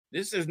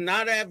This is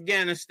not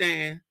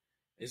Afghanistan.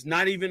 It's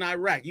not even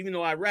Iraq, even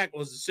though Iraq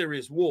was a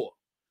serious war,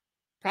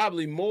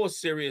 probably more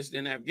serious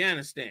than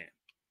Afghanistan.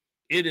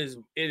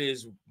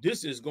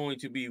 This is going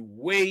to be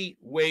way,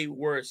 way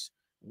worse,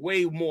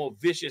 way more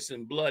vicious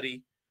and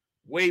bloody,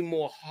 way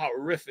more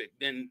horrific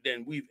than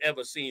we've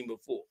ever seen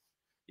before.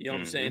 You know what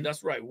I'm saying?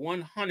 That's right.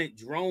 100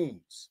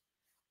 drones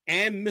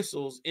and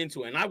missiles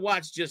into it. And I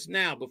watched just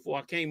now before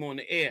I came on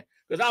the air,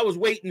 because I was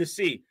waiting to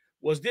see,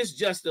 was this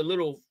just a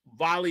little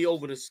volley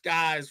over the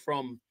skies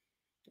from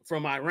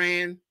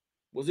Iran?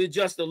 Was it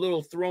just a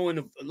little throwing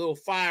a little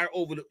fire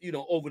over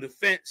the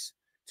fence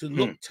to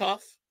look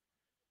tough?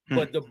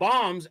 But the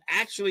bombs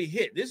actually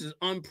hit. This is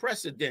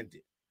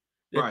unprecedented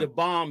that the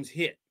bombs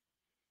hit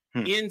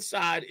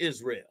inside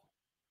Israel.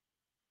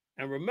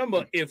 And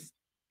remember, if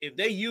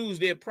they use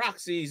their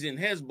proxies in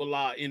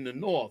Hezbollah in the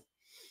north,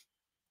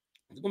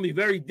 it's going to be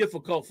very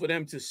difficult for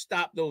them to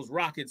stop those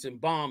rockets and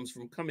bombs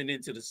from coming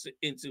into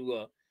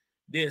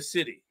their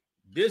city.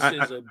 This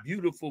is a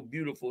beautiful,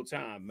 beautiful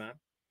time, man.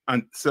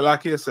 And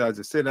Salakia says,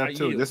 I say that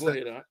too.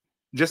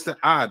 Just to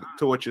add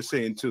to what you're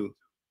saying too,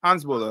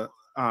 Hezbollah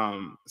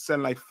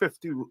sent like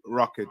 50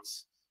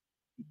 rockets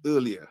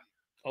earlier.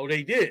 Oh,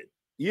 they did?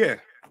 Yeah.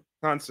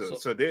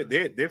 So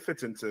they're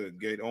fitting to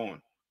get on.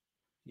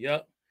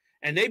 Yep.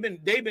 And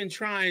they've been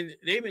trying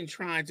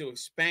to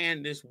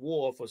expand this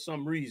war for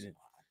some reason.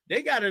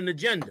 They got an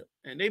agenda,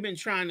 and they've been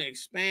trying to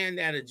expand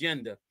that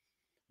agenda,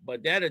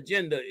 but that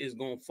agenda is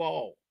gonna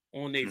fall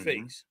on their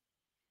face.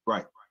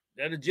 Right.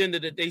 That agenda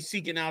that they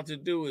seeking out to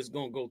do is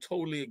gonna go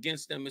totally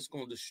against them. It's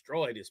gonna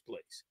destroy this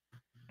place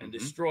and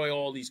destroy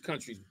all these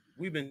countries.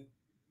 We've been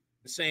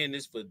saying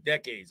this for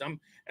decades. And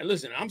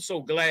listen, I'm so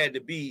glad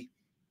to be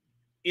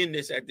in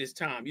this at this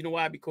time. You know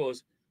why?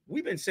 Because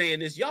we've been saying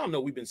this. Y'all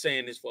know we've been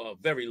saying this for a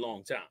very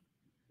long time.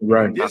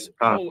 Right. This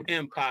whole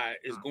empire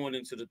is going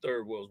into the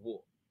Third World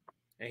War.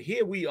 And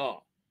here we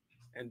are.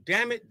 And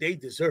damn it, they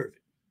deserve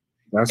it.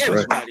 That's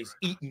Everybody's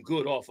eating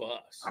good off of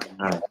us.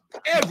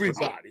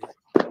 Everybody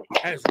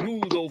has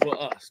ruled over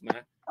us,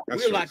 man.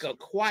 We're like a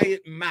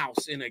quiet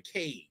mouse in a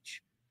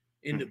cage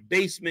in the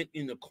basement,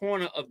 in the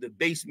corner of the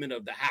basement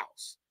of the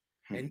house.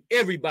 And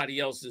everybody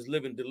else is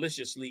living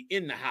deliciously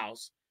in the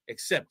house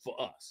except for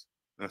us.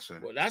 That's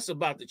right. Well, that's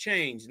about to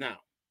change now.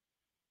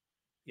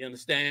 You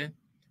understand?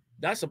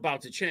 That's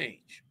about to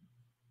change.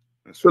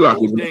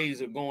 Those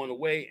days are going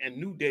away and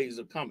new days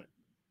are coming.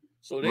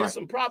 So there's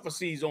some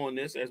prophecies on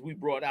this, as we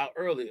brought out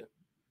earlier.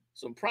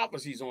 Some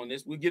prophecies on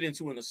this we'll get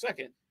into in a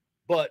second.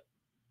 But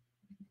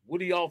what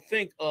do y'all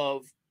think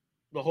of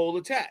the whole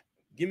attack?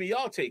 Give me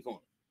y'all take on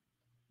it.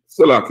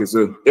 So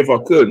if I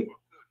could,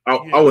 I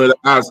wanted to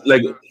ask,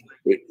 like,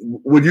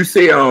 would you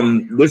say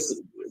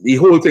the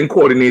whole thing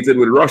coordinated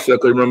with Russia?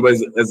 Because remember,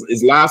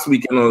 it's last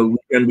weekend or the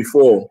weekend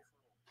before,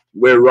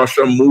 where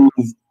Russia moved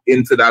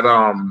into that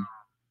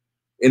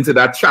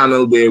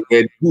channel there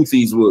where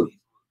Houthis were.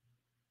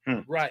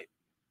 Right.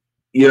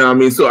 You know what I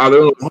mean? So I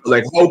don't know,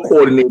 like, how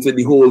coordinated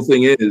the whole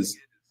thing is.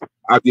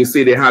 As you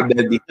say, they had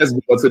the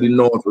Hezbollah to the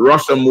north.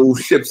 Russia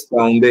moved ships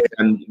down there,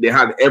 and they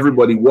had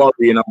everybody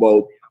worrying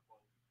about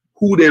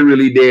who they're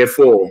really there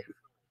for.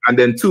 And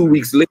then 2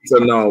 weeks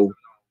later now,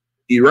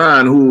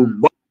 Iran, who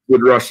bumped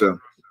with Russia,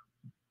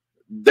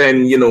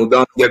 then,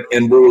 don't get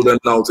emboldened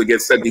now to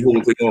set the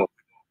whole thing up.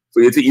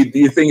 So you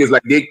think it's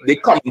like they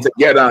coming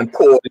together and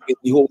coordinate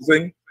the whole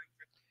thing?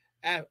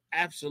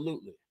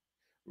 Absolutely.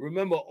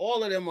 Remember,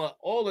 all of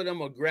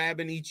them are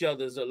grabbing each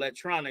other's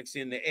electronics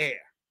in the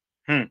air.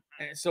 And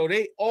so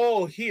they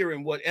all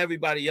hearing what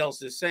everybody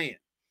else is saying.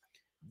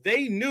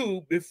 They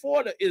knew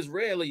before the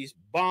Israelis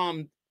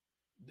bombed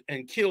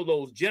and killed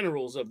those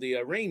generals of the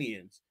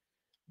Iranians,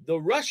 the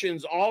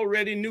Russians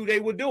already knew they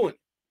were doing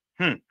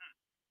it.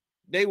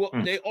 They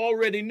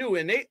already knew,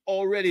 and they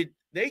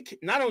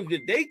not only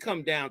did they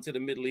come down to the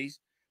Middle East,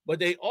 but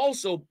they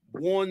also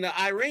warned the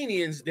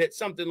Iranians that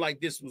something like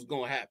this was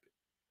going to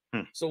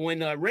happen. So when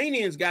the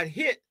Iranians got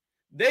hit,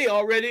 they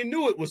already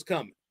knew it was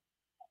coming.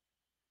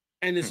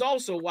 And it's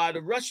also why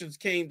the Russians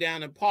came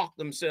down and parked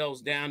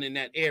themselves down in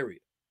that area.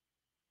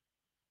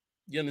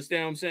 You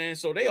understand what I'm saying?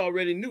 So they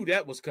already knew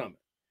that was coming.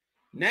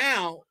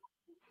 Now,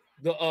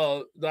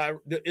 the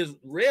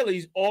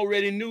Israelis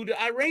already knew the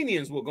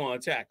Iranians were going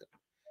to attack them.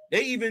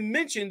 They even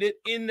mentioned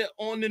it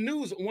on the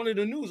news, one of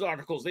the news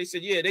articles. They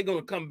said, yeah, they're going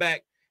to come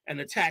back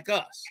and attack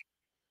us.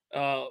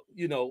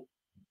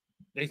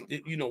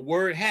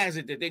 Word has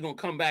it that they're going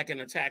to come back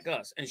and attack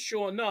us. And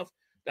sure enough,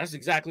 that's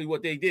exactly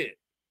what they did.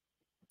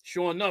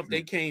 Sure enough,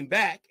 they came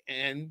back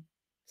and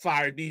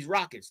fired these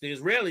rockets. The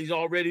Israelis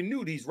already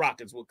knew these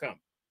rockets would come.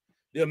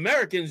 The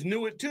Americans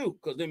knew it too,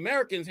 because the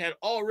Americans had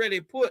already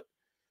put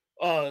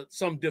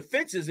some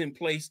defenses in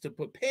place to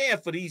prepare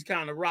for these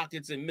kind of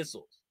rockets and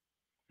missiles.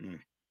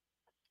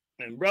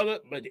 And brother,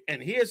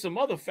 and here's some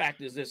other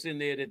factors that's in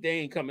there that they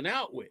ain't coming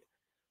out with.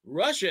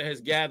 Russia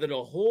has gathered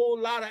a whole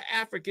lot of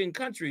African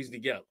countries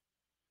together.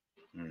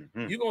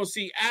 You're going to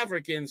see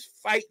Africans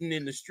fighting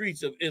in the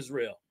streets of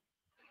Israel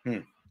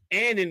and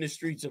in the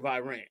streets of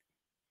Iran.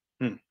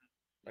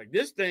 Like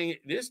this thing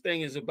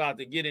is about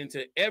to get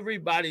into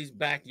everybody's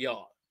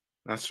backyard.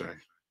 That's right.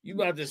 You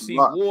about to see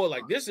war.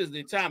 Like this is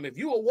the time. If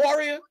you're a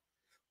warrior,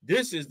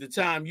 this is the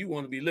time you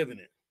want to be living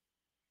in.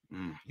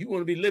 You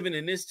want to be living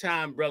in this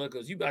time, brother,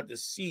 because you about to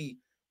see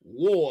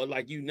war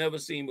like you never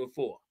seen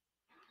before.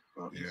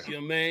 You see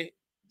what I mean?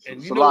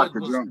 And you know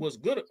what was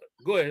good?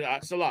 Go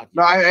ahead, Salak.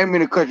 No, I ain't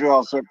mean to cut you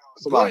off, sir.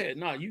 Go ahead.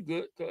 No, you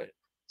good. Go ahead.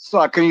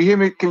 So can you hear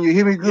me? Can you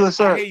hear me good,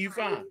 sir? I hear you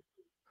fine.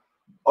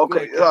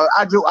 Okay.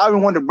 I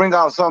wanted to bring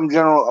out something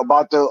general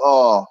about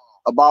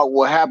about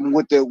what happened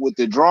with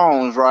the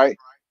drones, right?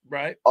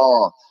 Right.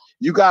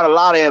 You got a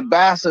lot of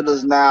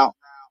ambassadors now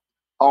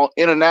on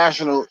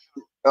international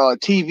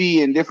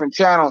TV and different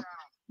channels.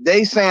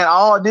 They saying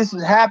all this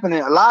is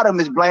happening. A lot of them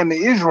is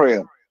blaming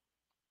Israel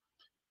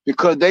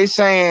because they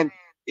saying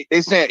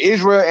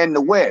Israel and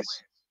the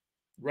West,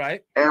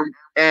 right?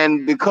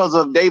 And because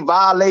of they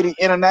violating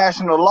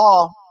international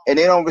law and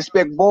they don't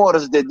respect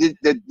borders, that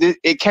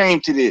it came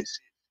to this.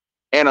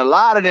 And a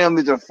lot of them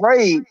is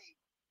afraid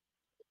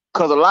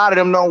because a lot of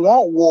them don't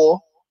want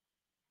war,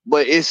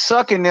 but it's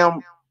sucking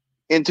them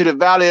into the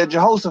valley of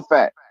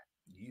Jehoshaphat.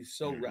 You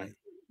so right.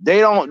 They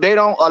don't,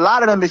 a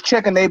lot of them is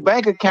checking their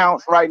bank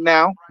accounts right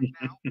now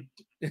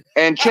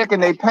and checking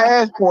their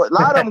passport. A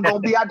lot of them gonna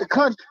be out the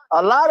country.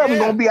 A lot of them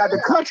gonna be out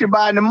the country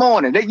by in the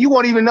morning. You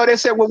won't even know. They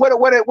said, well, where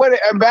the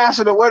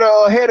ambassador, where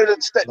the head of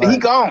the state, he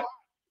gone.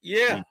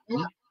 Yeah.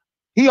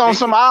 He on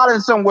some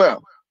island somewhere.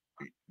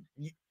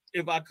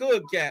 If I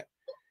could, Cap,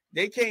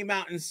 they came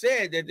out and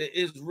said that the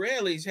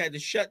Israelis had to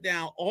shut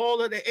down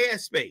all of the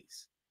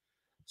airspace.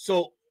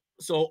 So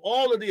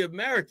all of the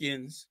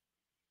Americans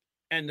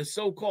and the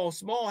so-called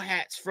small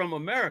hats from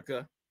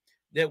America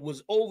that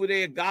was over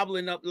there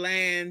gobbling up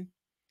land,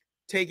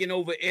 taking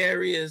over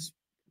areas,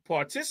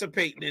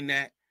 participating in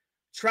that,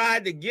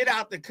 tried to get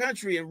out the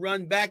country and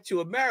run back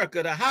to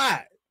America to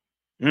hide.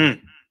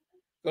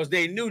 Because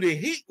they knew the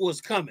heat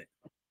was coming.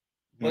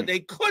 But they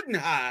couldn't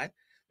hide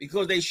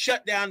because they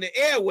shut down the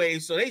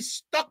airways, so they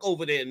stuck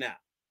over there now.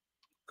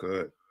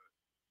 Good.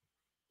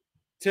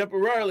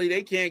 Temporarily,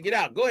 they can't get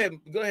out. Go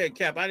ahead,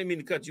 Cap. I didn't mean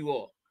to cut you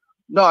off.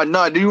 No,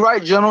 you're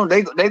right, General.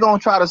 They gonna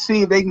try to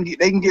see if they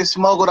can get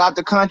smuggled out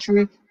the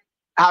country.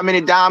 How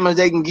many diamonds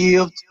they can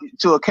give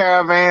to a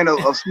caravan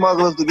of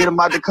smugglers to get them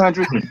out the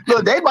country?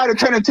 Look, they might have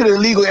turned into the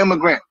illegal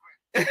immigrant.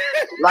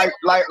 like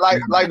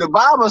the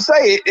Bible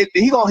say,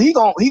 he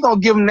gonna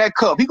give them that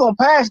cup. He gonna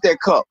pass that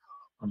cup.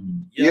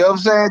 You know what I'm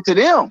saying, to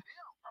them.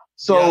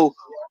 So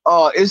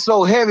it's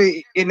so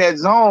heavy in that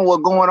zone.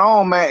 What's going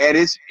on, man?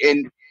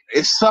 And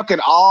it's sucking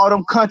all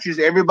them countries.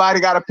 Everybody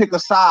got to pick a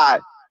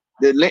side.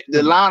 The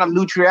line of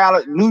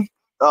neutrality,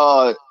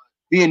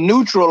 being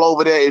neutral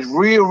over there is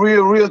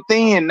real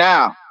thin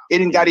now. It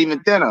ain't got even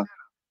thinner.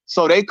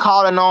 So they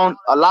calling on,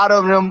 a lot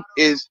of them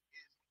is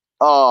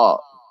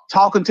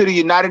talking to the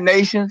United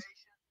Nations,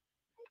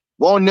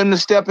 wanting them to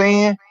step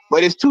in,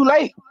 but it's too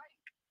late.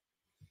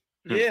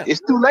 Yeah, it's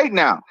too late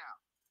now.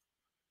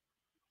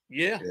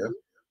 Yeah.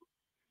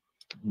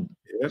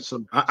 So,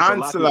 go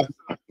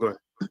ahead.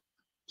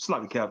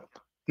 Slightly, Cap.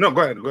 No,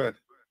 go ahead.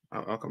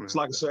 I'll come in. It's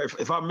like, sir,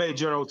 if I may,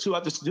 General, too,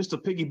 just to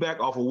piggyback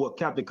off of what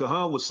Captain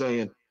Kahan was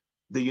saying,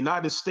 the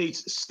United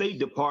States State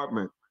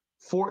Department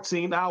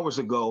 14 hours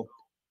ago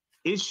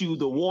issued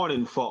the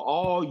warning for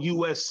all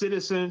U.S.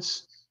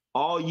 citizens,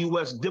 all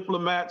U.S.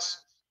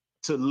 diplomats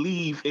to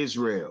leave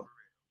Israel,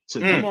 to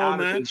get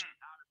out of Israel,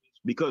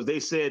 because they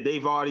said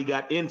they've already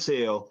got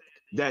intel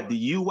that the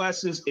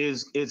U.S.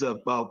 is a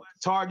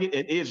target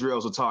and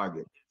Israel's a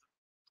target.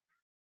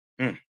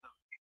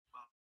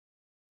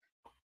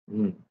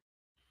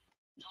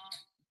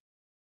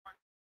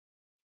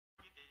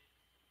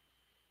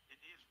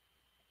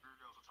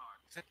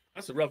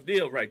 That's a rough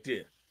deal right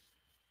there.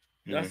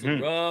 That's a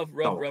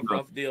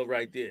rough deal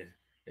right there.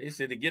 They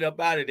said to get up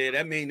out of there.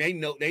 That means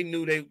they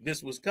knew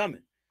this was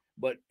coming,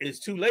 but it's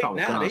too late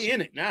now. They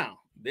in it now.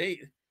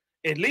 They,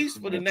 at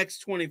least for the next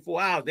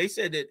 24 hours. They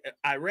said that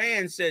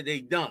Iran said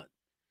they done,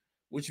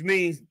 which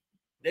means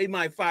they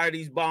might fire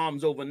these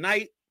bombs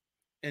overnight,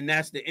 and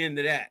that's the end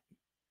of that.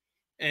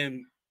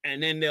 And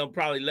then they'll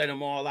probably let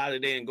them all out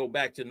of there and go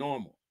back to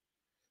normal.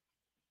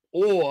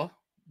 Or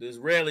the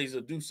Israelis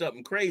will do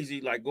something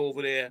crazy, like go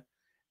over there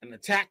and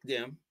attack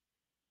them,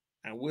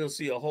 and we'll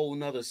see a whole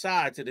nother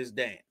side to this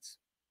dance.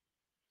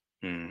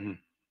 And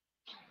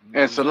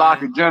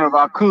Salaki, General, if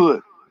I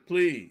could.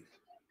 Please.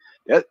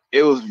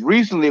 It was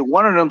recently,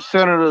 one of them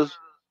senators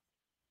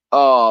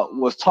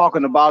was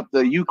talking about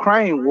the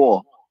Ukraine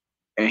war.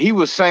 And he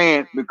was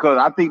saying, because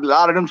I think a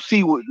lot of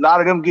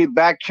them get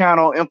back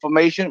channel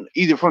information,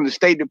 either from the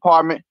State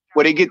Department,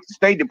 where they get the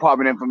State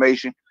Department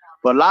information,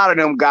 but a lot of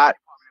them got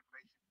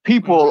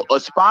people or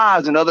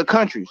spies in other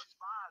countries.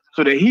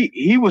 So that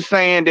he was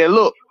saying that,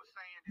 look,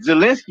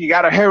 Zelensky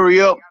got to hurry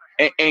up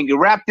and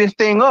wrap this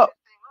thing up.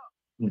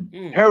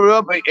 Hurry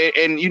up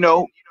and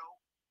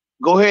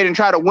go ahead and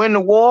try to win the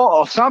war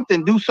or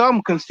something, do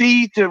something,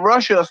 concede to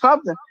Russia or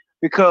something,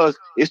 because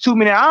it's too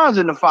many irons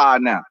in the fire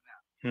now.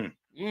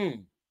 Yeah.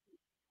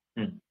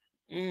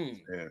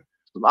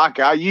 Like,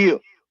 I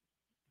yield.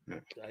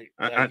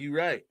 Like you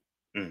right.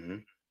 Mm-hmm.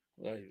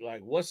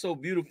 Like what's so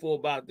beautiful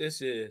about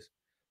this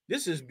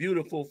is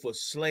beautiful for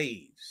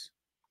slaves.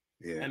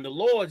 Yeah. And the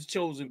Lord's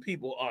chosen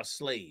people are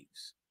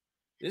slaves.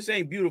 This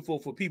ain't beautiful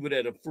for people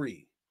that are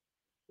free.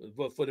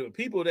 But for the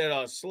people that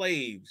are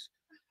slaves,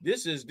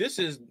 this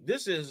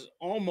is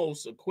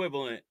almost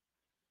equivalent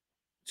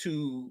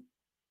to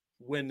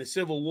when the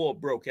Civil War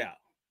broke out.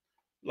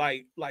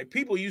 Like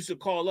people used to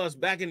call us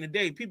back in the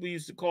day, people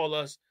used to call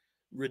us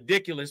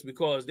ridiculous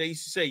because they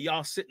used to say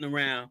y'all sitting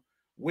around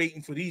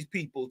waiting for these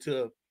people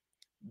to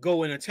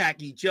go and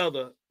attack each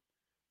other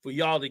for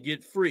y'all to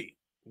get free.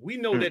 We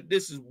know that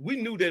we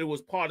knew that it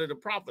was part of the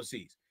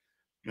prophecies.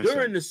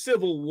 During the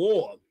Civil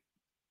War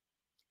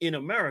in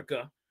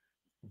America,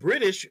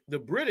 the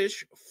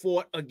British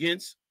fought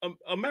against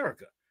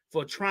America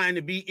for trying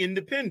to be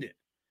independent.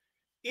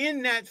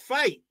 In that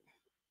fight,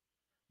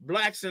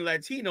 blacks and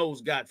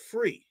Latinos got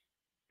free.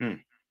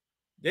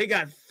 They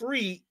got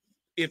free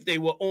if they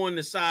were on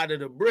the side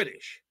of the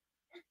British.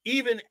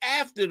 Even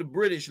after the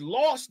British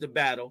lost the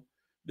battle,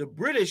 the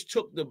British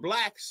took the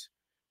blacks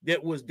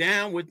that was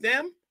down with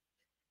them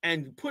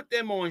and put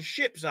them on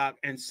ships out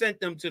and sent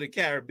them to the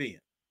Caribbean.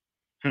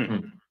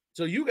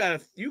 So you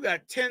got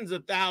tens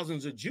of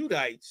thousands of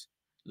Judites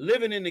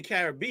living in the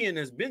Caribbean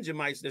as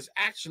Benjamites that's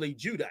actually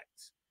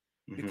Judites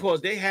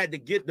because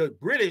the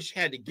British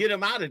had to get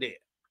them out of there.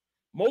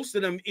 Most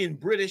of them in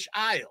British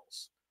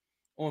Isles,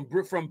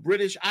 from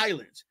British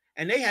islands,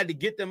 and they had to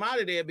get them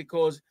out of there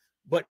because,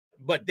 but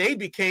they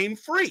became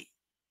free.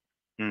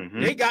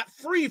 They got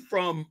free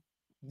from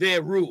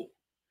their rule,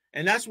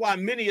 and that's why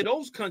many of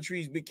those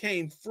countries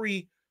became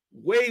free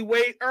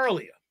way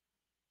earlier.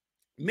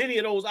 Many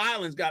of those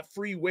islands got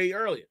free way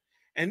earlier,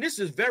 and this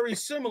is very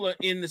similar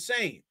in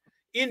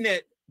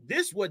that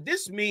what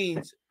this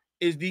means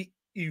is the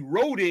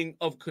eroding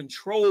of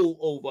control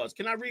over us.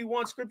 Can I read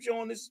one scripture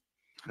on this?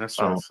 That's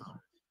right.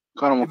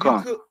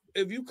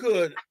 If you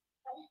could,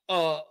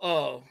 get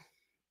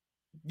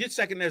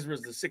 2nd Ezra,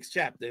 the 6th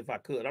chapter, if I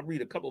could. I'll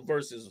read a couple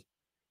verses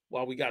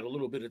while we got a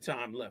little bit of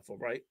time left, all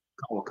right?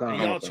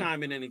 Y'all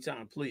chime in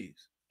anytime,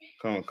 please.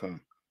 Come.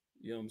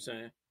 You know what I'm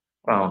saying?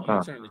 I'm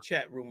gonna turn the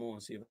chat room on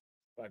and see if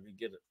I can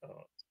get it.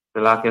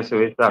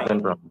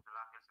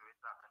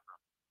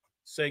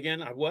 Say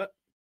again, what?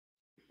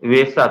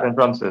 We're starting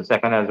from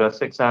 2nd Ezra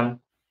 6 and...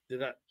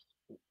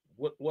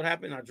 What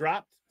happened? I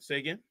dropped? Say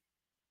again?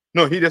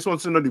 No, he just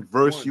wants to know the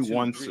verse you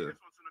want, sir.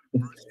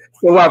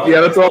 So what?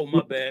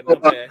 My bad.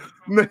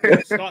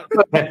 Start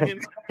again.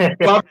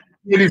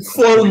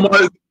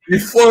 The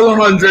full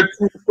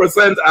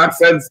 100%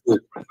 accents.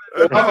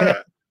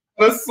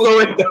 Let's slow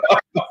it down.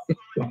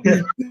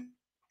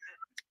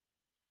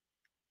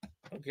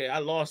 Okay, I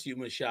lost you,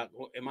 Mashak.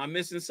 Am I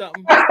missing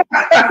something?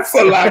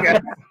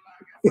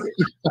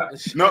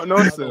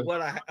 No, sir.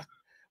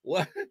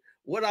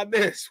 What I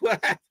missed? What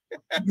happened?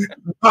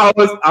 I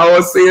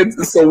was saying,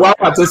 so why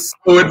not to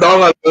slow it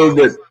down a little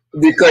bit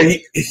because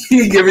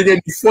he giving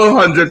it the full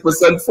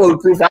 100%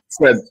 foolproof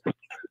accent.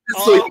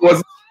 So it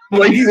was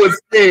what he was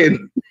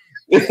saying.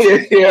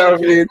 Yeah, I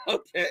mean.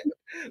 Okay.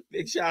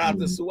 Big shout out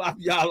to Swap.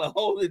 Y'all are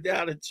holding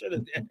down in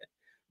Trinidad.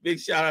 Big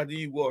shout out to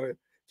you, Warrior.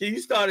 Can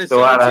you start at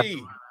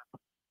 17?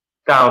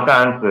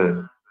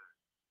 Cancer.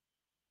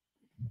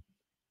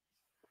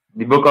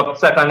 The book of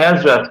 2nd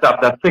Ezra,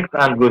 chapter 6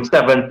 and verse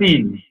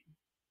 17.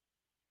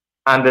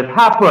 And it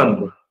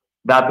happened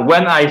that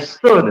when I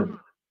stood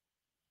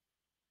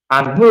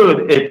and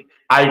heard it,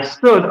 I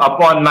stood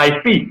upon my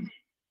feet.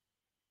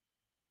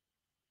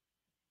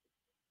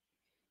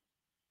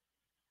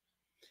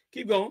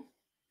 Keep going.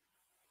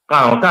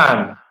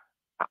 And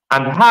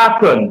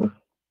hearkened,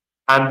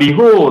 and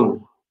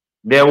behold,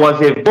 there was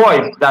a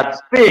voice that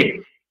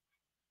spake,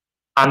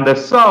 and the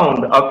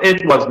sound of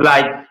it was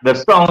like the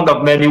sound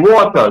of many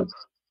waters.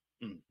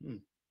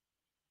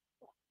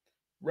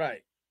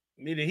 Right.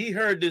 Meaning he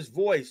heard this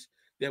voice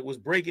that was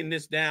breaking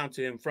this down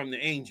to him from the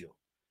angel.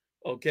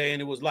 Okay,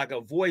 and it was like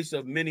a voice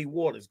of many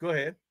waters. Go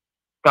ahead.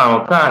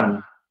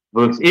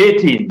 Verse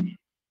 18.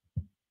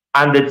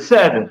 And it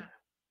said,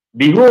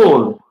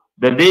 behold,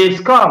 the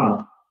days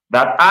come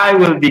that I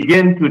will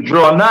begin to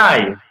draw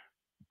nigh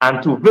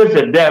and to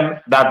visit them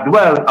that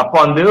dwell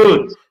upon the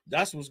earth.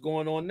 That's what's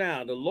going on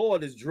now. The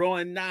Lord is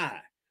drawing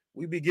nigh.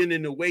 We're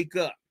beginning to wake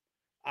up.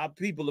 Our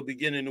people are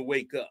beginning to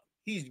wake up.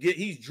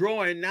 He's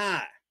drawing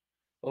nigh,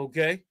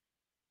 okay,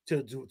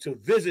 to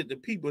visit the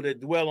people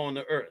that dwell on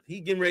the earth.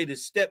 He getting ready to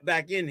step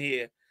back in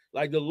here.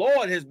 Like the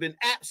Lord has been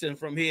absent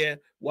from here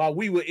while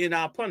we were in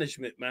our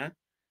punishment, man.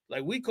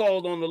 Like we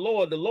called on the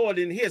Lord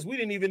didn't hear us. We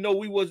didn't even know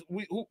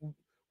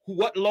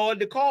what Lord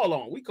to call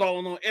on. We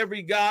calling on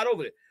every God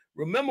over there.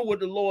 Remember what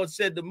the Lord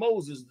said to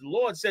Moses. The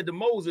Lord said to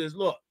Moses,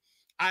 look,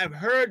 I have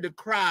heard the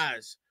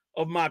cries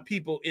of my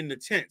people in the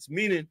tents,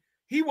 meaning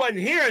he wasn't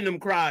hearing them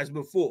cries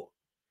before.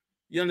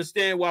 You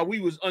understand, while we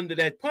was under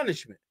that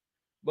punishment.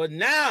 But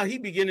now he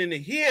beginning to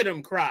hear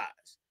them cries,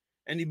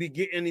 and he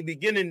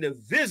beginning to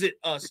visit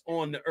us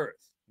on the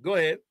earth. Go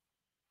ahead.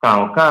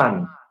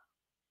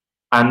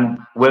 and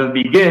will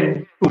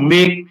begin to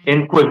make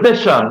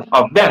inquisition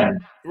of them.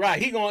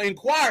 Right. He going to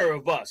inquire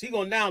of us. He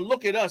going to now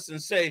look at us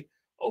and say,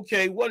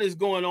 okay, what is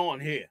going on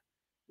here?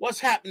 What's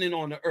happening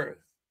on the earth?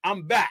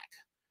 I'm back.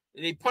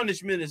 The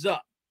punishment is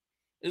up.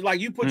 It's like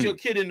you put your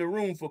kid in the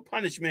room for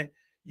punishment.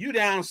 You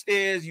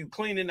downstairs, you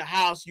cleaning the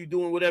house, you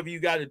doing whatever you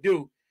got to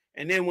do.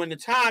 And then when the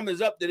time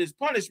is up that his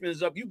punishment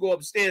is up, you go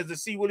upstairs to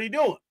see what he's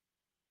doing,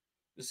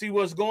 to see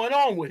what's going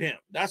on with him.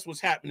 That's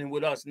what's happening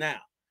with us now.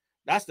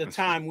 That's the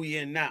time we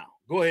in now.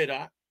 Go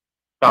ahead,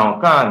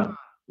 Khan.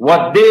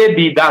 What they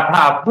be that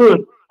have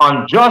hurt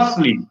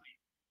unjustly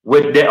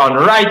with their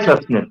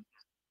unrighteousness.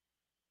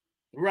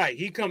 Right.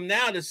 He come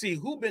now to see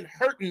who been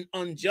hurting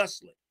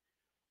unjustly,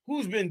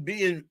 who's been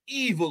being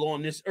evil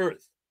on this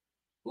earth,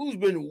 who's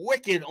been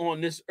wicked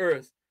on this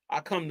earth.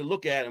 I come to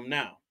look at him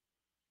now.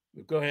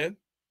 Go ahead.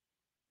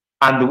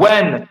 And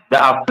when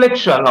the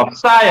affliction of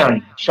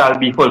Zion shall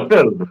be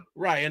fulfilled.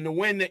 Right. And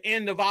when the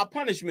end of our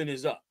punishment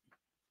is up,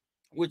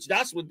 which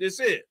that's what this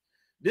is.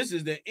 This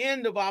is the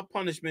end of our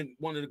punishment,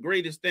 one of the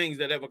greatest things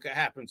that ever could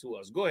happen to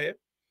us. Go ahead.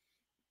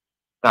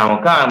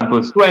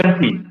 Verse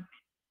 20.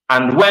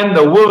 And when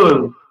the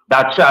world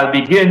that shall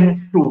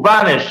begin to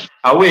vanish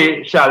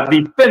away shall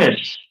be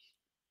finished,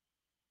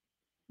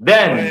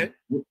 then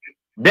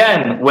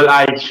will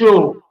I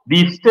show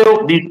these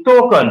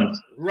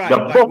tokens. Right,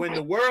 like when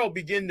the world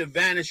begin to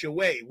vanish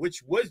away,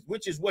 which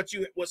is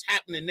what's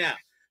happening now.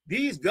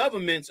 These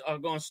governments are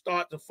going to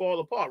start to fall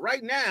apart.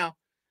 Right now,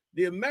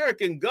 the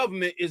American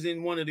government is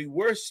in one of the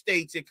worst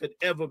states it could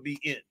ever be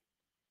in.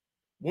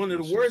 One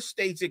of the worst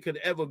states it could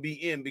ever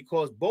be in,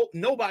 because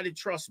nobody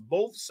trusts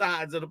both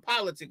sides of the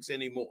politics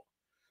anymore.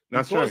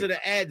 Because of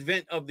the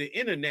advent of the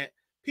internet,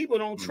 people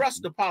don't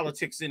trust the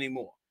politics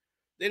anymore.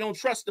 They don't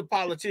trust the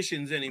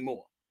politicians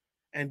anymore.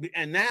 And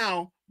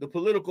now the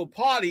political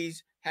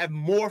parties have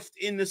morphed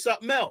into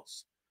something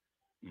else.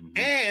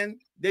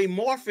 And they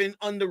morphing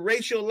under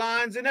racial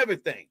lines and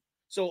everything.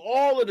 So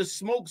all of the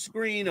smoke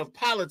screen of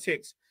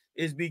politics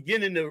is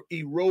beginning to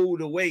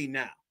erode away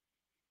now.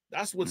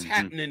 That's what's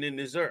happening in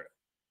this earth.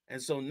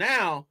 And so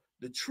now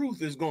the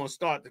truth is going to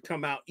start to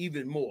come out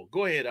even more.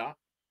 Go ahead,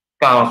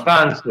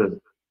 Answer.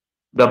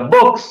 The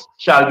books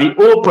shall be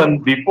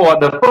opened before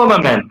the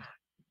firmament.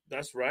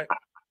 That's right.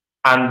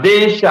 And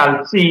they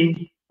shall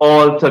see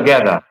all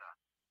together.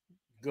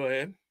 Go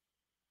ahead.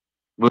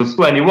 Verse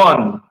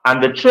 21.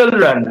 And the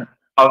children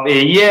of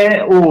a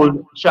year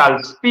old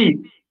shall speak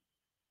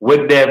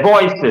with their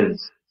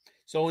voices.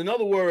 So in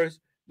other words,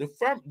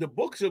 the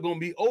books are going to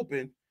be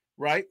open,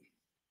 right?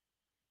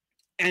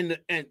 And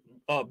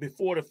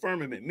before the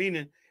firmament,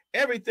 meaning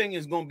everything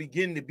is going to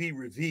begin to be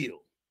revealed.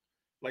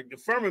 Like the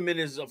firmament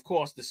is, of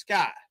course, the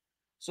sky.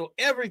 So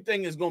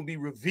everything is going to be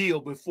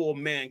revealed before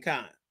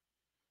mankind.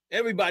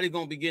 Everybody's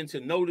going to begin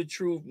to know the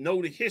truth,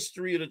 know the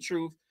history of the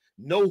truth,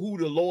 know who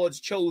the Lord's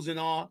chosen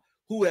are,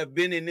 who have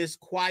been in this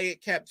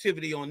quiet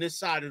captivity on this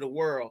side of the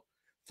world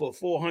for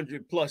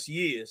 400 plus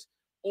years.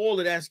 All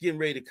of that's getting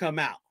ready to come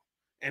out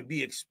and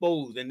be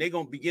exposed. And they're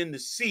going to begin to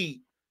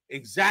see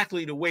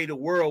exactly the way the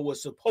world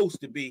was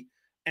supposed to be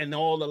and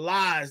all the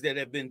lies that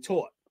have been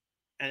taught.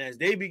 And as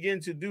they begin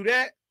to do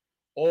that,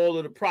 all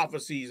of the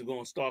prophecies are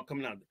going to start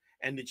coming out.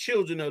 And the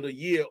children of the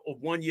year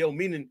of 1 year old,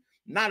 meaning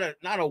not a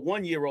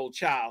 1-year-old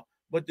child,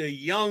 but the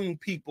young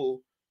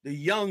people, the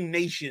young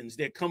nations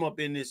that come up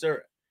in this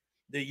earth,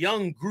 the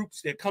young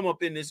groups that come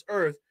up in this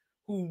earth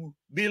who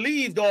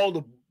believed all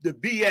the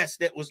BS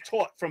that was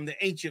taught from the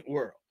ancient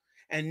world,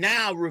 and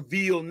now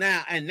reveal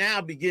now, and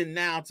now begin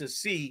now to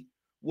see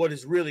what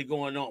is really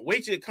going on.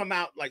 Wait till it come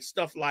out like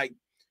stuff like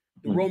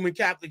the Roman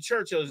Catholic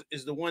Church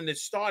is the one that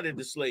started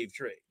the slave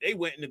trade. They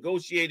went and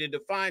negotiated the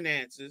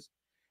finances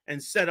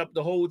and set up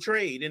the whole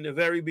trade in the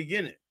very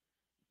beginning.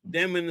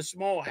 Them in the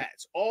small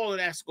hats, all of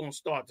that's going to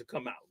start to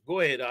come out. Go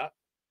ahead,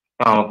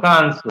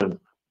 Answer.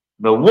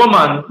 The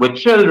woman with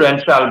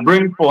children shall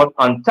bring forth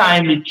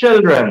untimely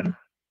children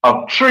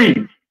of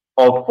 3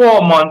 or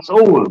 4 months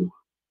old.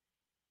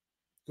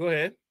 Go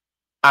ahead.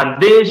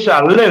 And they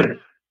shall live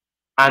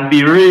and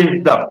be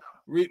raised up.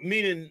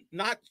 Meaning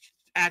not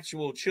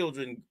actual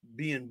children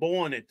being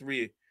born at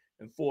 3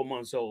 and 4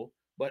 months old,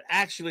 but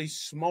actually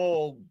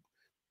small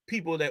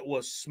people that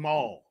were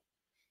small,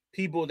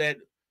 people that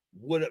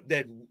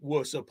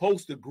were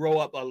supposed to grow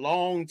up a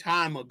long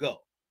time ago,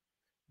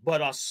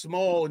 but are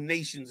small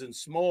nations and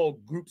small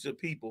groups of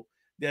people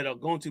that are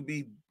going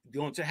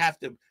to have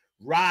to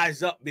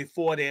rise up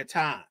before their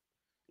time.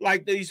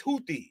 Like these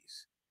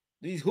Houthis.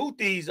 These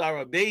Houthis are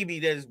a baby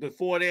that is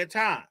before their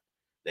time.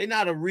 They're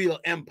not a real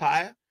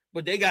empire,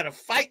 but they got to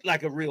fight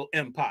like a real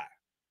empire.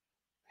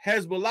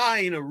 Hezbollah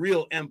ain't a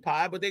real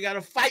empire, but they got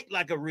to fight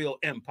like a real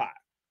empire.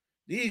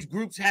 These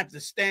groups have to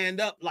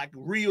stand up like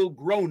real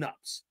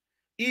grown-ups,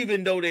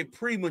 even though they're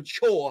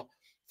premature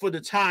for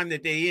the time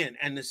that they're in.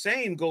 And the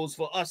same goes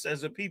for us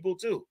as a people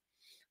too.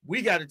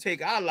 We got to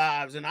take our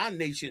lives and our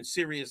nation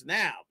serious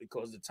now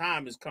because the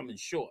time is coming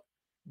short.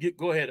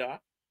 Go ahead,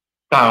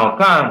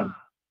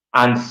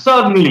 And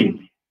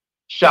suddenly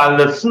shall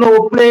the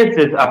snow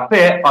places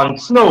appear on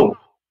snow,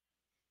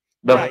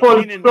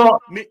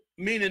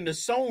 Meaning the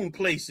sown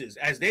places,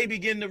 as they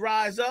begin to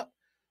rise up,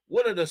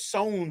 what are the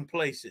sown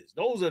places?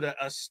 Those are the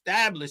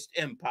established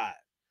empires.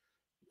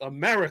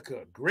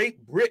 America,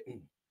 Great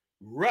Britain,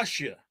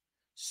 Russia,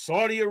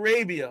 Saudi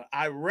Arabia,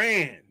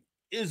 Iran,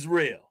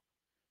 Israel.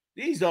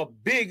 These are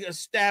big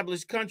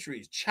established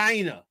countries.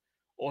 China,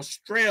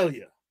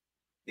 Australia.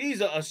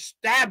 These are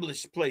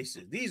established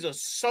places. These are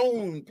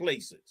sown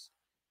places,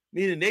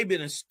 meaning they've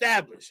been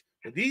established.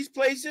 But these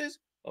places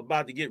are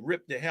about to get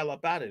ripped the hell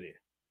up out of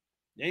there.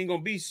 They ain't going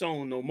to be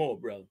sown no more,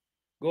 brother.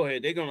 Go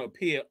ahead. They're going to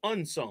appear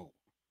unsown.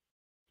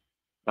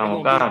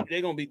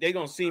 They're going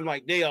to seem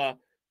like they are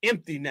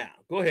empty now.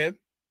 Go ahead.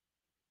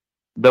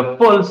 The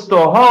full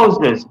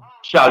storehouses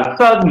shall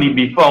suddenly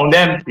be found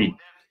empty.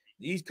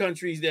 These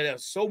countries that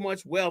have so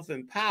much wealth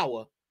and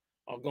power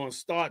are going to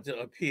start to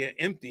appear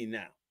empty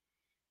now.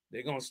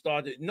 They're going to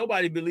start to,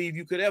 nobody believed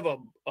you could ever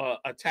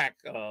attack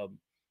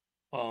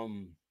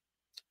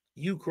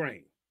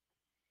Ukraine.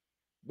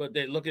 But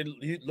they look at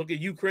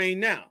Ukraine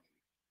now.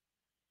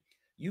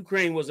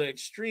 Ukraine was an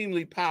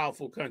extremely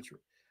powerful country.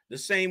 The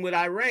same with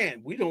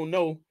Iran. We don't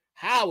know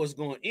how it's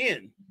going to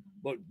end,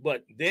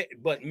 but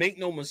make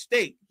no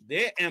mistake,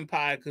 their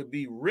empire could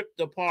be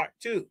ripped apart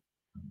too.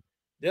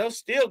 They'll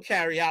still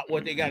carry out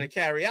what they got to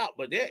carry out,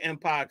 but their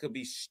empire could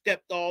be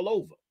stepped all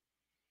over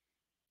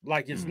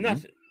like it's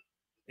nothing.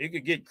 It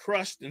could get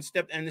crushed and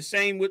stepped, and the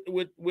same with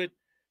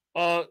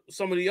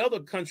some of the other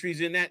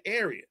countries in that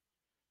area.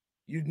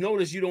 You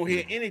notice you don't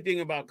hear anything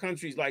about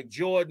countries like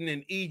Jordan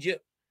and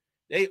Egypt.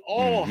 They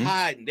all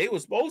hiding. They were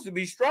supposed to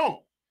be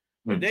strong,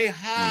 but they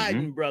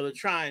hiding, brother,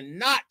 trying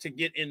not to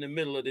get in the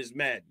middle of this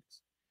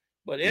madness.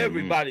 But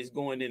everybody's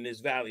going in this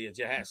valley of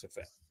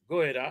Jehoshaphat.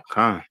 Go ahead,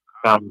 Khan.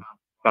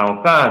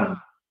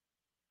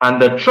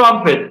 And the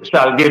trumpet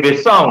shall give a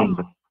sound,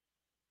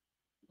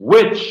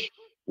 which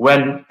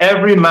when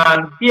every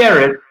man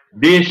heareth,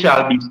 they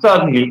shall be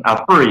suddenly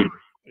afraid.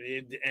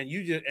 And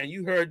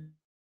you heard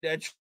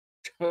that.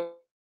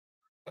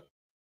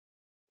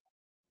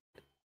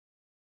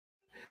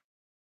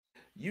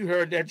 You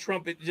heard that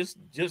trumpet just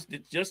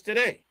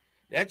today.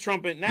 That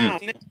trumpet now,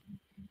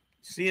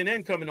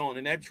 CNN coming on,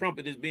 and that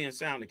trumpet is being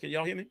sounded. Can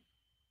y'all hear me?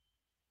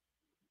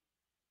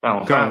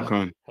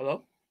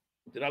 Hello?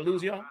 Did I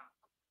lose y'all?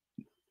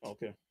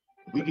 Okay.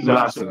 We can hear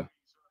you.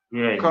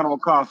 Yeah.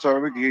 Come,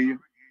 sir. We can hear you.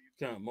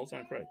 Come, most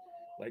time Christ.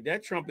 Like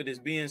that trumpet is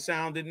being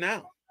sounded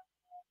now.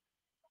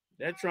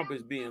 That trumpet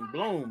is being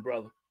blown,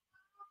 brother.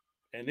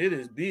 And it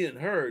is being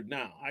heard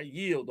now. I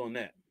yield on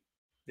that.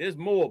 There's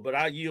more, but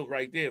I yield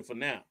right there for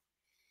now.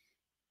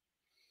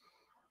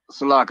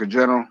 Salaka,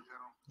 General.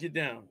 Get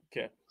down,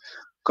 Cap.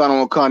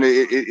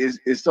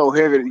 It's so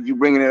heavy that you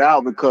bringing it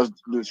out because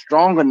the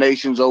stronger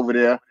nations over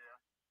there,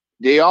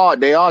 they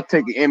are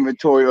taking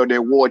inventory of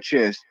their war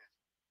chest,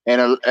 and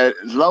a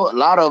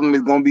lot of them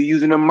is going to be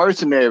using the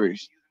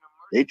mercenaries.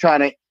 They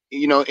trying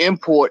to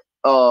import.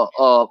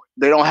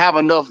 They don't have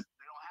enough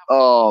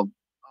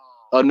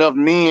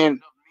men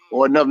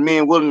or enough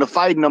men willing to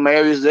fight in them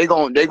areas. They're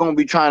gonna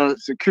be trying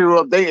to secure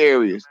up their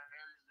areas.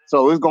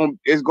 So it's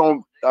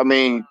going. I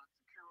mean,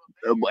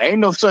 ain't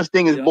no such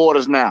thing as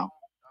borders now.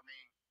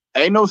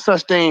 Ain't no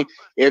such thing.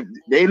 If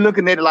they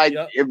looking at it like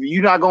if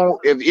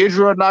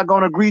Israel not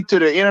gonna agree to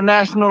the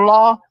international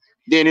law,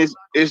 then it's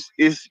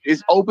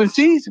open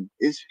season.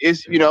 It's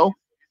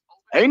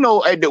ain't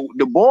no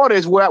the border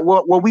is where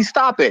we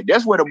stop at.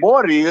 That's where the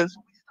border is.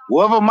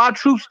 Wherever my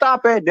troops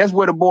stop at, that's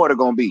where the border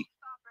gonna be.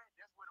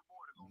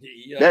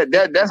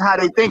 That's how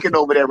they thinking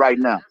over there right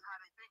now.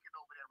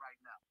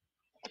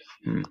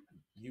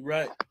 You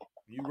right.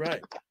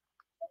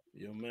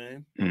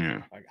 Man.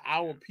 Like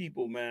our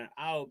people, man,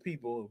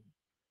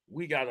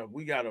 we got a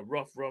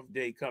rough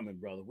day coming,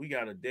 brother. We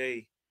got a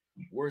day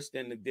worse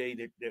than the day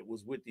that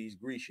was with these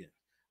Grecians.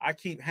 I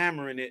keep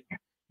hammering it,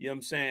 you know what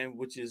I'm saying,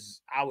 which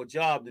is our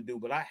job to do,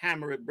 but I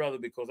hammer it, brother,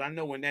 because I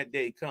know when that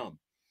day comes,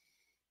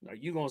 like,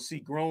 you're gonna see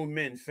grown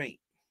men faint.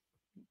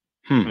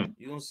 You're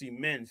gonna see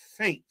men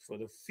faint for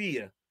the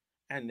fear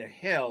and the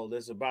hell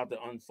that's about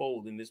to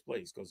unfold in this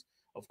place. Because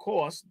of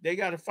course they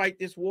got to fight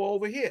this war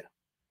over here.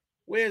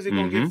 Where is it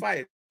going to get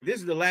fighted?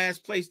 This is the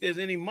last place there's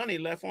any money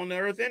left on the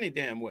earth any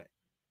damn way.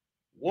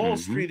 Wall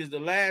Street is the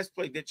last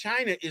place. That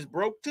China is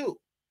broke too.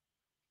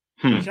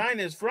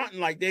 China is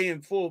fronting like they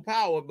in full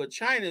power, but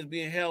China is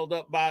being held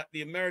up by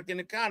the American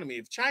economy.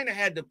 If China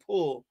had to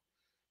pull,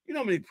 you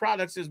know how many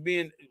products is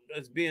being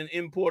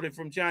imported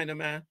from China,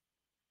 man?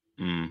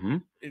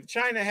 If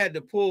China had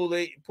to pull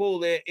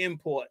their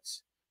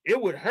imports,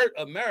 it would hurt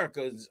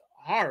America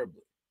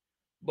horribly,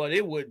 but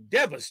it would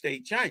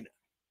devastate China.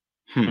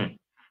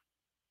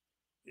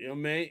 You know what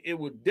I mean? It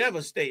would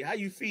devastate. How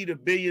you feed 1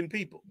 billion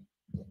people?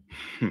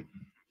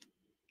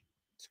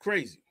 It's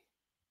crazy.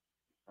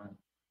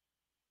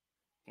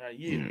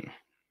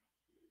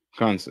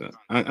 Constant.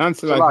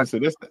 Answer like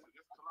you said.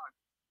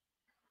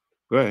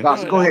 Go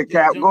ahead. Go ahead,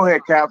 Cap. Go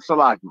ahead, Cap.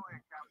 Salaki.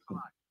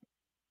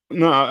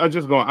 No, I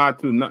just gonna add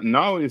to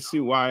now. You see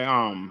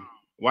why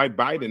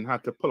Biden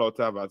had to pull out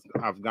of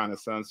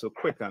Afghanistan so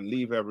quick and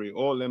leave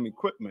all them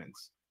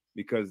equipments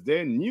because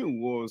they knew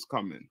what was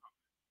coming.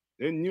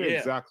 They knew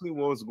exactly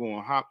what was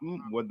going to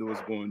happen, what they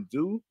was going to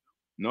do.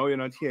 No, you're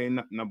not hearing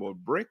nothing about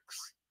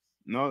bricks.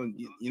 No,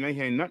 you're not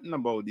hearing nothing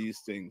about these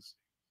things.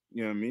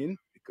 You know what I mean?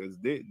 Because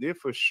they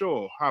for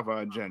sure have an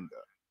agenda.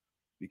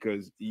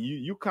 Because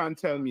you can't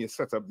tell me you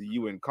set up the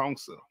UN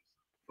Council,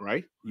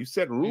 right? You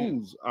set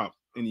rules up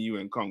in the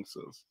UN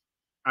councils,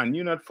 and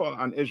you're not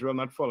and Israel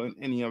not following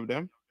any of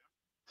them.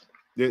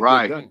 They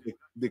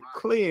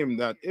claim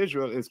that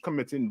Israel is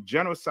committing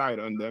genocide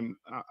on them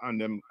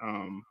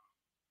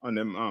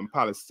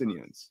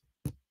Palestinians.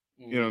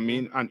 You know what I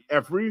mean? And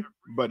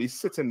everybody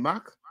sitting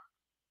back,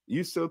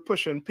 you still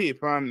pushing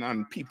paper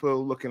and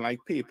people looking like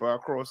paper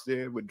across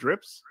there with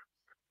drips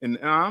in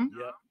the arm.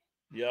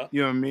 Yeah.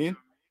 You know what I mean?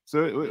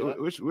 So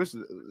which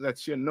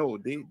lets you know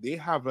they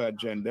have an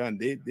agenda and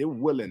they're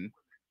willing,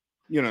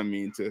 you know what I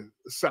mean, to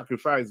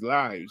sacrifice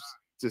lives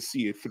to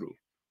see it through.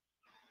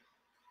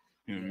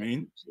 You know what I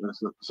mean?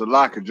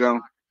 Salaka,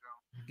 gentlemen.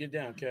 Get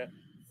down, Cap.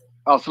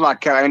 Oh,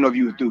 Salaka, Cap. I didn't know if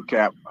you was through,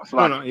 Cap.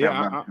 No,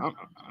 yeah,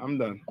 I'm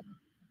done.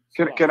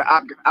 Can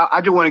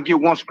I just want to give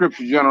one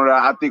scripture, General,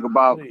 that I think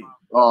about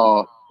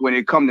when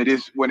it come to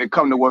this, when it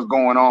come to what's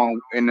going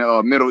on in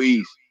the Middle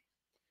East.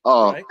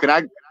 Can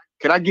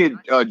I get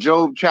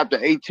Job chapter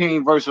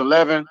 18, verse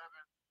 11,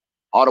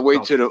 all the way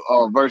to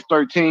the verse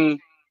 13,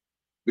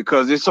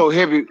 because it's so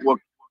heavy.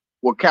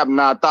 What Captain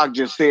Nathak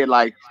just said,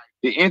 like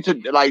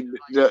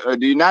the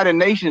United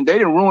Nations, they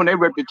didn't ruin their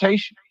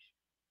reputation.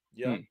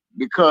 Yeah.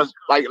 Because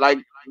like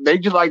they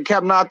just, like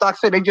Captain Nathak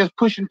said, they just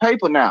pushing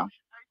paper now.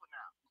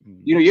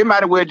 You know, you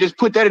might as well just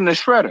put that in the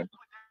shredder,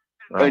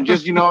 and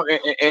just and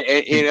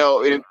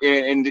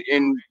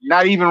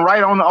not even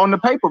write on the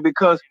paper,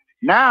 because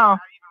now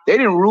they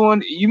didn't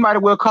ruin. You might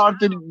as well call it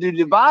the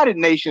divided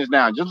nations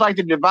now, just like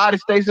the divided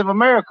states of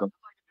America.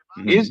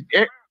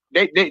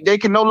 They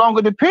can no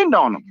longer depend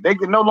on them. They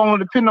can no longer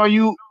depend on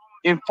you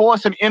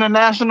enforcing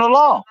international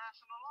law.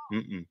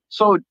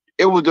 So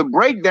it was the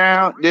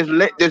breakdown that's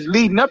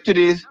leading up to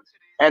this,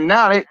 and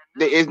now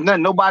it's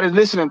nothing. Nobody's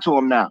listening to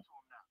them now.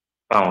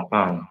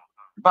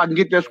 If I can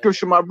get that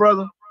scripture, my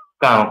brother.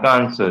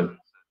 Sir.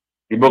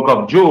 The book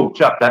of Job,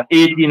 chapter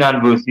 18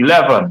 and verse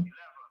 11.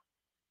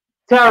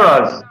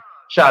 Terrors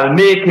shall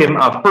make him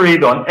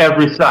afraid on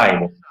every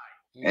side.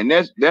 And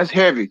that's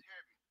heavy.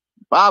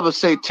 Bible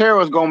say terror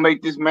is gonna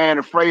make this man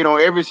afraid on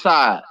every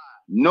side.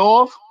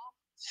 North,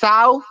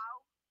 south,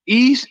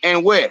 east,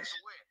 and west.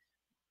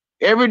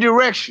 Every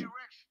direction.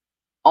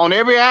 On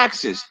every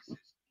axis.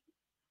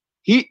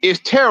 He is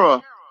terror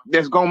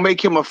that's gonna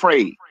make him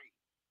afraid.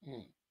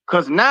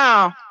 Because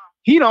now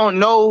he don't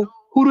know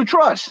who to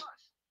trust.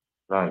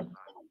 Right.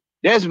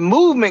 There's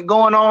movement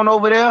going on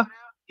over there.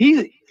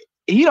 He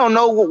don't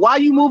know why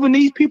you moving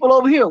these people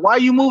over here. Why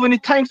you moving the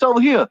tanks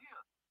over here?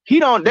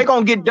 They're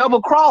gonna get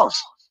double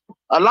crossed.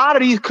 A lot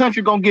of these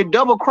countries gonna get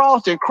double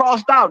crossed and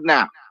crossed out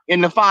now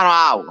in the final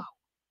hour.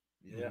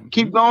 Yeah.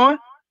 Keep going.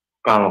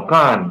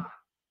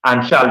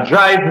 And shall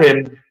drive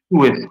him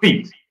to his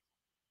feet.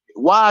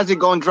 Why is it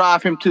gonna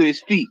drive him to his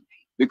feet?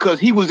 Because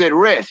he was at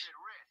rest.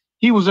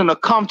 He was in a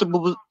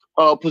comfortable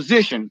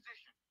position.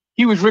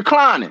 He was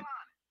reclining.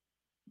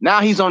 Now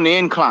he's on the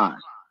incline.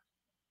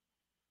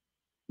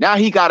 Now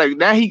he gotta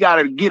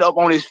get up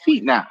on his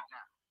feet now.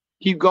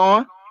 Keep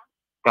going.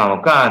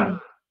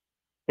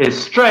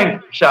 His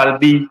strength shall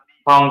be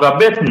hunger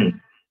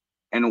bitten.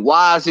 And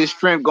why is his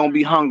strength gonna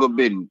be hunger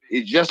bitten?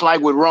 It's just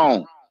like with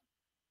Rome,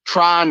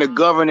 trying to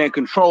govern and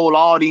control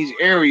all these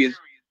areas,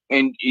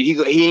 and he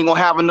ain't gonna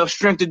have enough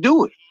strength to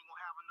do it.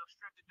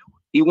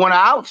 He want to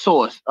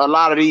outsource a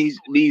lot of these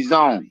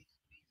zones.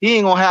 He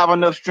ain't gonna have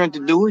enough strength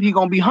to do it. He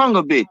gonna be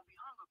hunger bitten.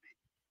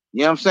 You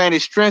know what I'm saying?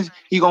 His strength,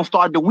 he gonna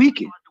start to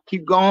weaken.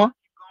 Keep going.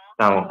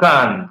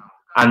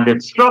 And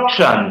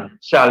destruction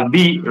shall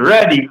be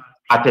ready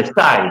at his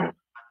side.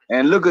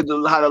 And look at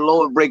how the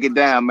Lord break it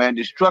down, man.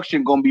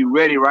 Destruction gonna be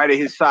ready right at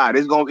his side.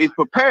 It's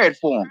prepared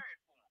for him.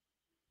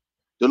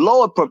 The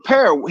Lord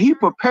he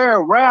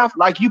prepared wrath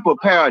like you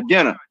prepare a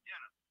dinner.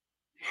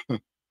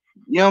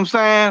 You know what I'm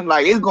saying?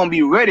 Like it's gonna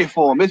be ready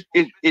for him.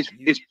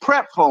 It's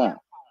prep for him.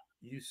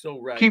 You so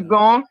right. Keep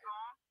going.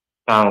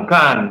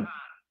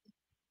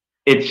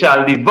 It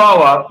shall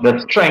devour the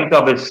strength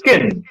of his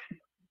skin.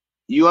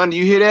 You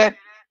hear that?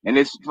 And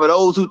it's for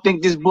those who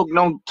think this book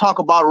don't talk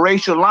about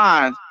racial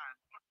lines.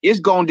 It's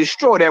gonna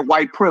destroy that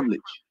white privilege,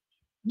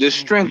 the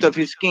strength of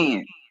his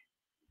skin.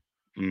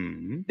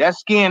 That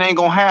skin ain't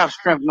gonna have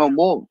strength no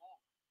more,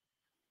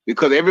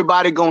 because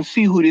everybody gonna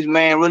see who this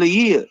man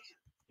really is,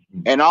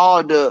 and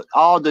all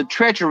the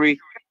treachery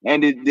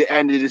and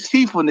the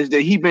deceitfulness that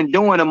he been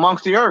doing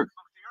amongst the earth,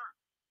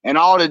 and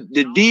all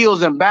the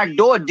deals and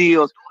backdoor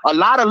deals. A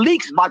lot of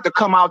leaks about to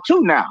come out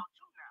too now.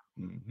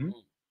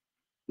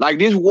 Like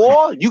this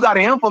war, you got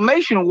an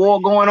information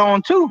war going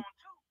on too.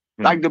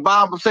 Like the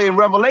Bible say in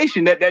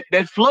Revelation,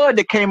 that flood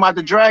that came out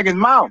the dragon's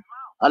mouth.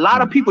 A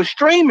lot of people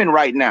streaming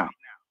right now,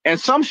 and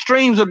some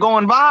streams are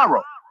going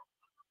viral.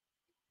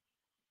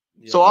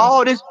 So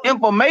all this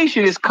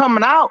information is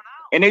coming out,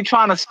 and they're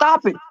trying to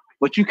stop it,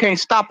 but you can't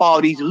stop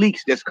all these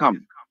leaks that's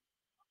coming.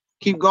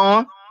 Keep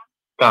going.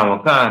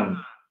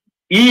 Khan.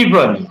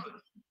 Even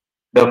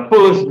the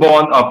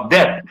firstborn of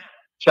death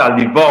shall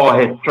devour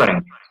his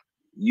strength.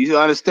 You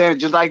understand?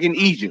 Just like in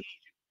Egypt,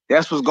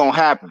 that's what's gonna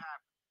happen.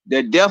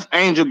 The death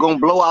angel gonna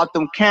blow out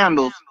them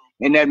candles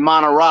in that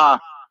menorah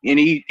in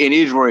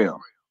Israel.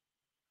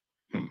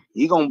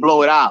 He gonna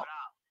blow it out.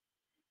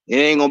 It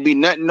ain't gonna be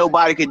nothing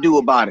nobody can do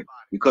about it,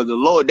 because the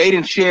Lord, they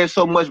didn't shed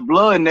so much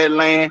blood in that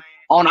land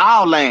on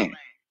our land.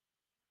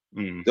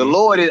 The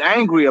Lord is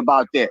angry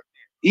about that.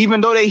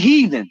 Even though they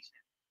heathens,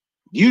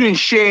 you didn't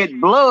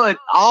shed blood,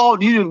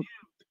 you didn't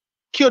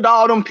killed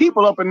all them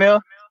people up in there,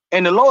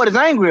 and the Lord is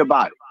angry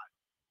about it.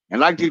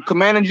 And like the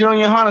Commander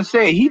GEN.YAHANNA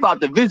said, he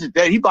about to visit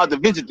that. He about to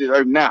visit the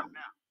earth now,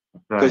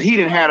 because he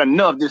didn't have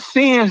enough. The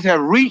sins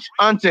have reached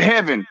unto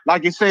heaven,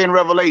 like it say in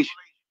Revelation.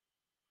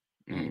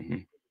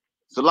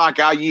 So like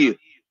our year.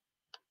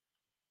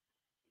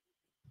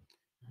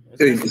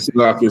 Hey,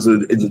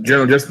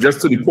 General, just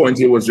to the point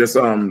he was just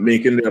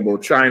making there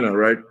about China,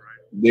 right?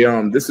 They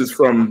this is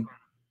from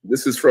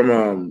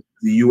the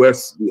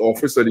U.S. the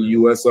Office of the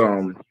U.S.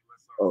 Oh,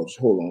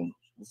 hold on,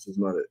 this is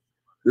not it.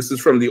 This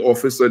is from the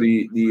Office of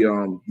the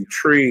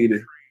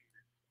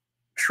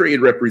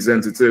Trade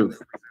Representative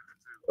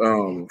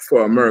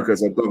for America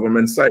as a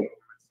government site,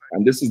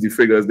 and this is the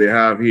figures they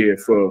have here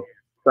for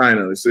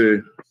China. They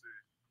say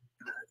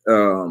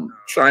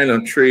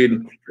China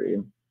trade.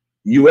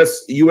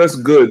 U.S.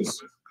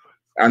 goods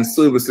and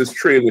services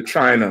trade with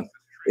China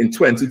in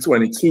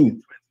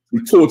 2022.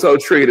 The total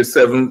trade is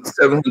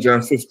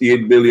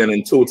 758 billion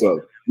in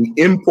total. The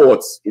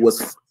imports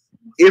was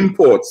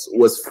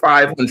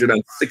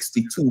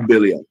 562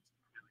 billion.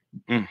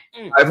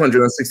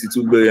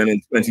 562 billion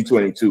in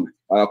 2022.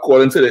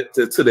 According to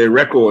the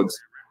records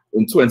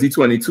in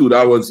 2022,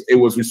 it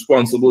was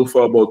responsible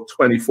for about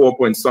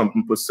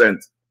 24%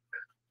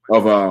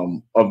 of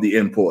the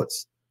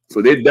imports. So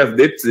they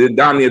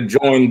down there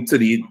joined to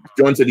the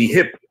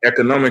hip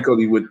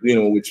economically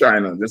with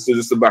China. This is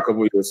just the back of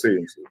what you're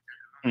saying. So.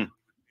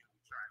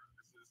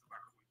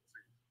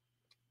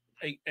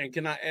 Hey, and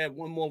can I add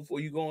one more before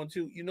you go on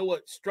too? You know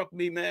what struck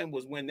me, man,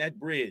 was when that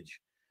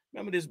bridge.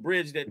 Remember this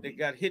bridge that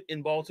got hit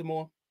in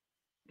Baltimore?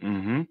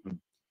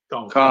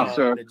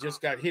 That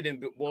just got hit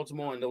in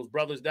Baltimore and those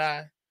brothers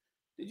died.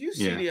 Did you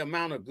see the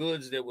amount of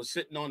goods that was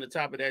sitting on the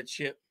top of that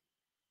ship?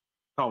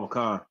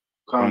 The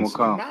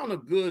amount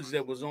of goods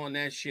that was on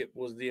that ship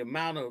was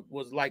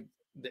like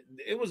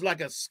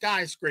a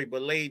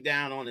skyscraper laid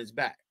down on its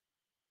back.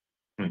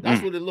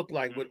 That's what it looked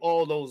like with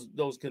all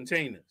those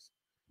containers.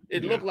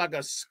 It looked like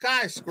a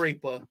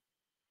skyscraper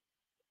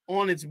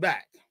on its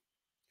back,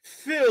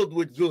 filled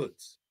with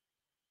goods.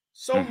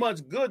 So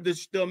much good.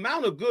 The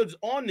amount of goods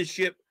on the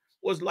ship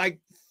was like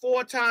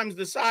 4 times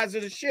the size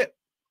of the ship.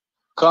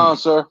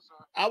 Sir.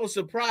 I was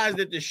surprised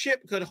that the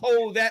ship could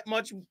hold that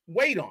much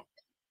weight on.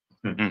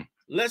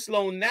 Let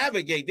alone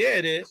navigate. There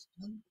it is.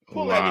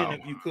 Pull that in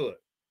if you could.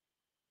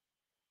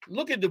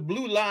 Look at the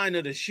blue line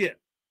of the ship.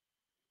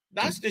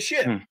 That's the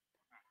ship.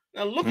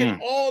 Now look at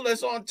all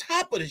that's on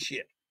top of the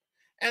ship.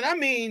 And I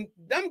mean,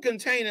 them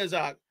containers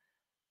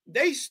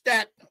they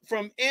stacked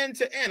from end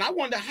to end. I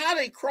wonder how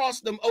they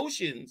crossed them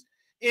oceans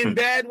in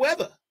bad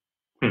weather.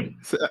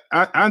 So,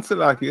 answer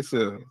like you,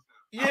 sir.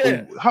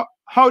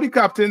 How the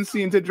captain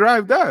seem to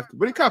drive that?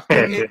 But the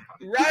captain,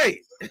 right.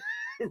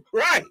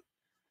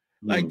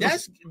 Like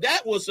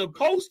that was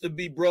supposed to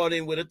be brought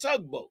in with a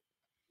tugboat,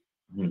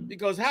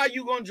 because how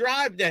you gonna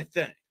drive that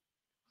thing?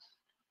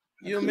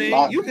 You know what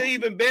I mean? You can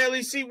even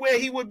barely see where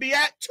he would be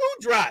at to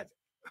drive it.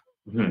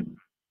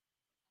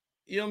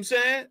 You know what I'm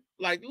saying?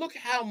 Like, look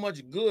how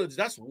much goods.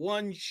 That's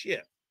one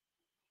ship.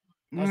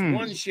 That's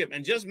one ship.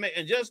 And just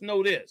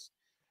know this: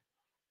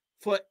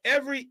 for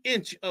every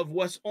inch of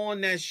what's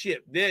on that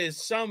ship, there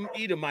is some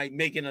Edomite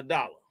making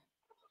 $1,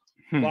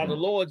 while the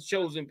Lord's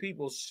chosen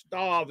people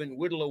starve and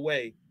whittle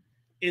away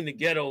in the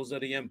ghettos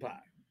of the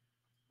empire,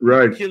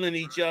 right? Killing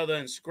each other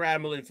and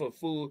scrambling for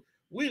food.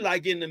 We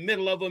like in the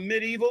middle of a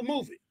medieval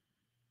movie,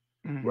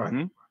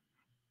 right?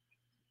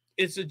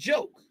 It's a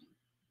joke.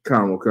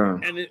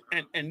 And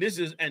this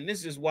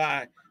is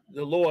why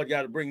the Lord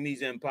got to bring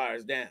these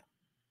empires down,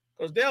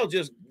 because they'll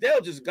just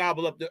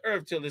gobble up the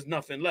earth till there's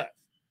nothing left.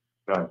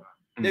 Right.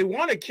 They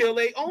want to kill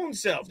their own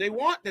self. They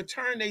want to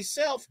turn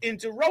themselves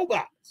into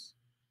robots.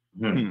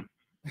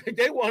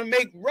 They want to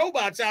make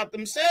robots out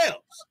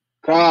themselves.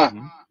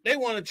 They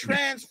want to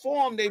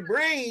transform their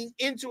brain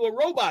into a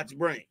robot's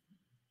brain.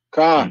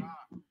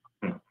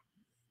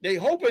 They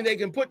hoping they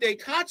can put their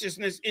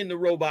consciousness in the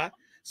robot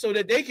so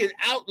that they can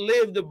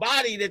outlive the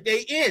body that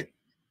they in.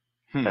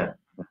 So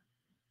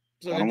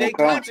that their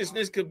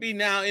consciousness could be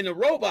now in a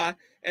robot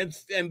and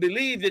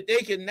believe that they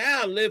can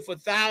now live for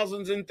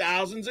thousands and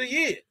thousands of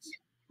years.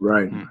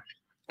 Right.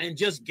 And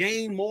just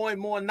gain more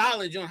and more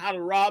knowledge on how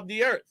to rob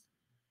the earth.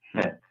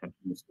 Like,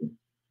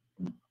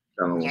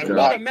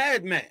 what a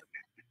madman.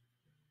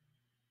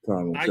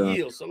 I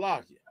yield,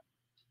 Salakia.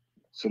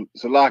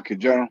 Salakia,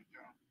 General.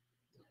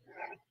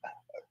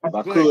 If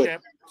I could,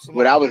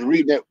 when I was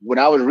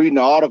reading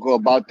the article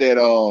about that,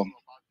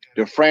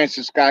 the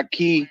Francis Scott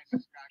Key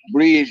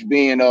bridge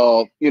being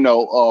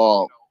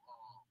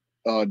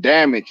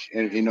damaged,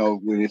 and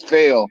when it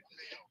fell,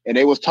 and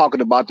they was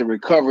talking about the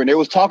recovery, and they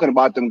was talking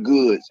about them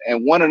goods,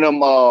 and one of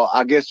them,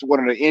 I guess one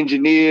of the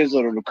engineers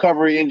or the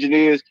recovery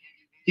engineers,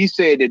 he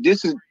said that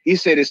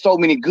there's so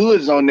many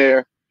goods on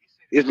there,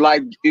 it's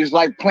like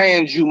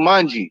playing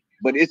Jumanji,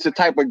 but it's the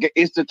type of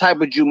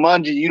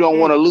Jumanji you don't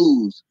want to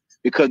lose,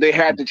 because they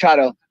got to try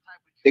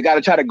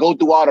to go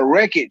through all the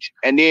wreckage,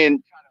 and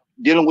then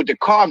dealing with the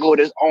cargo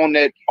that's on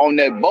that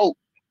boat.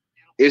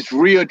 It's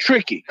real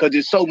tricky because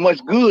there's so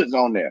much goods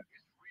on there.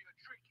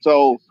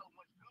 So,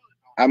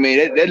 I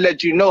mean, that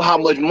let you know how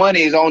much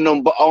money is on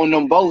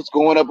them boats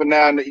going up and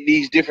down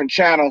these different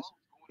channels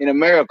in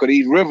America,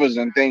 these rivers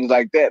and things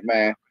like that,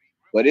 man.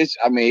 But it's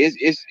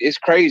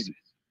crazy.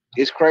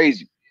 It's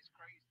crazy.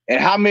 And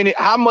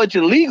how much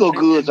illegal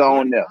goods are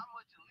on there?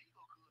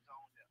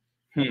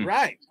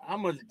 Right. How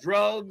much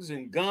drugs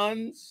and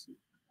guns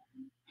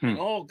and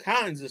all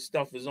kinds of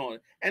stuff is on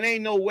it. And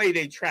ain't no way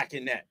they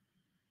tracking that.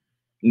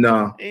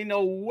 No. Ain't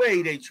no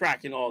way they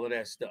tracking all of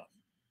that stuff.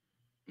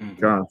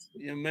 God.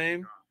 You know what I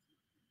mean?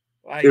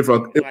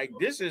 Like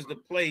this is the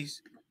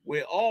place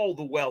where all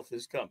the wealth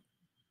is coming.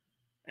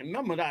 And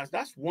remember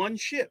that's one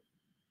ship.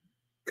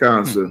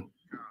 Constant.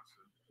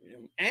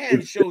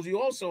 And shows you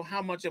also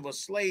how much of a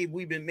slave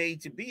we've been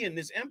made to be in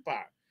this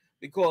empire.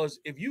 Because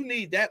if you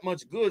need that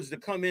much goods to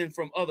come in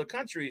from other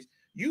countries,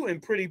 you in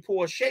pretty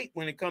poor shape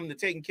when it comes to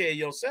taking care of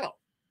yourself.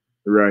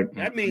 Right.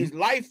 That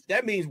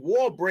means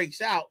war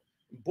breaks out,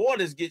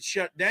 borders get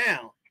shut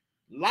down,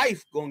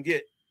 life gonna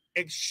get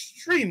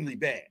extremely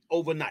bad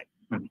overnight.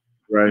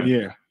 Right.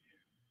 Yeah.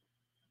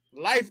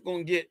 Life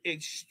gonna get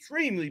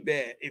extremely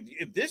bad.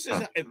 If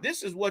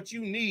this is what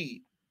you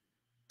need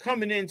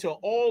coming into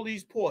all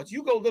these ports,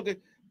 you go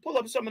pull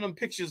up some of them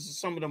pictures of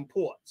some of them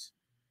ports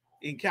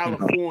in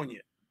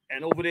California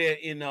and over there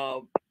in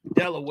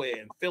Delaware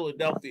and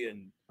Philadelphia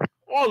and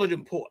all of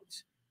them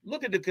ports.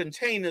 Look at the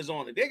containers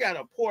on it. They got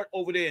a port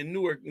over there in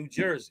Newark, New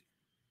Jersey.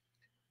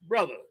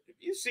 Brother, if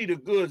you see the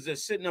goods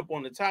that's sitting up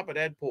on the top of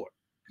that port,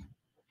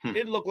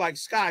 it looked like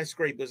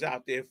skyscrapers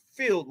out there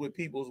filled with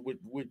people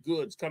with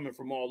goods coming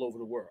from all over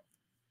the world.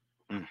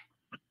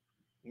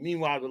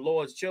 Meanwhile, the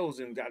Lord's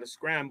chosen got to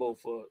scramble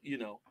for,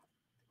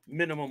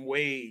 minimum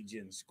wage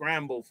and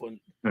scramble for,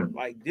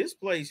 like, this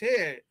place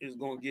here is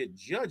going to get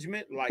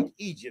judgment like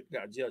Egypt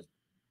got judgment.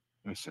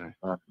 That's right.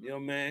 You know,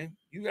 man,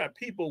 you got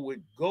people with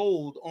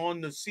gold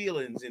on the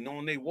ceilings and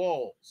on their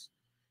walls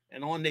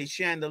and on their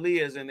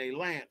chandeliers and their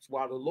lamps,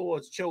 while the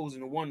Lord's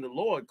chosen, the one the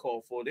Lord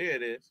called for. There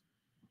it is.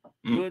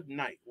 Good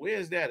night.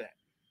 Where's that at?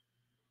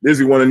 There's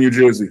the one in New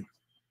Jersey.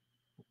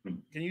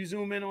 Can you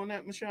zoom in on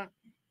that, Mashak?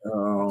 To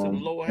the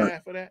lower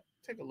half of that?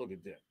 Take a look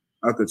at that.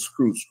 I could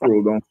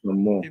scroll down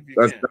some more. If you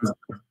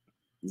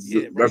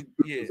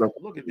can.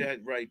 Look at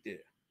that right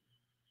there.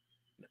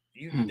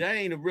 That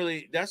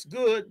ain't that's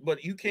good,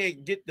 but you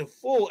can't get the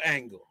full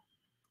angle.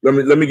 Let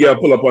me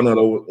pull up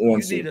another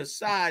one. You need a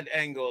side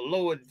angle,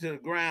 lower to the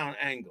ground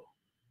angle,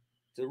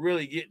 to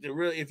really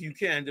if you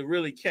can, to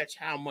really catch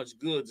how much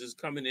goods is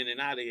coming in and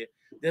out of here.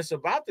 That's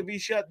about to be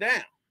shut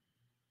down,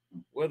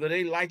 whether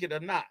they like it or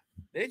not.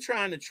 They're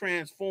trying to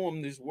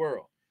transform this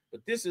world,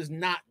 but this is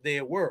not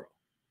their world.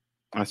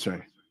 That's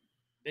right.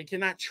 They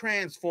cannot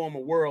transform a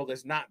world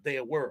that's not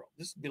their world.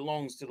 This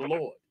belongs to the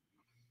Lord.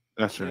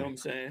 That's right. You know what I'm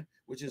saying?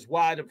 Which is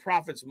why the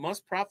prophets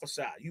must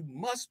prophesy. You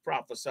must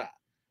prophesy.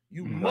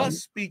 You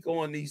must speak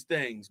on these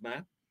things,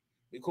 man,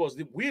 because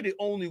we're the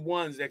only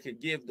ones that can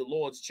give the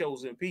Lord's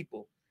chosen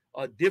people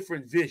a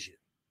different vision.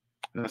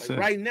 Like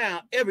right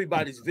now,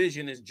 everybody's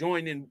vision is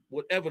joining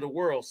whatever the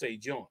world say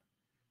join,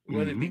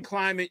 whether it be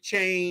climate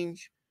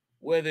change,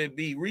 whether it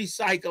be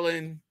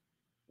recycling,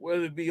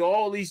 whether it be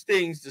all these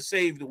things to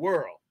save the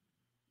world.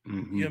 You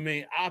know what I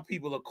mean? Our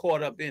people are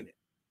caught up in it.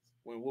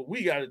 When what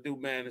we got to do,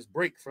 man, is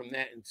break from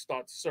that and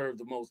start to serve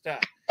the Most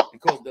High,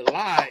 because the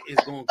lie is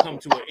going to come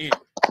to an end.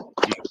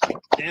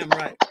 Damn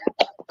right.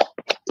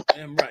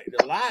 Damn right.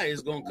 The lie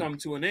is going to come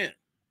to an end.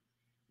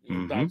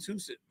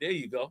 There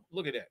you go.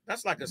 Look at that.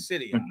 That's like a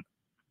city.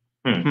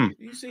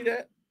 You see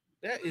that?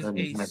 That is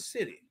a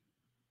city.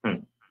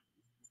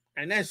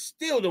 And that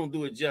still don't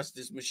do it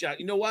justice, Mashak.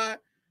 You know why?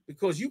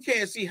 Because you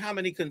can't see how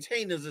many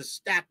containers are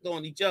stacked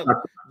on each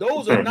other.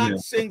 Those are not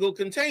single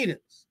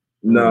containers.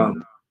 No.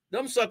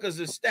 Them suckers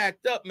are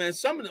stacked up, man.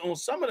 On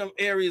some of them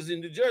areas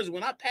in New Jersey,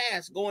 when I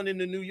pass going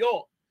into New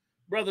York,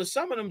 brother,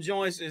 some of them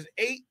joints is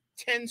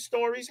 8-10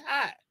 stories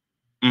high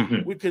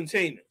with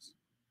containers.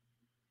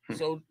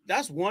 So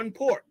that's one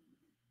port.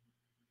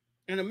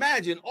 And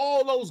imagine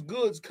all those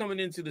goods coming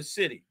into the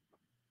city,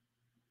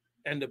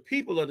 and the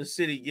people of the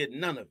city get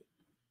none of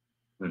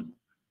it.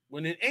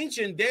 When in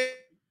ancient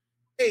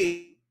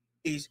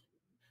days,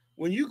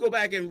 when you go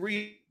back and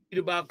read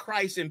about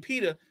Christ and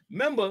Peter,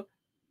 remember,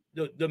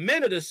 the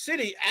men of the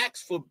city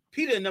asked for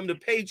Peter and them to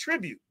pay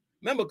tribute.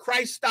 Remember,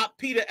 Christ stopped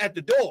Peter at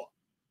the door.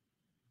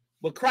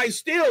 But Christ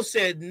still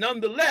said,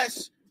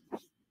 nonetheless,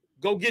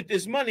 go get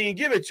this money and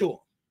give it to him.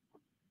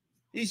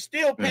 He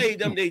still paid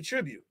them their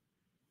tribute.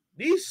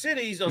 These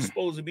cities are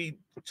supposed to be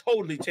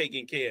totally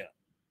taken care of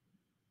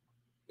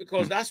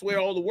because that's where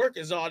all the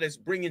workers are that's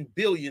bringing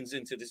billions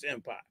into this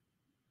empire.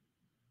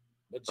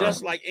 But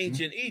just like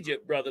ancient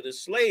Egypt, brother, the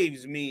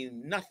slaves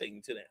mean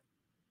nothing to them.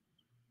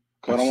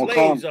 The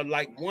slaves are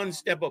like one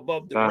step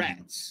above the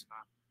rats.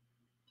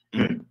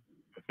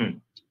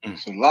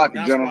 It's a lot,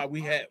 that's General. why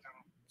we have.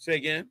 Say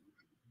again,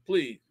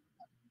 please.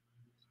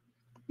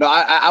 No,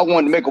 I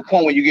wanted to make a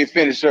point when you get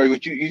finished, sir.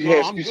 But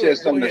you said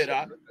something. Go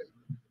ahead.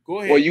 Go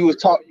ahead. Well, you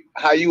was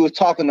how you was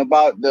talking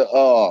about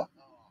all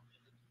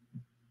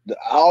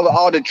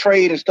the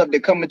trade and stuff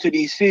that come into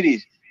these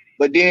cities,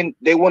 but then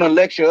they want to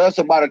lecture us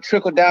about a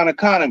trickle down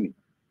economy.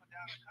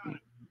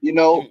 You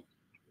know,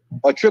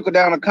 a trickle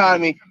down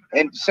economy,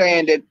 and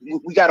saying that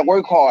we got to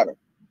work harder.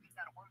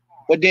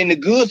 But then the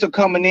goods are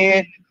coming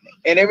in,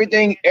 and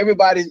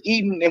everybody's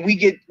eating, and we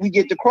get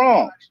the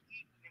crumbs.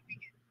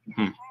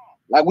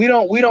 Like we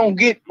don't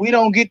get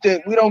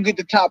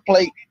the top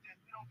plate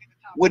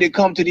when it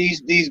comes to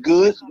these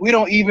goods. We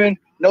don't even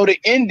know the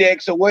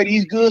index of where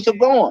these goods are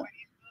going.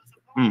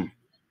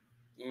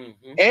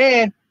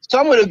 And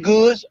some of the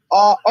goods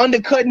are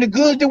undercutting the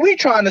goods that we're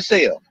trying to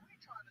sell.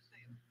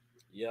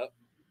 Yep.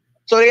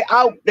 So they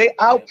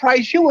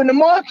outprice you in the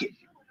market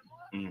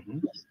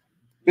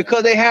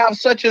because they have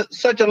such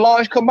a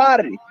large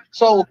commodity.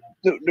 So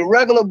the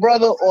regular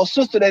brother or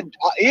sister that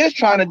is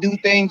trying to do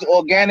things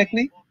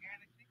organically,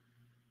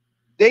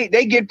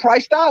 they get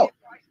priced out.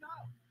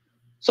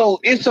 So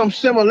it's some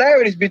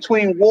similarities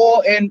between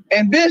war and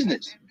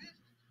business.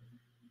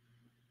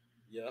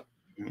 Yeah.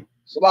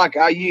 So like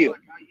I yield.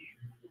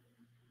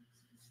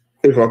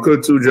 If I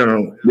could too,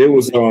 General, they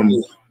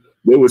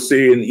were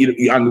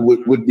saying and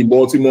with the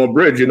Baltimore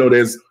Bridge, you know,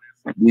 there's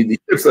the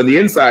ships on the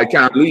inside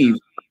can't leave,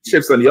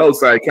 ships on the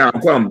outside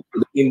can't come.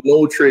 There's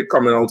no trade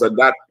coming out of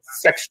that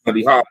section of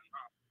the harbor.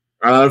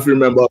 I don't know if you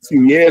remember a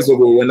few years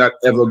ago when that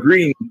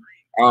Evergreen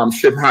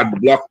ship had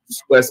blocked the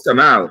Suez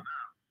Canal.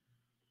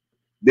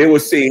 They were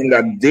saying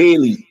that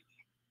daily,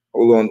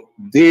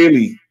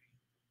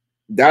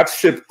 that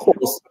ship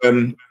cost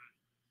them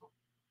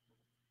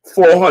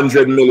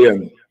 $400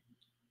 million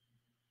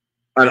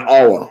an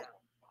hour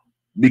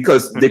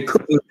because they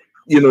couldn't,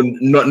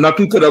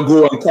 nothing could have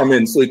go and come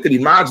in. So you could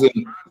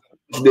imagine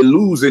they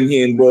losing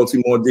here in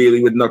Baltimore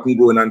daily with nothing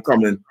going and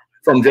coming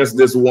from just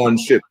this one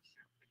ship.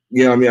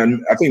 You know what I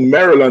mean? I think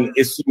Maryland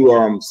issued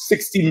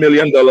 $60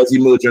 million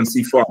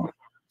emergency fund.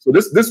 So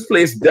this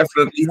place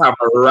definitely have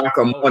a rack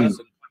of money.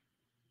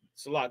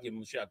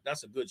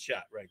 That's a good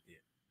shot right there.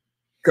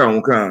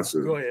 Come on,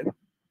 sir. Go ahead.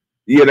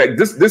 Yeah, like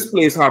this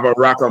place have a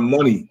rack of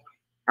money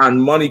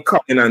and money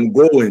coming and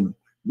going,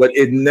 but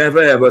it never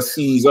ever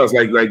sees us.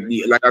 Like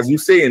as you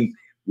saying,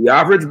 the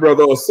average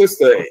brother or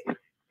sister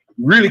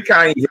really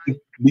can't even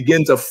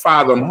begin to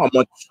fathom how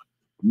much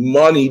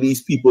money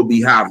these people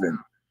be having.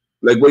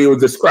 Like what you were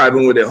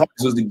describing with the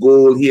houses, the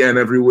gold here and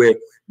everywhere,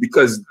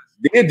 because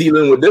they're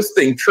dealing with this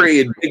thing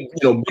trade, big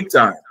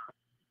time.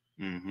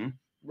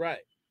 Right.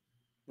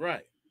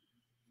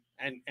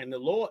 And the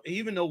Lord,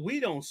 even though we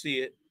don't see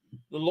it,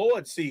 the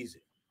Lord sees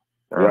it.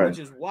 Right. Which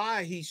is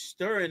why he's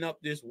stirring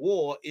up this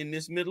war in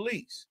this Middle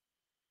East.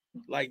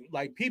 Like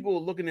people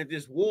are looking at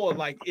this war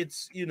like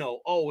it's,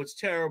 it's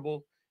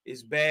terrible,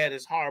 it's bad,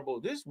 it's horrible.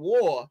 This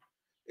war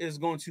is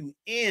going to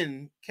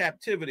end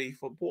captivity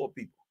for poor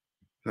people.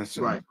 That's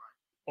right.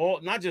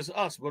 Not just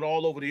us, but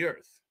all over the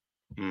earth.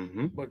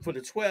 But for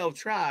the 12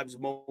 tribes,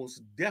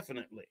 most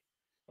definitely.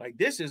 Like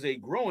this is a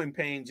growing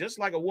pain, just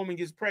like a woman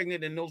gets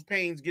pregnant and those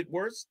pains get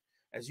worse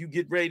as you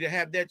get ready to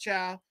have that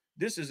child.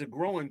 This is a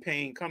growing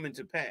pain coming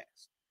to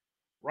pass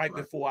right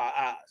before our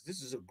eyes.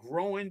 This is a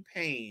growing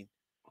pain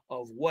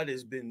of what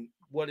is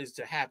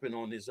to happen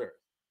on this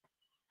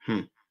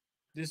earth.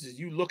 This is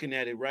you looking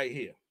at it right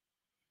here.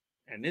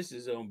 And this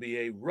is going to be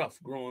a rough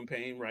growing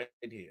pain right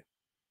here.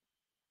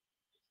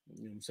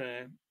 You know what I'm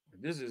saying?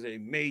 This is a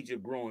major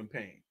growing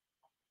pain.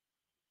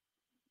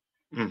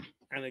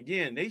 And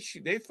again, they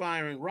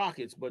firing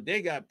rockets, but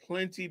they got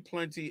plenty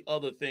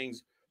other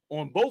things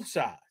on both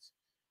sides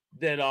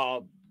that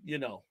are,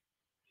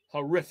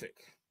 horrific.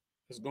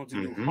 It's going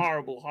to do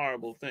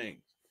horrible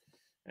things.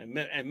 And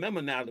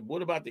remember now,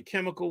 what about the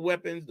chemical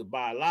weapons, the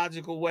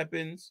biological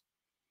weapons?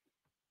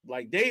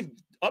 Like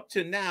up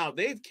to now,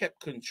 they've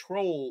kept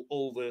control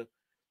over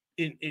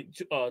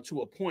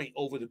to a point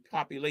over the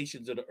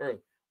populations of the earth,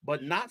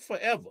 but not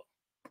forever.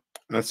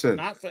 That's it.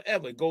 Not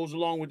forever. It goes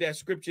along with that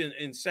scripture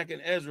in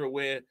 2nd Ezra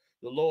where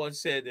the Lord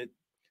said that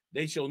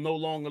they shall no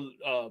longer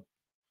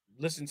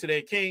listen to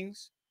their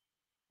kings.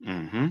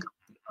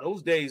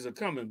 Those days are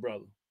coming,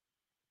 brother.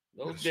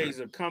 Those days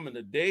are coming.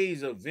 The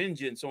days of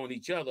vengeance on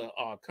each other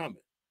are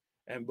coming.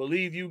 And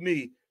believe you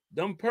me,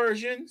 them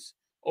Persians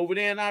over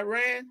there in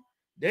Iran,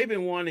 they've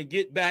been wanting to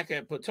get back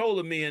at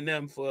Ptolemy and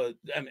them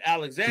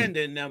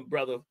Alexander and them,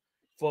 brother,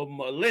 for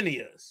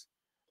millennia.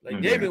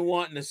 Like they've been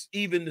wanting to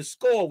even the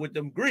score with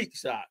them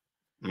Greeks out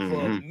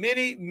for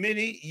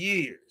many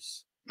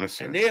years.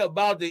 And they're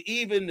about to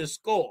even the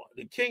score.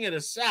 The king of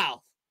the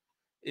south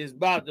is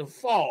about to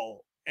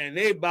fall and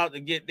they about to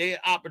get their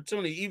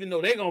opportunity, even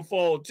though they're gonna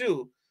fall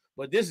too.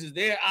 But this is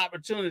their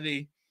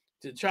opportunity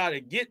to try to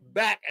get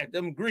back at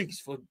them Greeks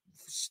for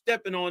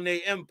stepping on their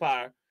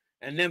empire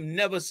and them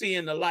never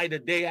seeing the light a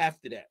day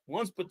after that.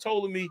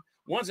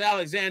 Once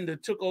Alexander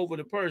took over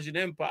the Persian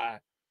Empire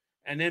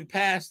and then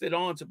passed it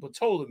on to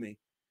Ptolemy,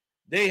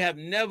 they have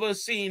never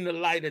seen the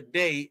light of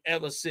day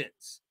ever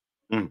since.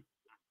 Mm.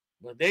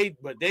 But they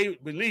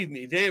believe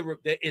me,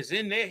 it's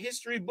in their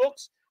history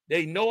books.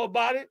 They know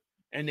about it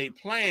and they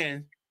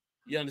plan,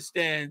 you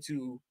understand,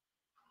 to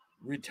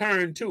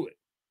return to it.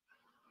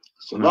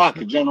 So,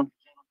 Rocky, gentlemen.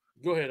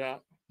 Go ahead,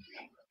 Al.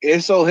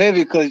 It's so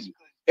heavy because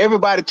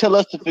everybody tell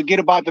us to forget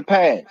about the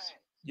past.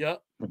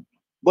 Yep.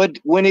 But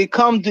when it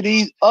comes to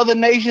these other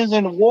nations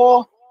in the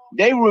war,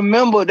 they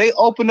remember, they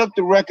open up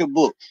the record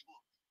books.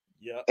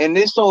 Yep. And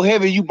it's so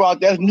heavy, you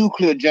brought that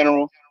nuclear,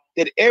 General,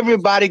 that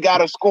everybody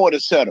got a score to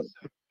settle.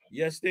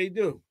 Yes, they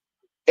do.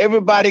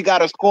 Everybody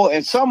got a score,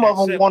 and some of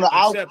them want to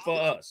out. Except for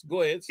us.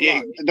 Go ahead.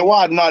 Yeah,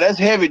 no, that's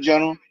heavy,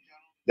 General.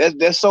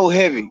 That's so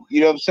heavy.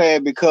 You know what I'm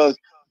saying? Because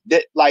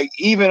that, like,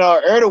 even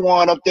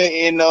Erdogan up there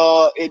in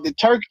the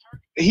Turk,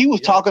 he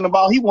was talking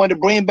about he wanted to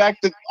bring back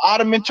the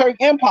Ottoman Turk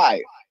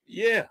Empire.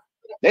 Yeah.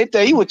 They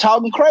thought he was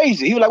talking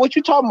crazy. He was like, "What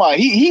you talking about?"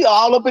 He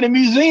all up in the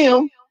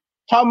museum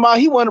talking about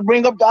he wanted to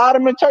bring up the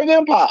Ottoman Turk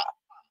Empire,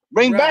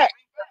 bring back.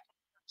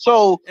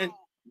 So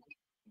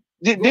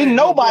didn't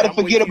nobody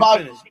forget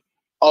about?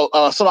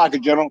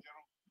 Salaka, General.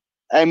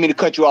 I didn't mean to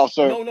cut you off,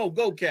 sir. No,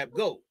 go, Cap,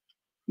 go.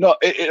 No,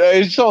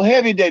 it's so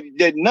heavy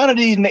that none of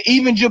these,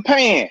 even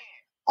Japan,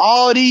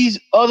 all these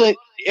other,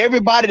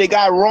 everybody that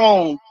got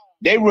wrong,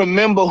 they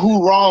remember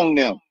who wronged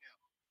them.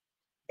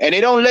 And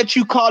they don't let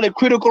you call it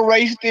critical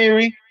race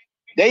theory.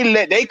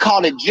 They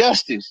call it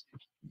justice.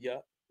 Yeah.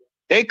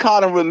 They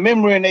call it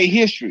remembering their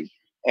history.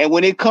 And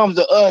when it comes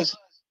to us,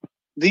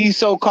 these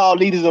so-called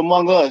leaders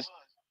among us,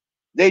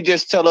 they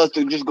just tell us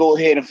to just go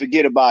ahead and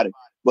forget about it.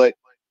 But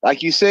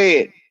like you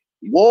said,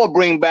 war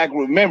bring back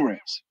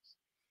remembrance.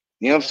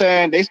 You know what I'm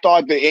saying? They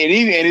start to,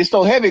 and it's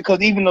so heavy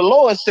because even the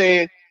Lord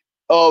said,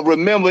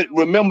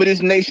 remember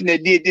this nation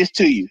that did this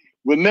to you.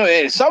 Remember,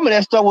 and some of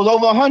that stuff was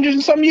over 100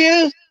 and some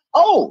years.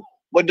 Oh,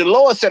 but the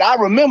Lord said, I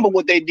remember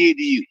what they did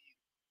to you.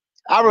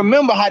 I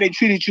remember how they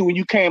treated you when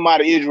you came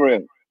out of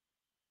Israel.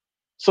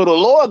 So the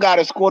Lord got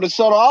a score to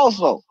settle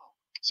also.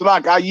 So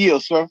like, I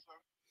yield, sir.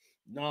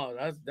 No,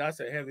 that's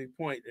a heavy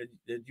point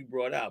that you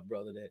brought out,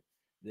 brother.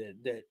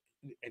 That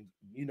and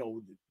you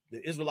know,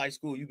 the Israelite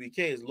school UPK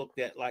is looked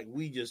at like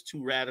we just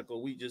too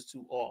radical, we just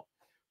too off,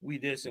 we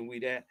this and we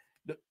that.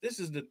 This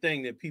is the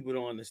thing that people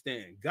don't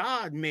understand.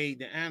 God made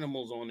the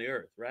animals on the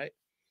earth, right?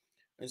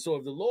 And so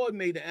if the Lord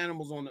made the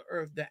animals on the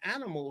earth, the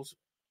animals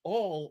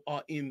all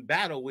are in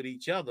battle with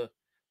each other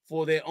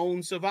for their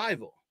own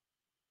survival.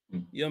 You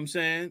know what I'm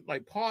saying?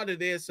 Like part of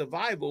their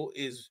survival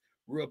is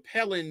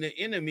repelling the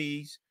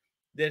enemies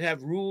that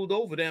have ruled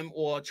over them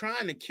or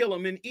trying to kill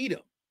them and eat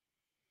them.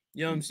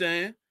 You know what I'm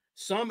saying?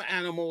 Some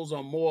animals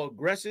are more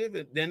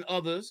aggressive than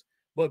others,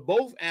 but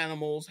both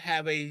animals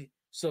have a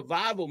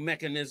survival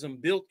mechanism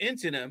built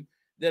into them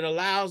that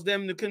allows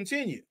them to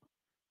continue.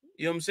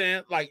 You know what I'm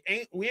saying?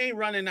 Like, we ain't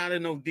running out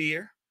of no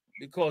deer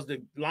because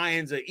the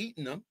lions are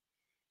eating them.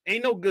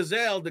 Ain't no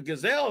gazelle. The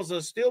gazelles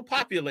are still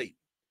populating,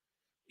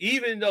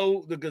 even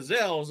though the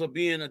gazelles are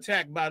being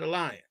attacked by the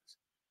lions.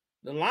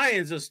 The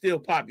lions are still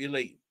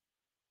populating,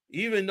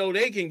 even though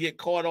they can get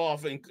caught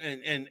off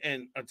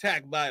and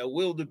attacked by a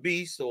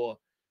wildebeest or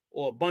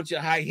a bunch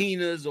of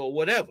hyenas or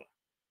whatever.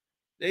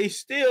 They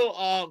still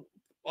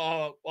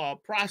are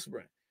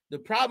prospering. The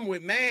problem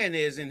with man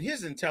is, in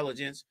his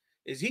intelligence,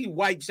 is he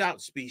wipes out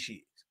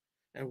species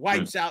and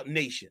wipes out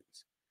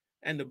nations.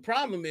 And the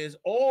problem is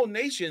all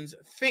nations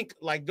think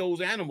like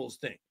those animals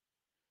think.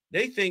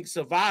 They think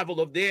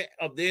survival of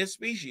their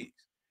species,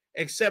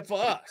 except for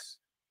us.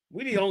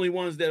 We're the only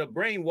ones that are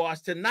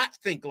brainwashed to not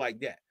think like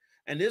that.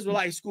 And the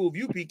Israelite school of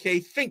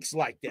UPK thinks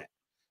like that.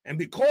 And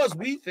because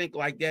we think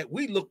like that,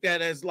 we looked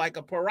at as like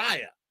a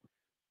pariah.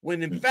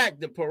 When in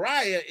fact, the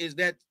pariah is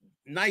that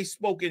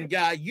nice-spoken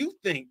guy you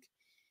think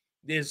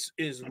this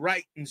is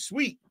right and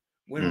sweet,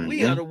 when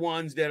we are the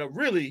ones that are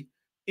really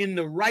in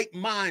the right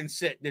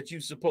mindset that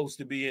you're supposed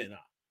to be in.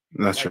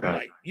 That's right.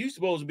 Like, you're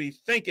supposed to be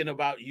thinking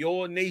about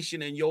your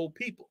nation and your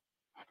people.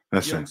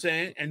 That's you know what I'm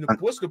saying? And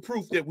what's the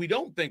proof that we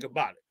don't think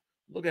about it?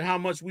 Look at how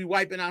much we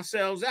wiping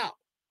ourselves out.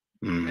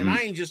 And I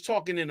ain't just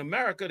talking in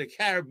America, the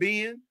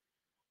Caribbean,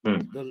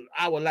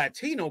 our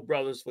Latino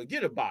brothers,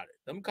 forget about it.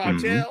 Them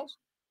cartels,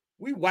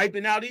 we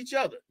wiping out each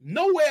other.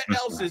 Nowhere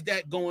else is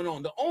that going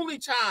on. The only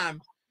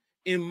time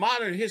in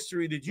modern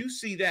history did you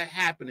see that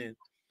happening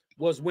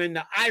was when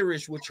the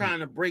Irish were trying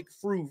to break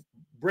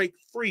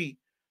free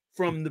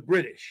from the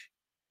British.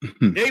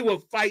 They were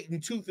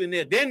fighting tooth and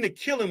nail. Then the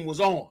killing was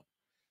on.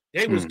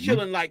 They was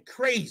killing like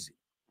crazy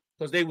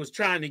because they was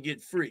trying to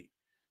get free.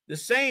 The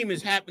same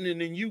is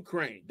happening in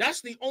Ukraine. That's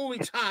the only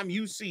time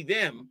you see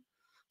them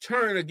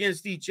turn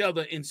against each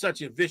other in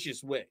such a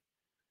vicious way.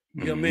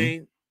 You know what I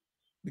mean?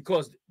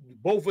 Because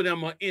both of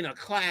them are in a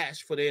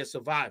clash for their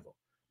survival.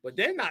 but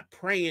they're not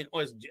preying,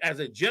 or as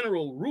a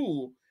general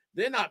rule,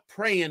 they're not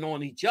preying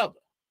on each other,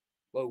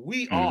 but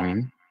we are.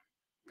 And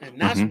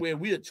that's where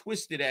we are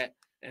twisted at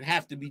and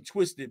have to be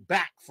twisted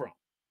back from.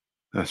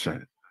 That's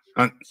right.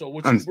 So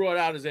what you brought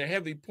out is a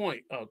heavy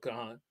point,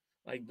 Kahan.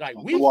 Like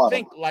we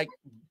think like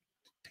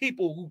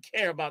people who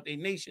care about their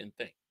nation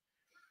think.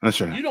 That's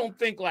right. You don't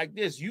think like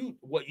this.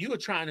 What you are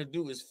trying to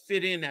do is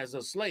fit in as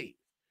a slave.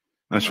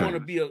 That's you right.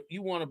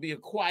 want to be a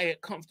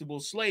quiet, comfortable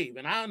slave.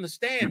 And I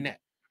understand that.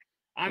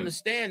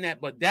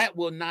 But that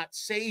will not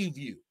save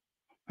you.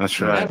 That's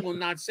right. That will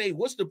not save.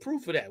 What's the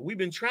proof of that? We've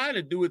been trying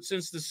to do it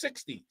since the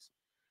 60s.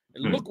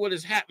 And look what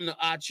has happened to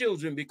our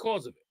children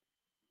because of it.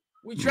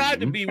 We tried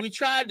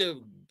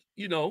to,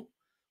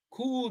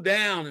 cool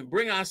down and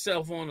bring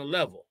ourselves on a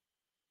level.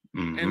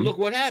 And look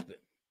what happened.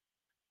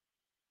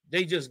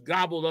 They just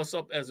gobbled us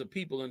up as a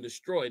people and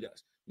destroyed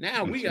us.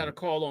 Now we got to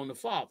call on the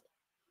Father.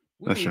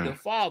 We need the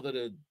Father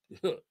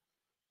to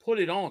put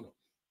it on them.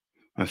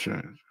 That's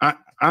right.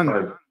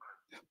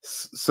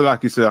 So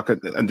like you said,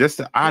 and just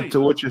to add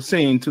to what you're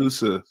saying too,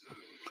 sir,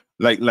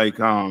 like you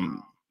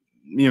know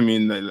what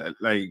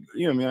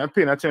I mean, I'm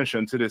paying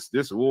attention to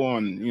this war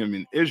on, you know what I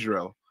mean,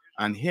 Israel,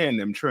 and hearing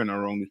them turn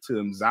around the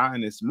term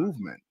Zionist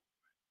movement,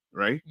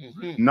 right?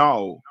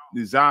 Now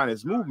the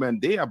Zionist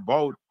movement, they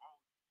about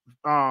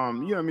you know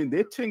what I mean,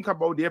 they think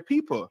about their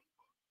people,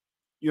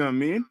 you know what I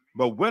mean,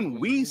 but when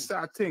we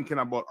start thinking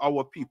about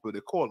our people,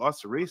 they call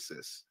us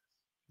racist.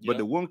 But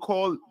they won't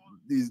call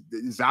these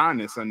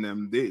Zionists and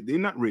them, they're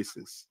not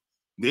racist.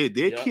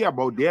 They care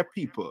about their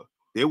people.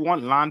 They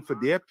want land for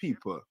their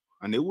people,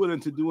 and they're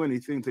willing to do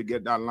anything to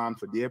get that land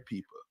for their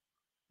people.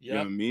 You know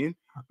what I mean?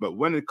 But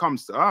when it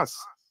comes to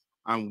us,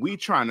 and we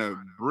trying to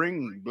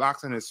bring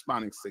blacks and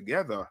Hispanics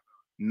together,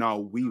 now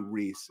we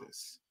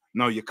racist.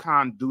 No, you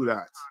can't do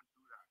that.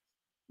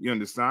 You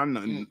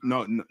understand?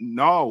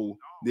 No,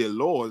 the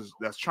laws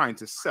that's trying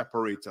to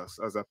separate us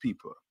as a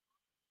people.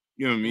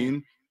 You know what I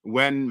mean?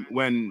 When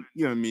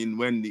you know what I mean,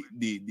 when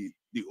the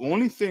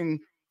only thing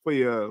for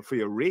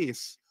your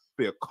race,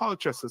 for your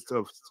culture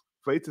system,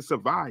 for it to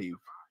survive,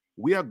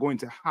 we are going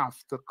to have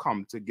to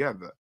come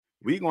together.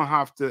 We're gonna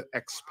have to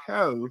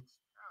expel,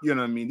 you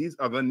know what I mean, these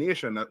other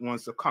nations that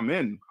wants to come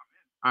in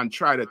and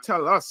try to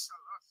tell us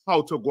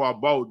how to go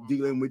about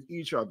dealing with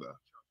each other.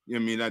 You know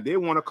what I mean? That they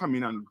want to come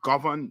in and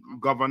govern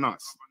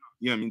us.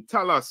 You know what I mean?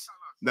 Tell us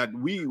that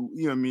we, you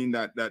know what I mean,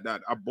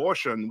 that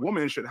abortion,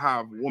 women should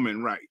have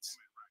women rights.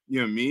 You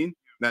know what I mean?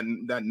 That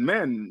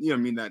men, you know what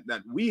I mean,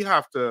 that we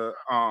have to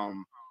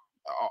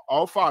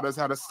our fathers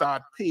had to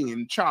start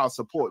paying child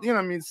support, you know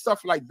what I mean,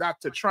 stuff like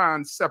that to try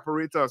and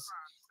separate us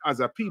as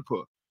a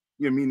people.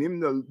 You know what I mean?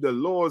 Even the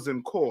laws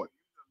in court,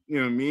 you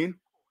know what I mean?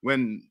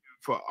 When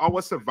for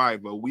our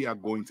survival, we are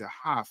going to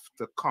have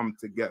to come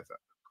together.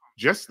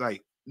 Just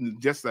like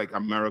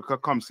America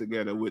comes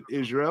together with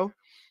Israel,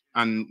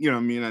 and you know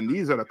what I mean, and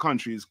these other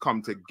countries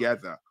come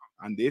together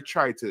and they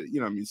try to, you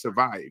know what I mean,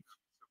 survive,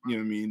 you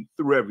know what I mean,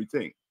 through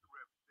everything.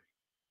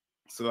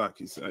 So like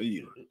you said,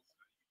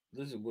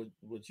 listen,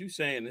 what you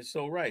saying is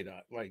so right.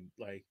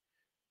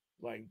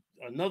 Like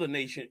another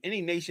nation,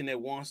 any nation that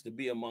wants to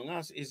be among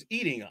us is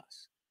eating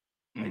us.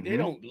 Like they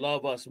don't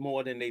love us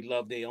more than they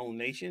love their own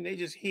nation. They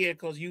just here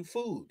because you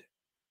food.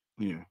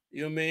 Yeah.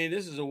 You know what I mean?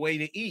 This is a way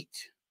to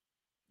eat.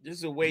 This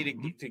is a way to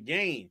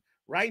gain.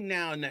 Right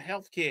now in the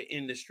healthcare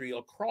industry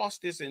across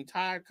this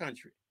entire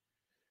country,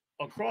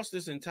 the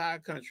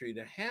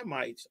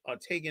Hamites are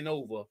taking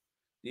over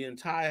the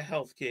entire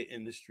healthcare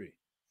industry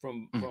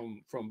from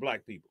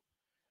black people.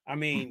 I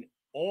mean,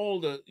 all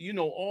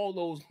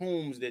those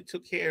homes that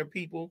took care of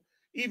people,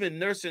 even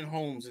nursing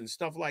homes and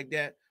stuff like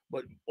that,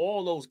 but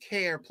all those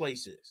care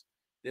places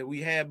that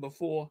we had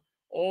before,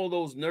 all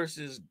those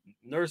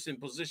nursing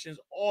positions,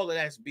 all of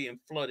that's being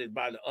flooded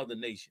by the other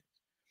nations.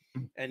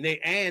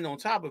 And on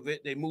top of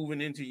it, they're moving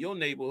into your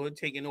neighborhood,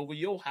 taking over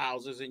your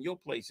houses and your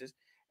places.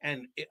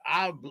 And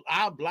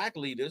our black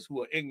leaders,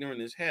 who are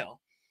ignorant as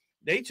hell,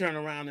 they turn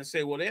around and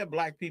say, well, they're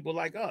black people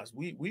like us.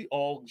 We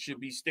all should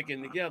be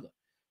sticking together.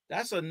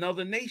 That's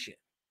another nation.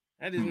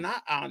 That is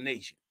not our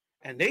nation.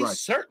 And they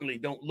certainly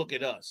don't look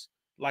at us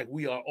like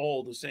we are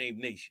all the same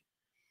nation.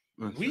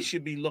 We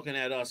should be looking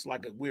at us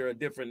like we're a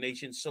different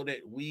nation so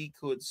that we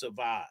could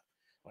survive.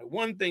 Like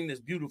one thing that's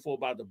beautiful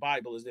about the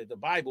Bible is that the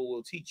Bible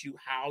will teach you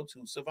how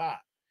to survive.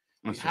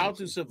 How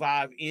to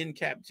survive in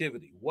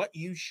captivity, what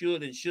you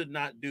should and should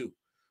not do,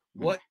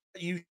 what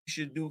you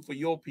should do for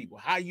your people,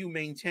 how you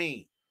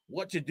maintain,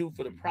 what to do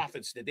for the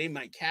prophets that they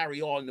might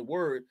carry on the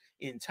word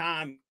in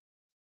time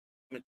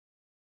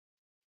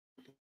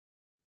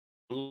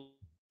long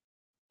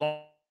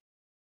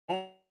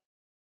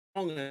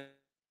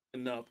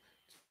enough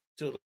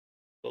till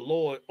the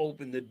Lord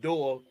opened the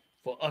door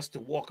for us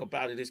to walk up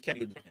out of this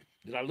captivity.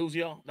 Did I lose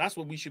y'all? That's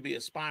what we should be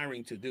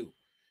aspiring to do.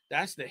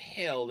 That's the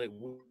hell that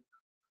we're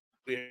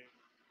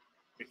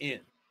in.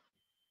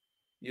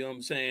 You know what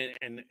I'm saying?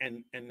 And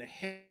the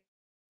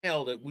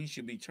hell that we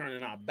should be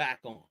turning our back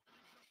on.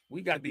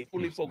 We got to be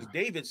fully focused.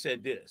 David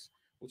said this,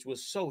 which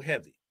was so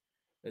heavy.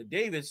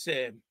 David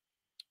said,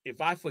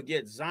 if I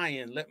forget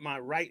Zion, let my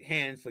right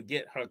hand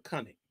forget her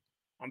cunning.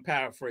 I'm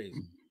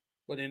paraphrasing.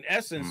 But in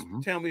essence,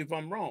 tell me if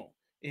I'm wrong.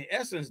 In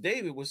essence,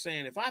 David was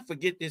saying, if I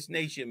forget this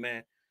nation,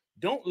 man,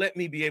 don't let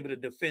me be able to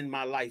defend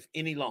my life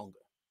any longer.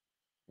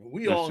 And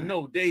we all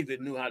know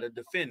David knew how to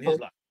defend his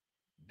life.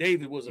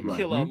 David was a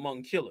killer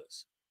among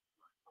killers.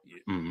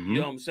 You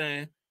know what I'm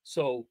saying?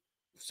 So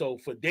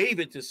for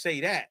David to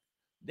say that,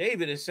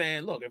 David is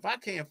saying, look, if I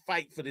can't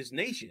fight for this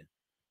nation,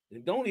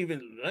 then don't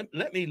even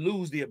let me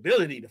lose the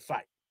ability to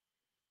fight.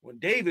 When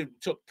David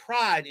took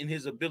pride in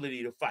his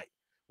ability to fight,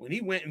 when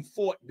he went and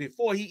fought,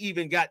 before he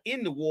even got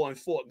in the war and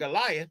fought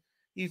Goliath,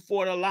 he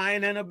fought a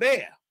lion and a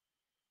bear.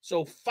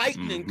 So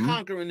fighting and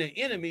conquering the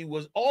enemy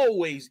was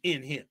always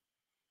in him,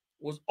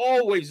 was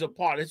always a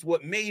part. It's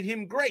what made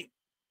him great.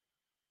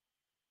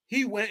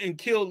 He went and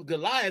killed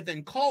Goliath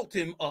and called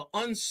him an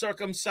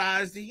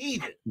uncircumcised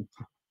heathen.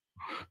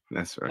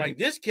 That's right. Like,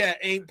 this cat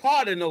ain't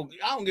part of no,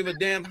 I don't give a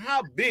damn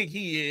how big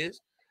he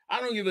is. I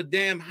don't give a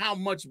damn how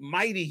much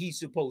mighty he's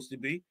supposed to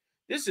be.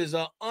 This is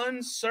an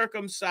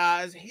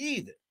uncircumcised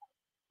heathen.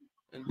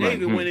 And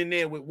David went in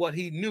there with what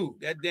he knew,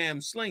 that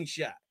damn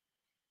slingshot,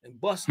 and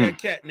bust that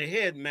cat in the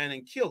head, man,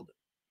 and killed him.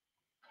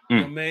 You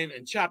know what I mean?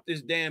 And chopped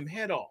his damn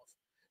head off.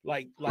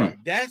 Like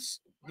that's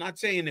not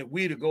saying that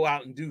we to go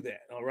out and do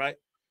that, all right?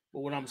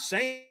 But what I'm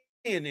saying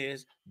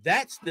is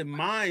that's the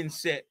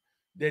mindset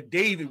that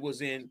David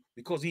was in,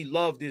 because he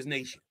loved his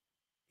nation.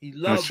 He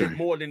loved it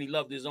more than he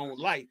loved his own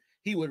life.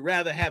 He would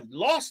rather have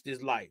lost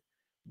his life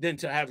than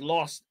to have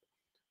lost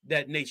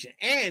that nation.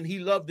 And he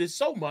loved it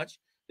so much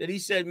that he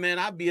said, man,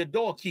 I'd be a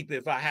doorkeeper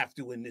if I have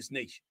to in this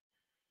nation.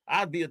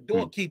 I'd be a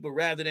doorkeeper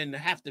rather than to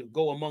have to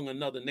go among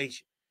another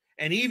nation.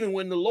 And even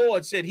when the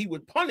Lord said he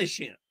would punish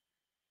him,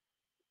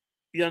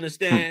 you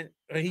understand?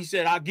 He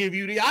said, I'll give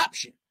you the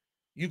option.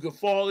 You could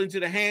fall into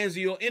the hands of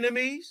your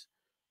enemies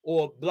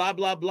or blah,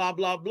 blah, blah,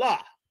 blah,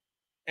 blah.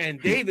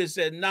 And David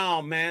said,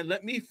 no, man,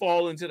 let me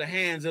fall into the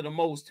hands of the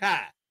Most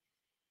High.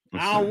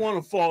 I don't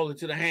want to fall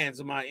into the hands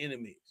of my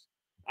enemies.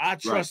 I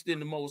trust in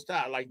the Most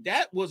High. Like,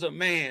 that was a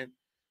man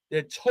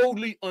that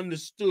totally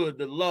understood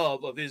the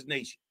love of his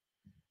nation.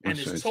 And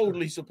it's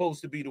totally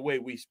supposed to be the way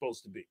we're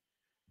supposed to be.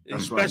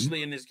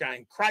 Especially in this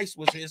kind. Christ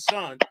was his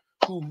son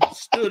who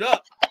stood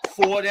up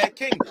for that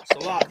kingdom.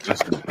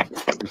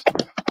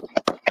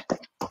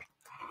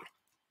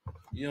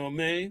 You know what I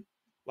mean?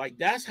 Like,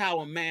 that's how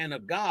a man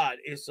of God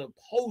is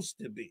supposed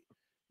to be.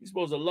 You're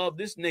supposed to love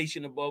this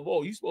nation above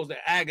all. You're supposed to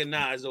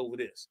agonize over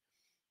this.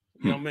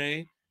 You know what I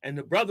mean? And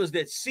the brothers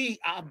that see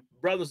our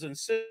brothers and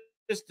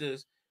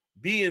sisters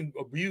being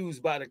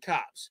abused by the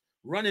cops,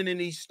 running in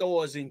these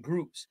stores in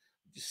groups,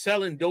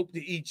 selling dope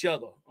to each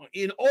other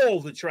in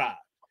all the tribes,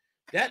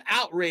 that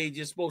outrage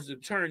is supposed to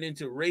turn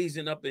into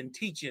raising up and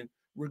teaching,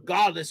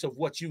 regardless of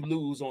what you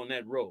lose on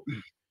that road.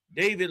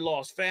 David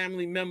lost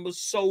family members,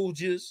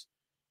 soldiers,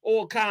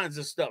 all kinds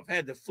of stuff.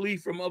 Had to flee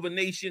from other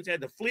nations,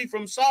 had to flee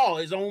from Saul,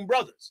 his own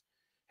brothers.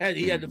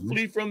 He had to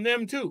flee from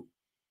them too.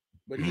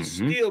 But he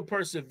still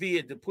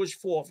persevered to push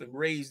forth and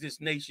raise this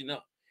nation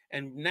up.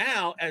 And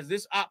now, as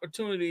this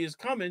opportunity is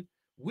coming,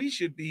 we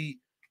should be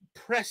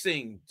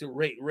pressing to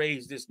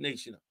raise this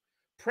nation up,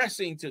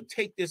 pressing to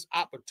take this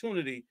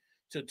opportunity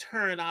to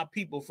turn our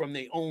people from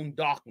their own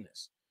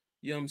darkness.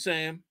 You know what I'm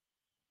saying?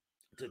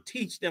 To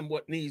teach them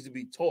what needs to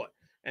be taught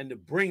and to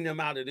bring them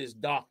out of this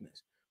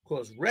darkness.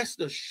 Because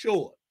rest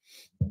assured,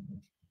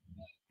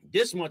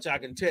 this much I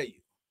can tell you,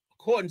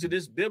 according to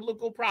this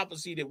biblical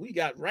prophecy that we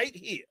got right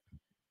here,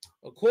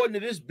 according to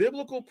this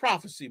biblical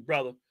prophecy,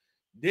 brother,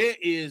 there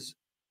is,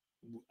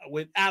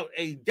 without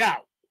a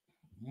doubt,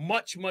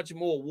 much, much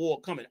more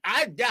war coming.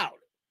 I doubt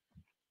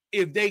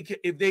if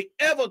they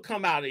ever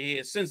come out of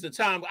here since the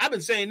time, I've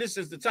been saying this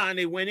since the time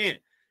they went in.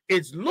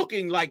 It's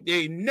looking like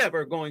they're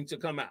never going to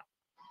come out.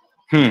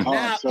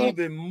 Now,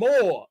 even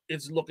more,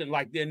 it's looking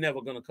like they're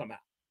never going to come out.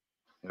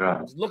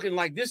 It's looking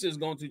like this is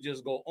going to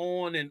just go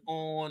on and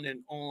on and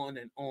on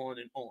and on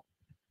and on.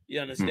 You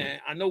understand?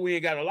 I know we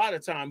ain't got a lot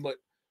of time, but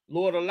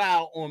Lord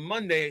allow, on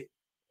Monday,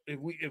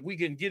 if we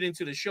can get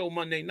into the show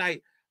Monday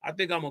night, I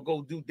think I'm gonna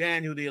go do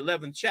Daniel the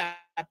 11th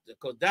chapter,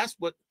 because that's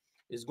what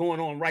is going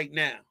on right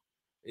now.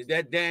 Is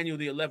that Daniel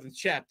the 11th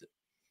chapter?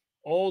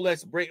 All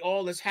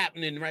that's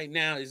happening right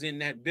now is in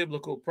that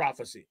biblical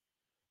prophecy,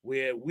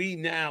 where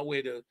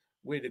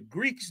the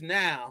Greeks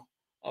now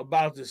are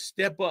about to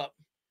step up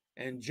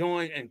and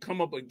join and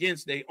come up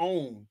against their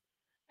own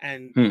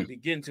and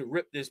begin to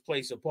rip this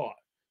place apart.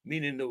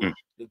 Meaning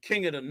the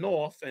king of the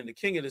north and the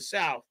king of the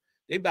south,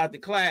 they about to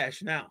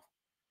clash now.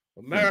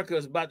 America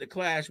is about to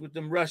clash with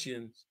them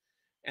Russians,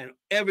 and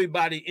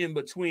everybody in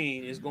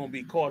between is going to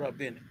be caught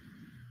up in it,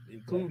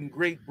 including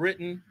Great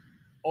Britain.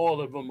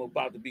 All of them are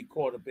about to be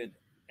caught up in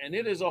it. And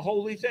it is a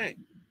holy thing.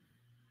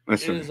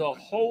 It is a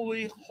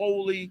holy,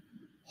 holy,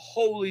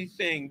 holy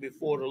thing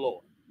before the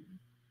Lord.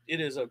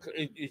 It is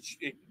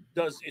it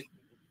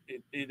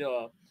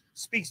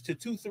speaks to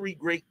two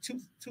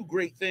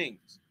great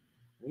things.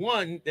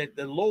 One, that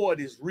the Lord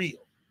is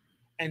real,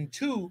 and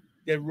two,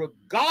 that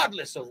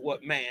regardless of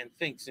what man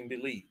thinks and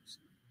believes,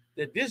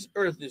 that this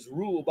earth is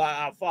ruled by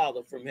our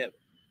Father from heaven.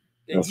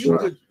 That That's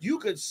right. you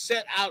could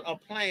set out a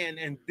plan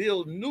and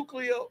build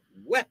nuclear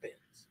weapons.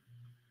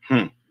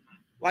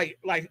 Like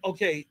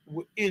okay,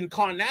 in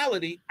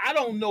carnality, I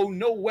don't know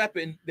no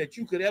weapon that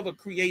you could ever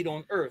create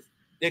on earth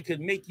that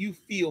could make you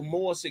feel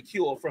more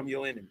secure from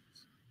your enemies.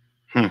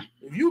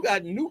 If you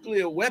got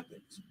nuclear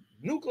weapons,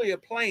 nuclear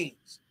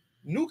planes,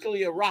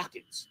 nuclear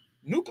rockets,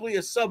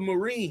 nuclear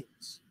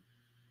submarines,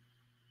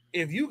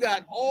 if you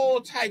got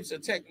all types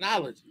of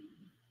technology,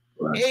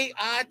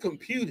 AI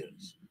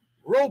computers,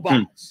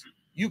 robots,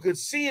 you could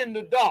see in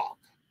the dark,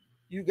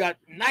 you got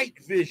night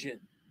vision,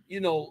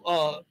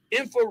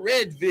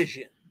 infrared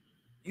vision,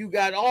 you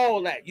got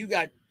all that, you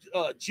got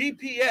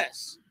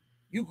GPS,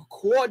 you can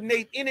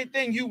coordinate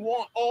anything you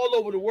want all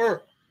over the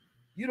world.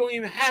 You don't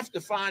even have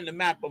to find the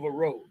map of a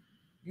road.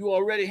 You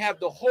already have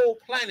the whole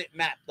planet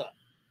mapped up.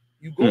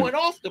 You going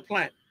off the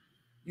planet.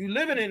 You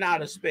living in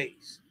outer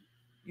space.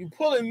 You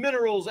pulling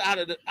minerals out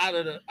of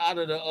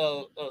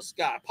the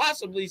sky,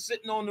 possibly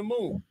sitting on the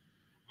moon.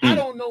 I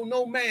don't know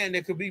no man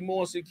that could be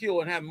more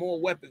secure and have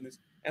more weapons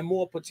and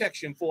more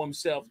protection for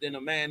himself than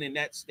a man in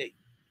that state.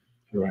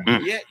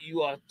 Right. Yet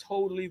you are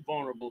totally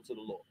vulnerable to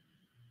the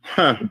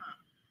Lord.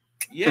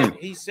 Yet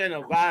he sent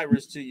a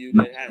virus to you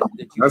that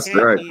you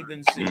can't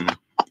even see.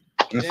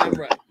 Damn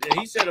right.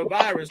 He sent a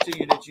virus to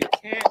you that you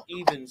can't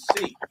even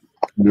see,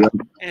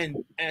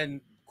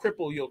 and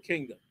cripple your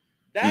kingdom.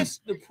 That's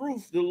the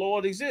proof the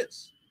Lord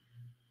exists,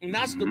 and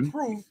that's the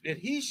proof that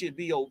he should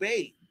be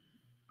obeyed.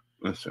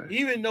 That's right.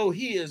 Even though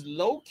he is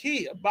low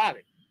key about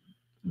it,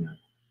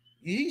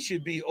 he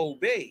should be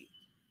obeyed.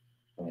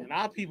 And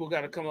our people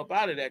got to come up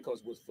out of that,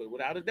 because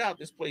without a doubt,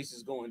 this place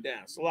is going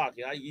down.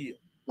 Salaki, I yield.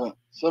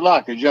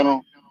 Salaki,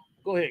 General.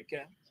 Go ahead,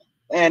 Cap.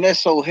 Man, that's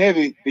so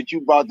heavy that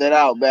you brought that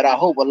out, man. I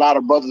hope a lot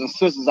of brothers and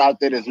sisters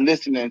out there that's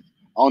listening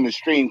on the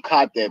stream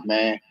caught that,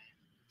 man.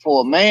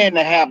 For a man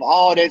to have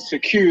all that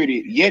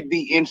security, yet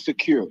be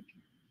insecure.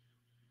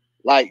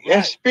 Like,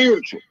 that's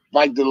spiritual.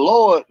 Like, the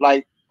Lord,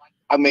 like,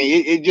 I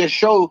mean, it just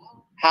shows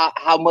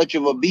how much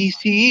of a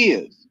beast he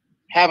is.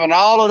 Having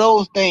all of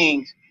those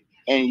things,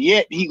 and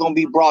yet he going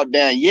to be brought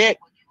down. Yet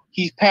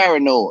he's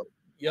paranoid.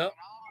 Yep.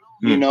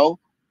 You know?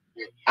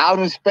 Out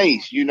in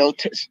space,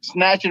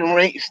 snatching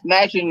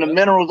the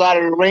minerals out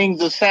of the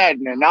rings of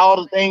Saturn and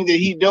all the things that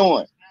he's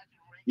doing.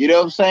 You know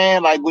what I'm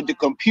saying? Like with the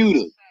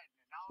computers.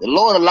 The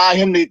Lord allowed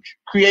him to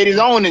create his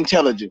own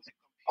intelligence,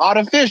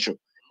 artificial.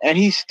 And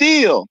he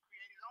still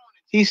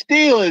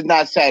is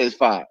not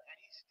satisfied.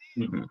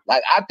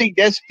 Like, I think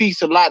that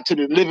speaks a lot to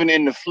the living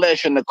in the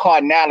flesh and the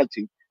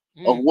carnality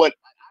of what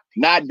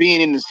not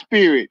being in the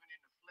spirit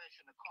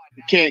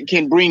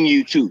can bring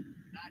you to.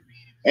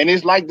 And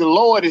it's like the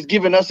Lord is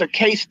giving us a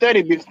case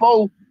study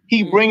before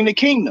he bring the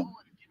kingdom.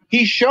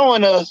 He's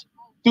showing us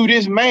through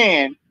this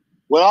man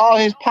with all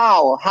his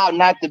power how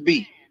not to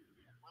be.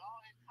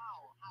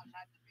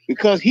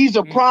 Because he's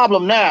a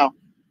problem now.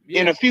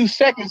 In a few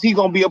seconds, he's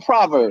going to be a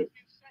proverb.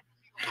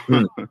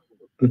 So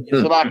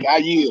like, I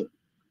yield.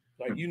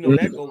 Like,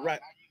 that go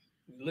right.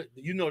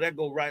 That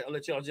go right. I'll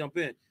let y'all jump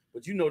in.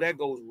 But that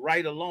goes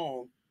right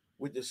along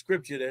with the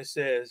scripture that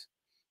says,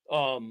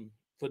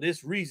 for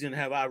this reason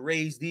have I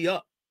raised thee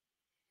up,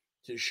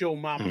 to show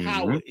my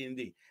power in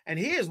thee. And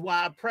here's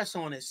why I press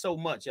on it so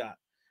much.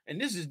 And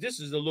this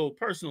is a little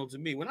personal to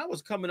me. When I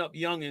was coming up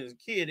young as a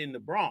kid in the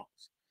Bronx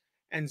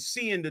and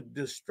seeing the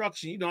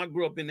destruction, I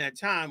grew up in that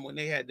time when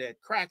they had that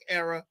crack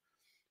era,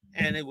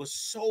 and it was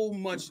so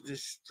much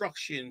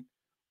destruction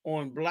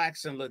on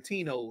blacks and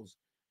Latinos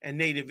and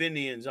Native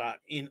Indians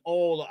in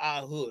all of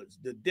our hoods.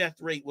 The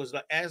death rate was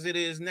as it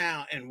is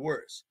now and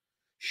worse.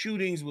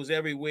 Shootings was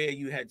everywhere.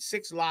 You had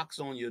 6 locks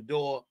on your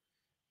door.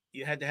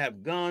 You had to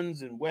have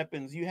guns and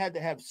weapons. You had to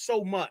have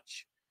so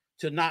much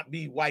to not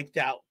be wiped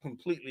out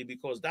completely,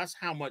 because that's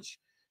how much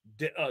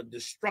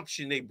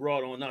destruction they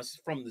brought on us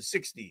from the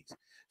 60s.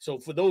 So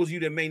for those of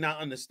you that may not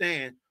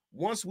understand,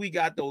 once we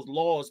got those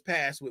laws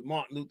passed with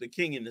Martin Luther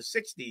King in the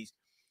 60s,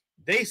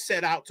 they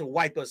set out to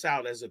wipe us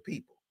out as a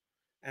people.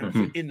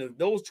 And in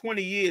those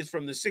 20 years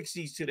from the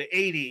 60s to the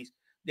 80s,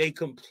 they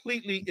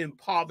completely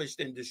impoverished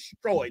and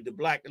destroyed the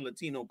Black and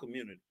Latino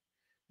community.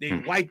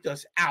 They wiped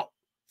us out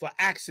for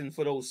asking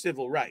for those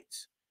civil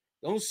rights.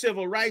 Those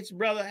civil rights,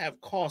 brother, have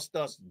cost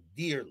us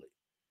dearly.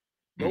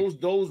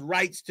 Those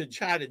rights to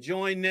try to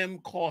join them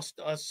cost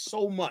us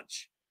so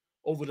much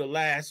over the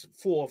last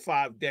 4 or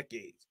 5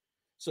 decades.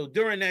 So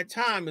during that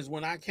time is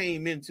when I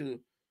came into,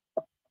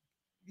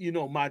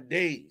 my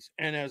days.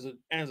 And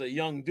as a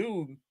young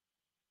dude,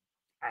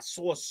 I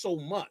saw so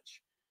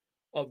much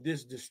of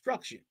this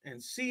destruction.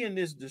 And seeing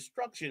this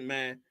destruction,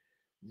 man,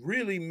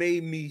 really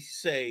made me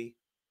say,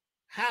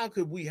 how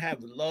could we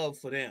have love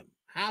for them?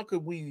 How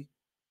could we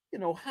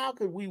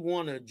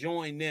want to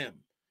join them?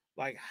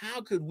 Like,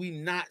 how could we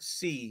not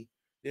see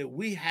that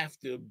we have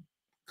to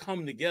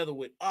come together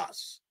with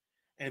us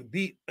and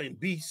be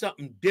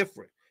something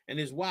different? And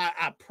is why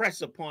I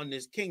press upon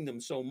this kingdom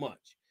so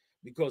much,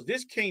 because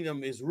this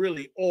kingdom is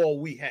really all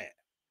we have.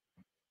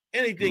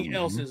 Anything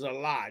else is a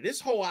lie.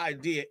 This whole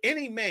idea,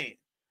 any man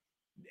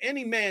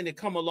any man that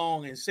come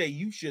along and say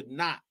you should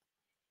not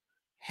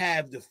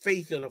have the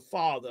faith of the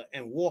Father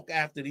and walk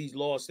after these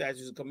laws,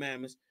 statutes, and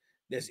commandments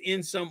that's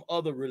in some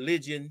other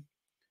religion,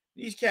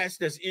 these cats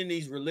that's in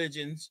these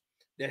religions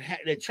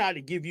that try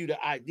to give you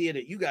the idea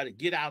that you got to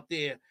get out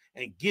there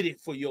and get it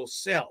for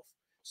yourself.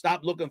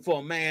 Stop looking for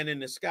a man in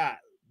the sky.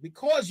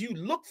 Because you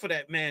look for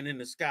that man in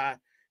the sky,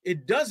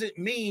 it doesn't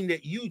mean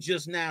that you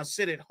just now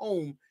sit at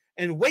home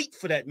and wait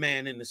for that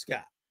man in the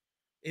sky.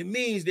 It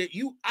means that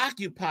you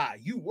occupy,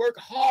 you work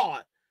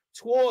hard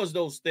towards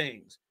those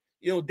things.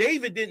 You know,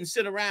 David didn't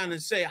sit around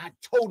and say, I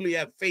totally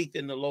have faith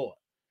in the Lord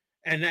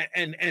and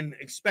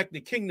expect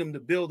the kingdom to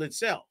build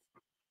itself.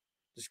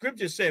 The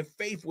scripture said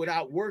faith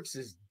without works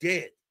is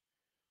dead.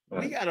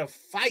 We got to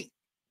fight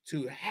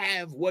to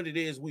have what it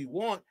is we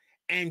want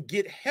and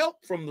get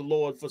help from the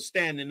Lord for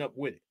standing up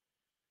with it.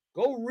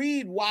 Go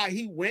read why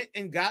he went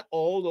and got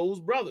all those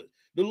brothers.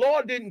 The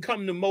Lord didn't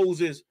come to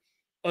Moses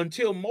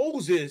until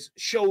Moses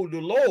showed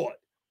the Lord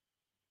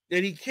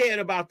that he cared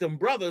about them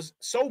brothers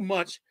so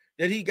much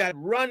that he got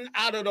run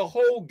out of the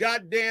whole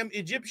goddamn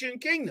Egyptian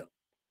kingdom.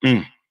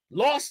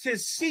 Lost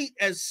his seat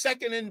as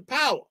second in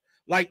power.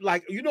 Like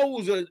you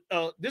know,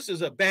 this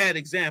is a bad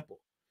example,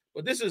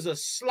 but this is a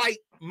slight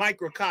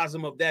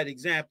microcosm of that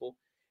example,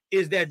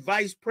 is that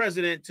vice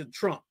president to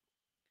Trump.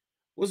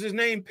 Was his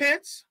name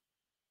Pence?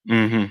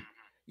 You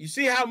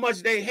see how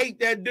much they hate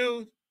that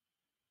dude?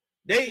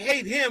 They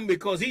hate him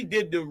because he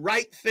did the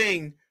right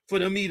thing for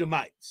the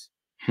Edomites.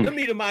 The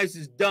Edomites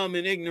is dumb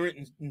and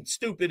ignorant and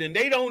stupid, and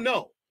they don't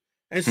know.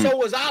 And so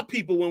was our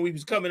people when we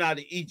was coming out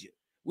of Egypt.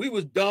 We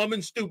was dumb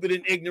and stupid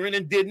and ignorant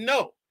and didn't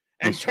know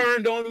and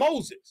turned on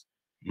Moses.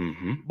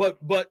 But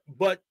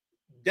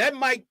that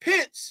Mike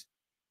Pence,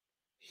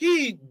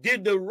 he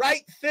did the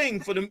right thing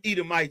for the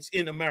Edomites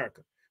in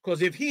America.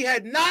 Because if he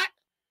had not,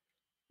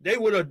 they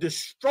would have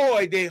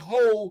destroyed their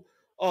whole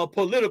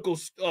political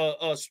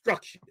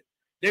structure.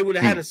 They would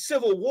have had a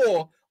civil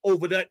war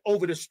over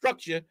the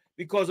structure,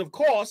 because of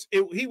course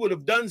he would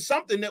have done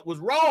something that was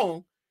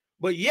wrong,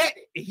 but yet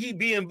he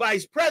being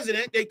vice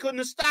president, they couldn't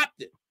have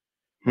stopped it,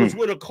 which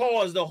would have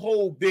caused a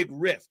whole big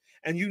rift.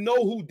 And you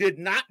know who did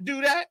not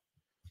do that?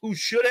 Who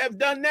should have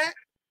done that?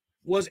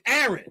 Was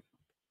Aaron.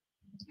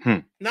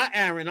 Not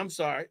Aaron, I'm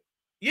sorry.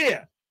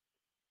 Yeah.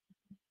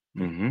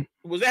 It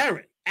was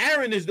Aaron.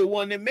 Aaron is the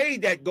one that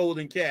made that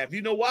golden calf.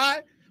 You know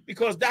why?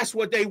 Because that's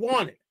what they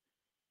wanted.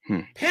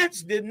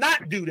 Pence did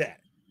not do that.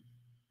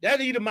 That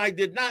Edomite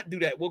did not do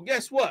that. Well,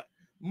 guess what?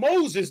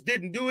 Moses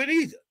didn't do it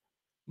either.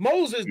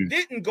 Moses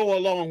didn't go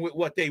along with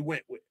what they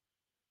went with.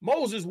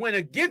 Moses went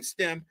against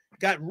them,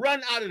 got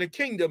run out of the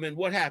kingdom, and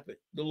what happened?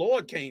 The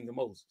Lord came to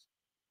Moses.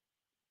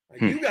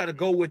 You got to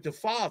go with the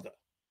Father.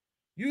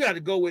 You got to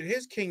go with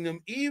his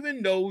kingdom,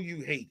 even though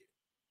you hate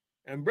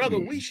it. And brother,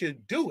 we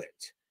should do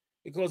it,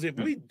 because if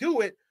we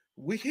do it,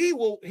 he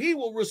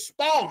will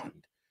respond.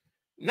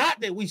 Not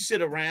that we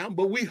sit around,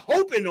 but we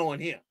hoping on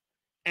him,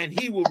 and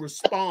he will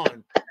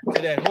respond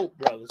to that hope,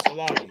 brother.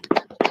 Salam.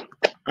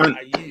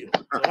 I yield.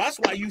 So that's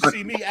why you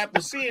see me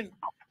after seeing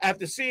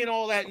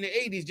all that in the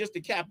 80s, just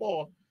to cap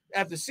off,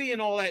 after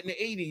seeing all that in the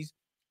 80s,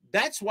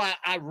 that's why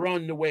I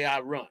run the way I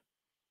run.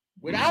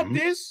 Without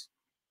this,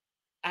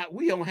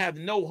 we don't have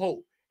no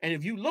hope. And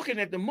if you're looking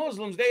at the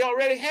Muslims, they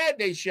already had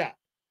their shot.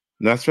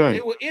 That's right.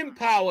 They were in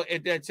power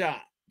at that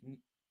time.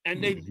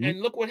 And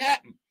and look what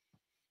happened.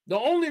 The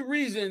only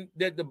reason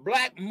that the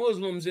black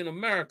Muslims in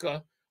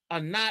America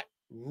are not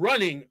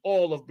running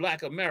all of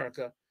black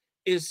America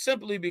is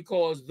simply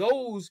because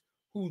those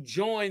who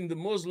join the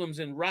Muslims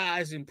and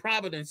rise in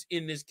providence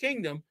in this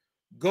kingdom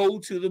go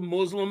to the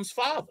Muslims'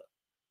 father,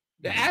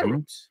 the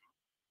Arabs.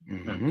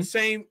 The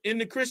same in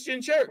the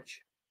Christian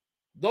church.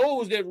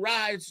 Those that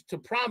rise to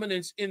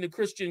prominence in the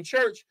Christian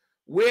church,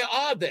 where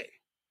are they?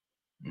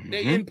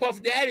 They in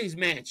Puff Daddy's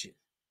mansion.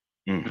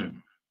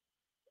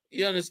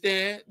 You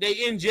understand? They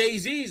in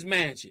Jay-Z's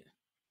mansion.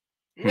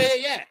 Where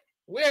they at?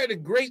 Where are the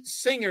great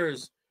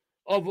singers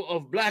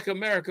of black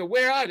America?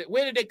 Where are they?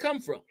 Where did they come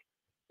from?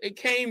 They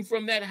came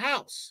from that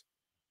house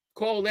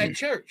called that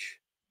church.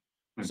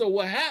 So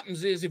what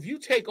happens is, if you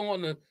take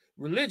on the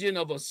religion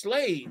of a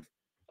slave,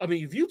 I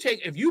mean, if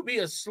you be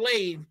a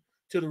slave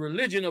to the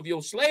religion of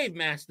your slave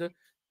master,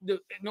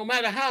 no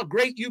matter how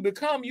great you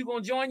become, you're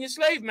going to join your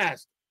slave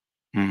master.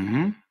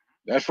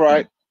 That's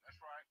right.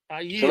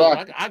 I yield.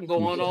 I can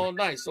go on all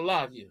night.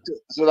 Salakia.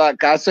 So,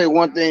 like I say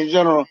one thing,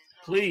 General.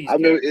 Please. I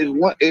mean,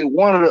 it's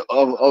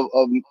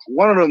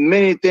one of the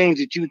many things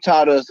that you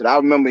taught us that I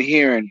remember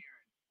hearing.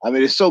 I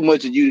mean, there's so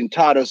much that you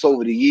taught us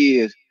over the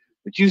years,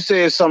 but you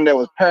said something that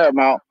was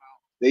paramount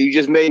that you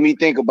just made me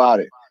think about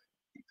it.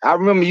 I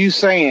remember you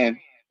saying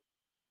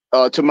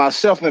to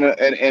myself and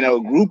a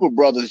group of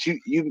brothers,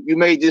 you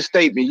made this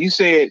statement. You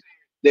said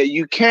that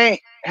you can't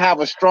have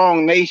a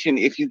strong nation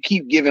if you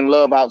keep giving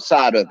love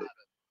outside of it.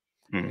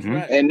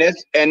 Right. And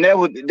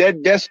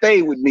that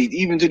stayed with me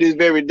even to this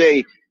very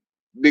day,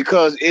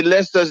 because it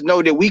lets us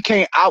know that we've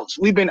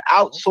been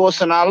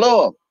outsourcing our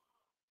love.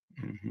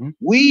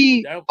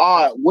 We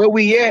are where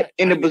we at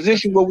in the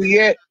position where we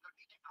at.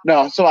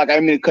 No, so like I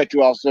didn't mean to cut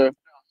you off, sir.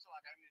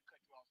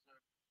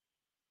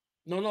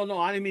 No.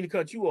 I didn't mean to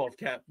cut you off,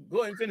 Cap. Go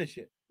ahead and finish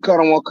it. Cut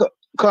on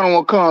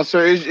one con,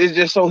 sir. It's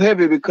just so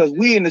heavy because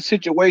we in the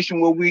situation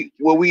where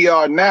we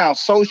are now,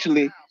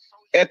 socially,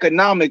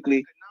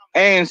 economically,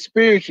 and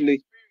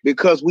spiritually,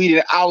 because we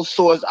didn't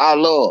outsource our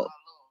love,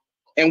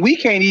 and we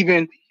can't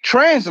even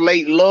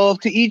translate love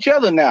to each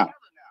other now.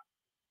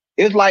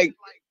 It's like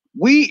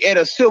we at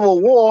a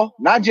civil war,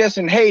 not just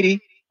in Haiti,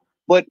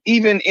 but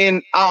even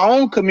in our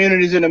own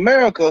communities in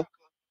America,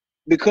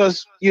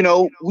 because we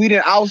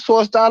didn't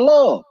outsource our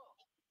love.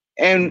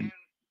 And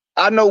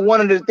I know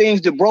one of the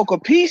things that broke a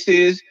peace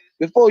is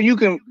before you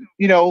can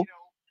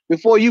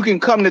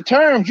come to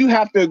terms, you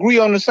have to agree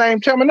on the same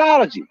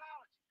terminology.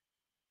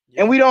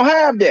 Yeah. And we don't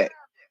have that,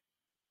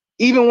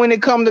 even when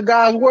it comes to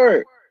God's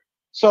word.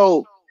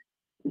 So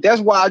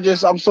that's why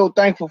I'm so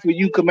thankful for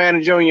you,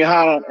 Commander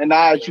GEN.YAHANNA and the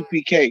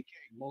I.S.U.P.K.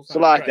 So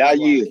like I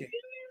yield.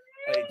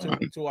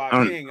 Hey, to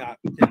our king,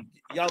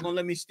 y'all gonna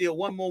let me steal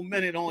one more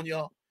minute on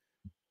y'all?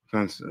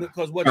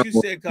 Because what you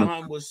said,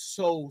 Kahan, was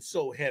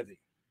so heavy.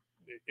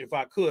 If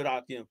I could,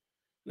 Akim,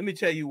 let me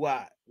tell you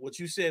why. What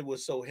you said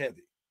was so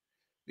heavy.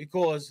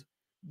 Because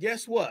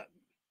guess what?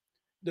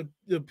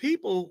 The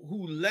people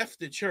who left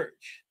the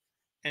church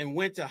and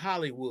went to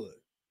Hollywood,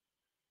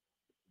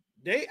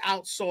 they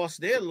outsourced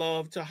their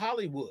love to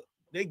Hollywood.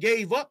 They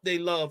gave up their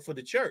love for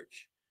the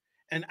church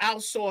and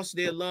outsourced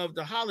their love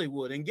to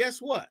Hollywood. And guess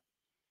what?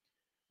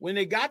 When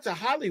they got to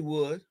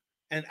Hollywood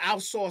and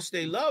outsourced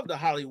their love to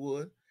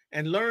Hollywood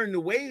and learned the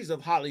ways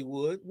of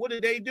Hollywood, what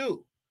did they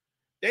do?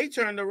 They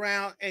turned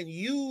around and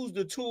used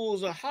the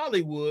tools of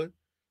Hollywood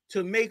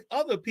to make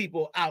other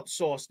people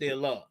outsource their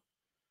love.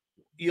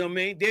 You know what I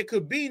mean? There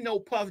could be no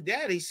Puff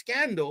Daddy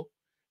scandal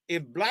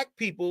if black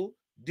people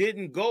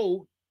didn't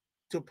go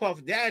to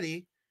Puff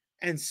Daddy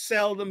and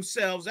sell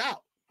themselves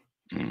out.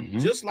 Mm-hmm.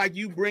 Just like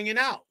you bringing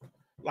out.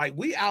 Like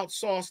we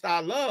outsourced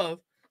our love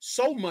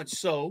so much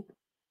so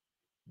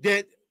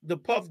that the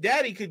Puff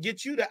Daddy could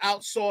get you to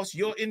outsource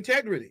your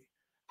integrity,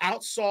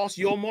 outsource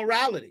your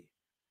morality,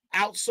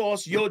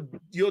 outsource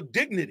your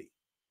dignity.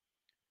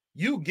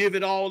 You give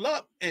it all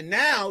up, and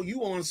now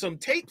you on some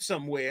tape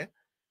somewhere,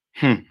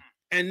 and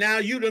now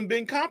you done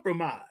been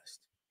compromised.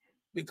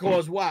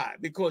 Because why?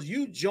 Because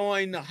you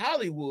joined the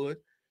Hollywood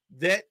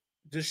that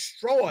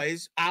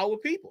destroys our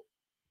people,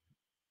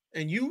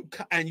 and you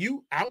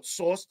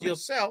outsourced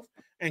yourself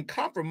and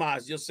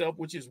compromised yourself,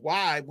 which is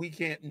why we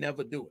can't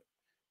never do it.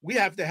 We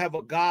have to have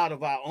a God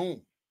of our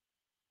own.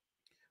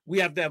 We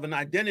have to have an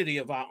identity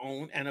of our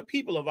own and a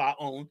people of our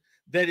own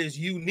that is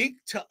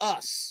unique to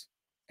us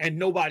and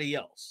nobody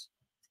else.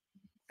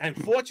 And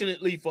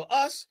fortunately for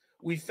us,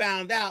 we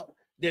found out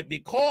that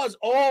because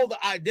all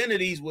the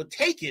identities were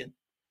taken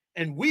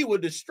and we were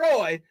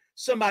destroyed,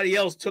 somebody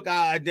else took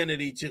our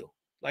identity too.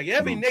 Like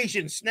every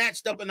nation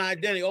snatched up an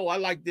identity. Oh, I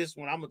like this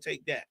one. I'm going to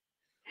take that.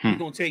 We're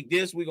going to take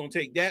this. We're going to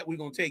take that. We're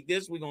going to take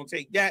this. We're going to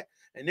take that.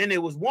 And then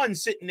there was one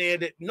sitting there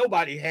that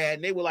nobody had.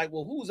 And they were like,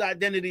 well, whose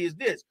identity is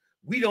this?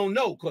 We don't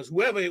know, because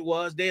whoever it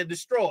was, they're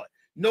destroyed.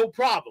 No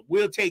problem.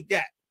 We'll take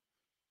that.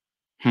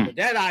 But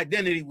that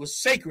identity was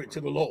sacred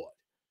to the Lord.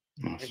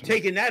 And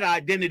taking that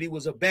identity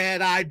was a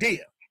bad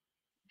idea.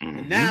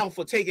 And now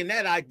for taking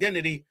that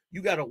identity,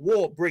 you got a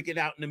war breaking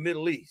out in the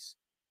Middle East.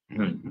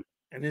 And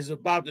it's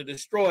about to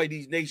destroy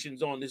these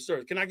nations on this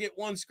earth. Can I get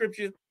one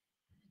scripture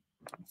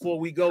before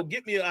we go?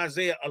 Get me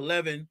Isaiah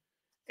 11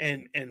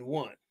 and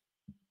 1.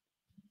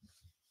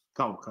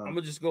 I'm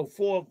gonna just go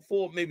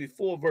maybe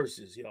four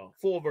verses, y'all.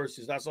 4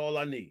 verses. That's all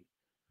I need.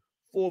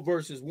 4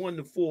 verses, 1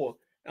 to 4.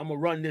 I'm gonna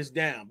run this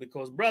down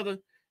because, brother,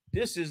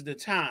 this is the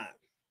time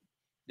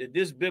that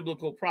this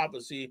biblical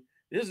prophecy.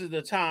 This is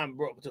the time,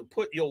 bro, to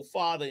put your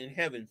Father in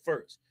heaven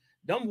first.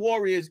 Them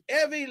warriors,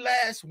 every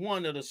last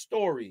one of the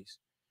stories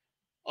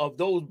of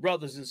those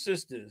brothers and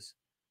sisters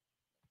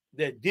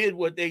that did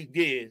what they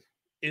did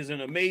is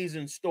an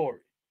amazing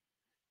story.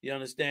 You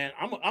understand?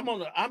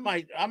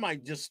 I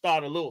might just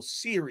start a little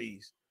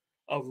series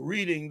of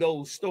reading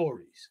those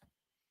stories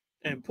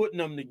and putting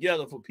them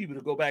together for people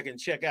to go back and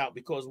check out,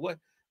 because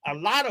a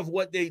lot of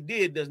what they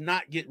did does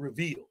not get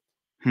revealed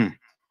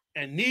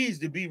and needs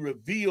to be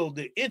revealed.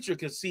 The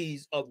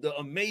intricacies of the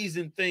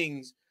amazing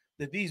things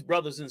that these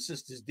brothers and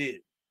sisters did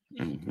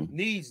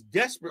needs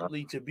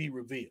desperately to be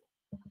revealed.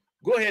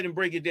 Go ahead and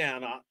break it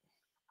down,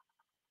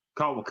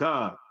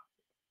 Kawakah.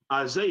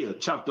 Isaiah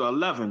chapter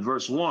 11,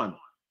 verse 1.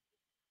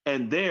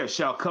 And there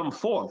shall come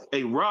forth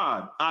a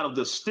rod out of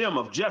the stem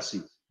of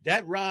Jesse.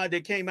 That rod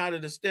that came out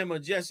of the stem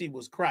of Jesse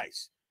was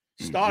Christ.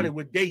 Started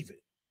with David.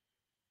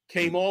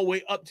 Came all the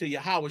way up to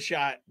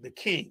Yahushua, the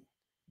king.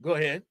 Go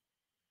ahead.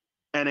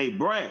 And a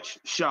branch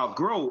shall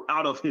grow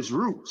out of his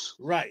roots.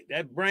 Right.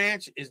 That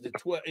branch is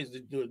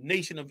the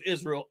nation of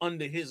Israel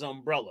under his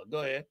umbrella. Go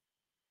ahead.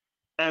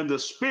 And the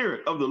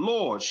Spirit of the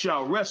Lord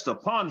shall rest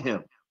upon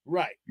him.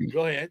 Right.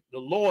 Go ahead. The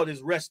Lord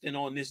is resting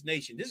on this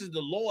nation. This is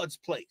the Lord's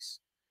place.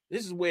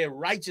 This is where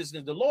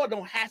righteousness, the Lord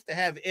don't have to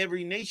have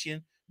every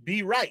nation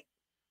be right.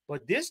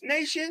 But this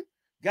nation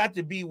got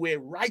to be where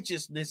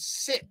righteousness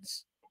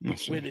sits,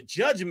 where the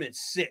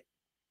judgments sit.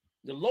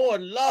 The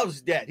Lord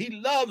loves that. He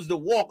loves to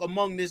walk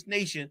among this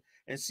nation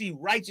and see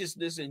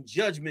righteousness and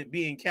judgment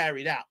being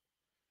carried out.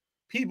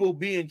 People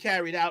being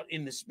carried out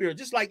in the spirit,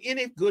 just like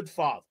any good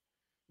father.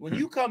 When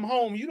you come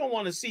home, you don't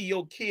want to see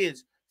your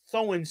kids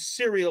throwing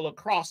cereal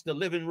across the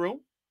living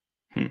room.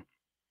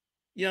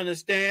 You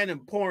understand?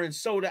 And pouring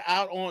soda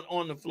out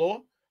on the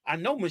floor. I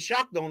know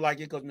Mashak don't like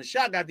it because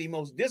Mashak got the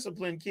most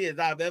disciplined kids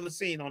I've ever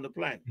seen on the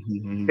planet.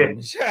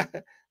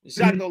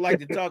 Mashak don't like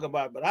to talk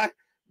about it, but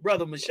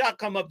Brother Mashak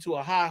come up to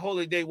a high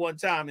holy day one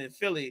time in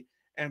Philly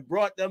and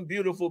brought them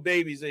beautiful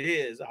babies of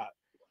his out.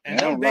 And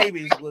them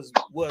babies was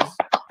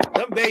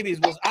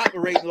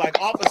operating like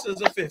officers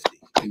of 50.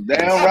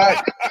 Damn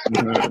right.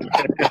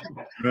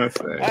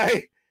 That's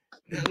right.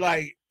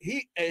 Like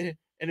he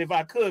and if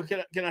I could,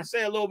 can I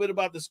say a little bit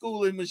about the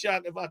school in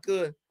Mashak if I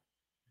could?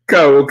 I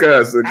don't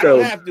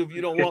have to if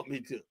you don't want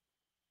me to.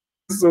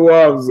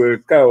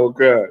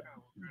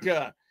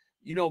 God,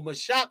 you know,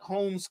 Mashak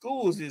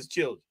homeschools his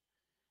children.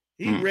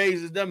 He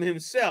raises them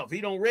himself.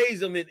 He don't raise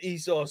them in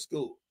Esau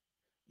school.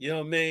 You know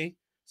what I mean?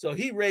 So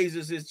he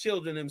raises his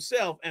children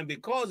himself. And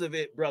because of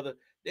it, brother,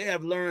 they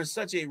have learned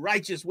such a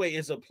righteous way.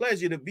 It's a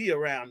pleasure to be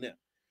around them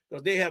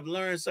because they have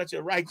learned such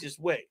a righteous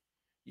way.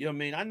 You know what I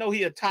mean? I know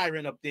he a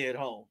tyrant up there at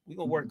home. We're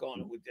going to work on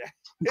it with that.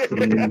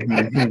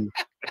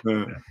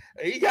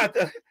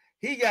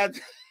 He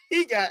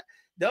got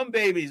them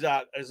babies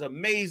out. It's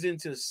amazing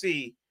to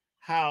see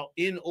how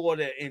in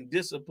order and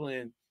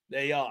discipline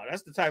they are.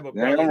 That's the type of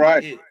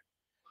brother he is.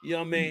 You know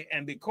what I mean?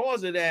 And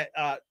because of that,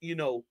 you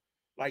know,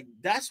 like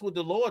that's what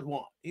the Lord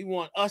wants. He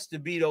wants us to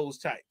be those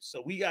types.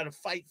 So we got to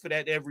fight for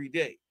that every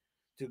day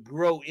to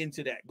grow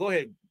into that. Go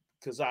ahead,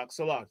 Kazak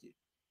Salaki.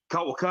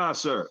 Kawakan,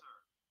 sir.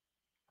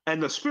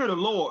 And the Spirit of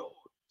the Lord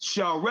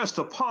shall rest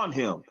upon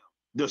him,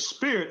 the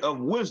spirit of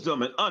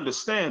wisdom and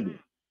understanding,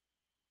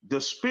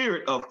 the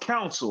spirit of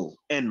counsel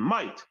and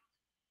might,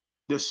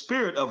 the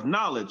spirit of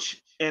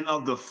knowledge and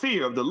of the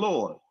fear of the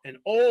Lord. And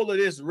all of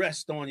this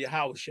rests on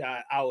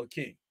Yahushua, our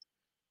King.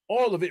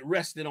 All of it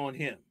rested on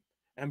him.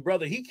 And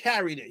brother, he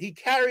carried it. He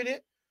carried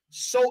it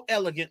so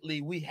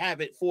elegantly, we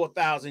have it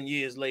 4,000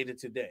 years later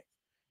today.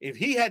 If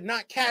he had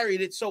not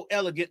carried it so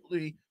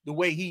elegantly the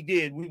way he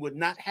did, we would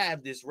not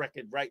have this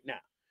record right now.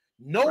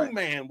 No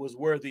man was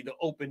worthy to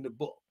open the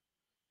book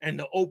and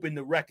to open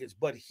the records,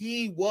 but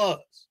he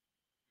was.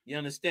 You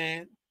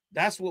understand?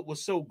 That's what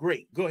was so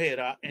great. Go ahead,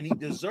 and he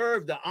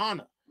deserved the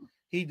honor.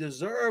 He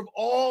deserved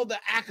all the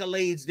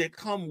accolades that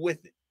come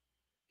with it.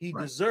 He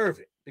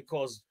deserved it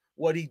because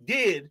what he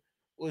did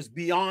was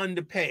beyond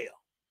the pale.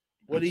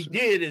 What he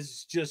did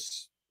is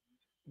just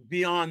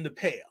beyond the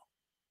pale.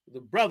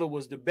 The brother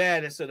was the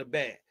baddest of the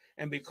bad.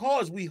 And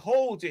because we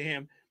hold to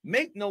him,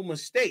 make no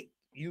mistake,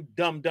 you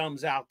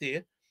dum-dums out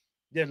there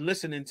that are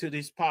listening to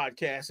this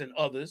podcast and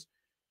others,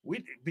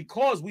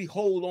 because we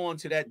hold on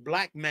to that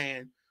black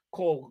man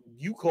called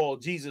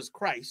Jesus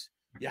Christ,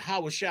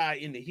 Yahushua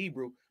in the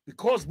Hebrew,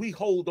 because we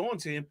hold on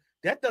to him,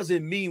 that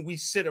doesn't mean we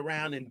sit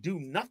around and do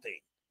nothing.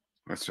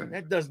 That's right.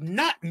 That does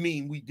not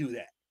mean we do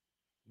that.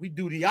 We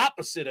do the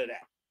opposite of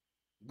that.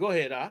 Go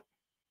ahead,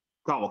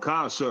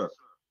 Kawakan, sir.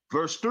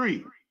 Verse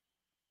 3.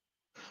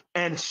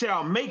 And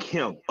shall make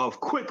him of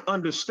quick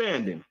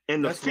understanding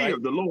in the fear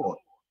of the Lord.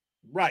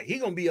 Right. He's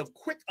going to be of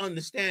quick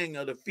understanding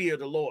of the fear of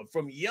the Lord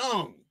from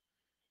young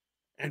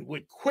and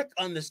with quick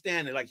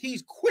understanding. Like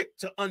he's quick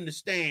to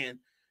understand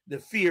the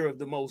fear of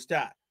the Most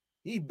High.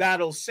 He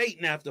battled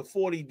Satan after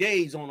 40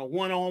 days on a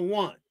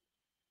one-on-one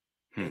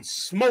and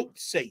smoked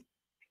Satan.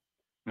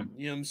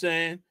 You know what I'm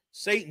saying?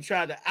 Satan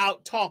tried to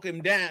out-talk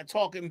him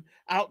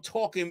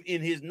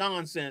in his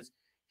nonsense.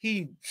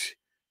 He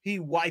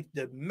wiped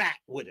the mat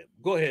with him.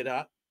 Go ahead,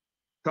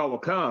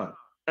 Kawakan.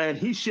 And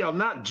he shall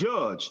not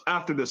judge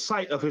after the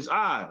sight of his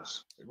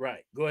eyes.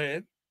 Right. Go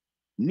ahead.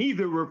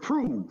 Neither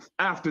reprove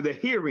after the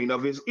hearing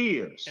of his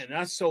ears. And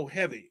that's so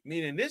heavy.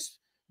 Meaning this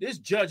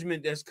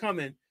judgment that's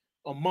coming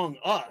among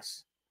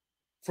us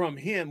from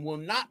him will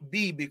not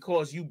be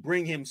because you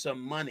bring him some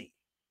money.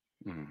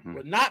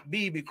 Will not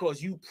be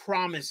because you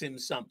promise him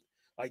something.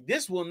 Like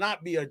this will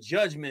not be a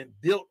judgment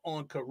built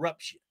on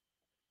corruption.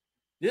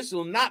 This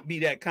will not be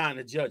that kind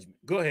of judgment.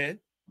 Go ahead.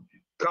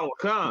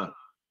 Kawakan.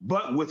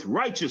 But with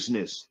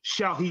righteousness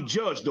shall he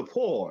judge the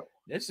poor.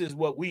 This is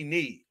what we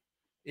need.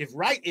 If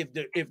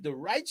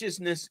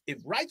righteousness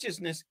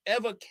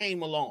ever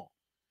came along,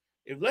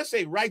 if let's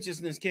say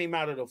righteousness came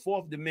out of the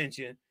fourth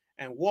dimension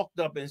and walked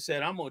up and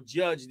said, I'm gonna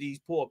judge these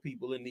poor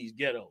people in these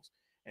ghettos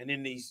and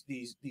in these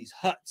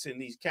huts in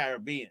these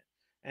Caribbean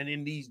and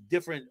in these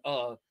different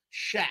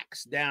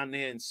shacks down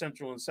there in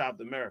Central and South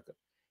America,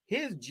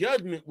 his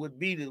judgment would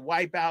be to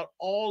wipe out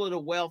all of the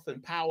wealth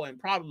and power and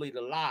probably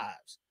the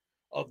lives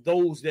of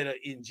those that are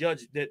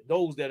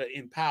those that are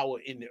in power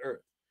in the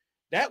earth.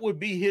 That would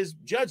be his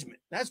judgment.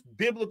 That's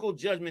biblical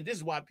judgment. This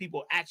is why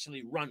people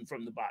actually run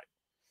from the Bible,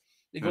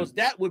 because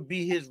that would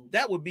be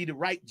the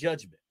right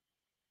judgment.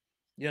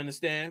 You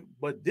understand?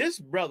 But this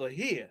brother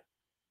here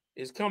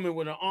is coming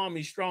with an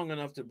army strong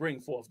enough to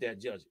bring forth that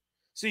judgment.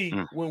 See,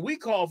 when we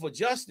call for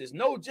justice,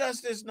 no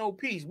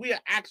peace, we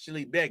are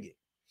actually begging.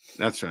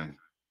 That's right.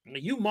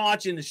 When you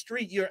march in the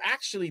street, you're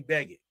actually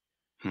begging.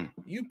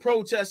 You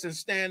protest and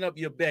stand up,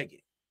 you're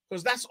begging.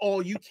 Because that's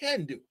all you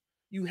can do.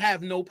 You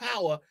have no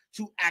power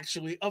to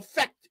actually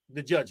affect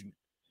the judgment.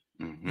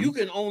 You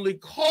can only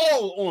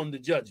call on the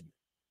judgment.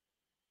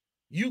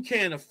 You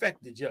can't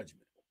affect the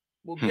judgment.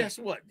 Well, guess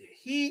what?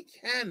 He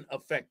can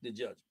affect the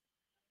judgment.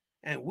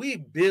 And we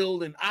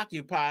build and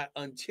occupy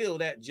until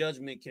that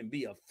judgment can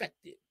be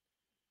affected.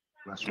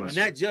 That's right. When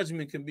that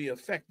judgment can be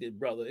affected,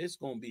 brother, it's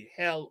going to be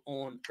hell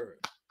on earth.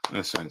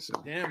 That's right, sir.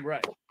 Damn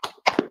right.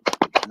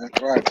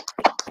 That's right.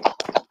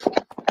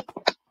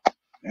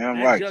 Damn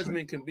that right.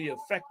 Judgment can be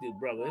affected,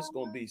 brother. It's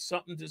going to be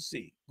something to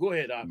see. Go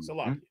ahead,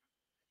 Salaki.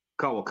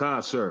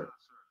 Kawakan, sir.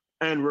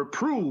 And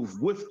reprove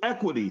with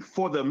equity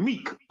for the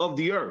meek of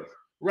the earth.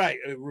 Right.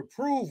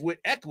 Reprove with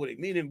equity,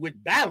 meaning with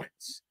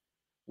balance.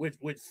 With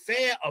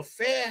a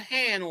fair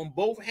hand on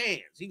both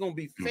hands. He's gonna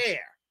be fair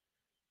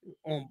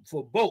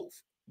for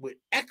both with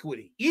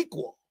equity,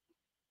 equal.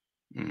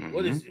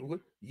 What is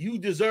it? You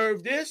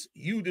deserve this,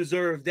 you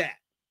deserve that.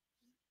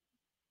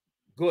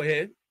 Go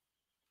ahead.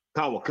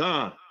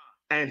 Kawakan,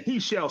 and he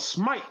shall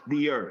smite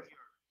the earth.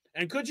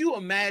 And could you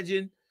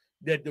imagine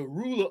that the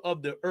ruler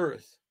of the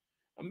earth,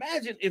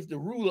 imagine if the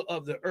ruler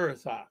of the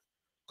earth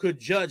could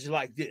judge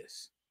like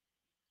this.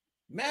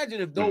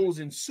 Imagine if those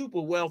in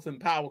super wealth and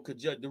power could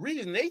judge. The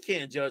reason they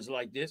can't judge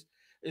like this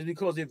is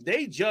because if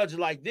they judge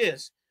like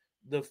this,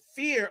 the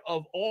fear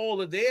of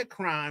all of their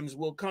crimes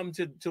will come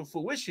to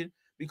fruition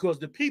because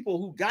the people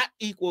who got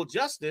equal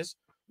justice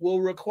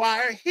will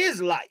require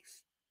his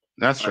life.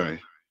 That's right.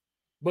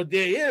 But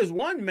there is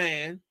one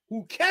man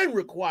who can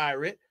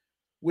require it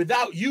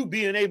without you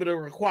being able to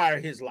require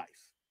his life.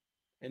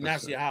 And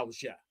that's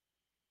Yahushua.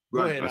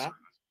 Go ahead,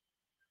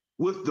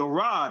 With the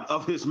rod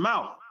of his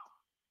mouth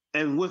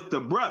and with the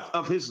breath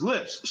of his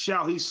lips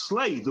shall he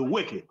slay the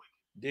wicked.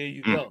 There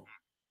you go.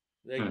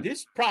 Like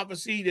this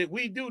prophecy that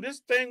we do, this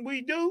thing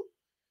we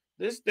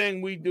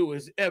do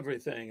is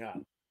everything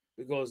out.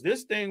 Because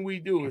this thing we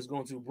do is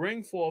going to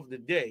bring forth the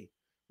day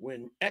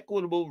when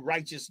equitable,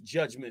 righteous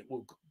judgment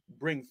will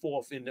bring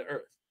forth in the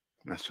earth.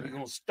 That's right. We're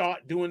going to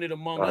start doing it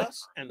among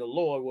us, and the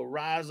Lord will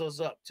rise us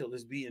up till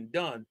it's being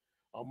done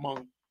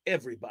among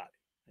everybody.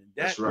 And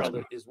that,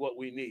 brother, is what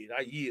we need.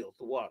 I yield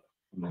the water.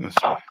 That's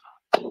right.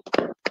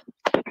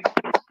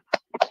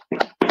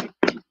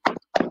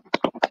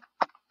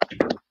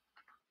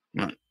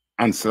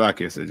 And so like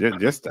I said,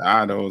 just to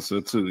add also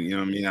too, you know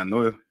what I mean? I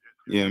know,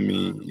 you know what I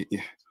mean,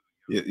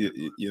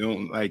 you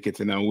don't like it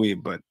in a way,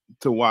 but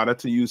to water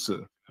to you,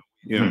 sir,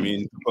 you know what I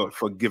mean,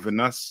 for giving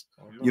us,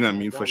 you know what I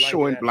mean, for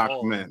showing black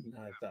men.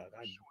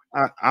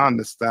 I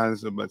understand,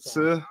 sir, but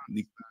sir,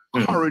 the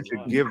courage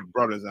to give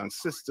brothers and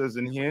sisters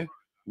in here,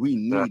 we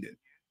need it.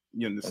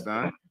 You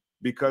understand?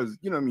 Because,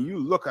 you know what I mean, you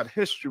look at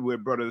history where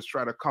brothers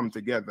try to come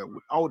together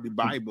without the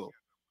Bible.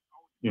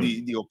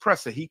 The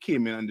oppressor, he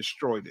came in and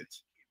destroyed it.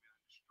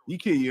 You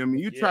can't, you know what I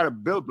mean, you try to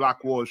build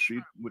Black Wall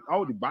Street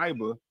without the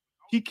Bible,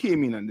 he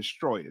came in and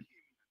destroyed it.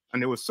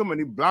 And there were so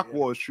many Black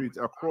Wall Streets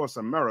across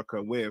America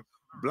where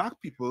black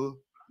people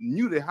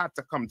knew they had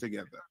to come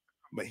together,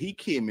 but he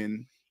came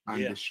in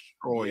and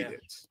destroyed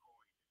it.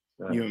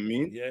 You know what I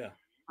mean? Yeah.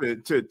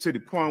 To the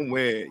point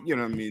where, you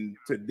know what I mean,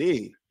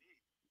 today,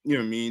 you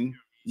know what I mean,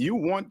 you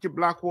want your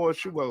Black Wall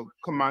Street, well,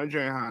 come on,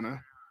 GEN.YAHANNA,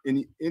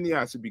 in the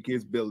I.S.U.P.K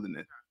is building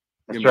it.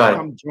 You know,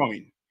 come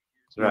join.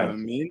 You know what I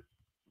mean?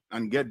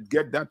 And get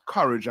that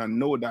courage and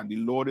know that the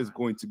Lord is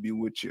going to be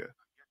with you.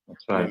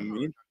 That's right. You know what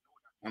I mean?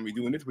 And we're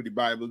doing it with the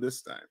Bible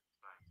this time.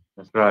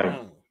 That's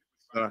right.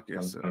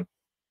 Okay, sir.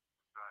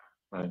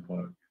 Right.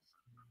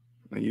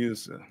 And you,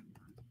 sir.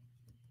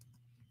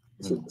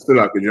 So,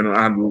 like, you know,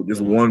 I have just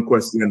one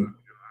question,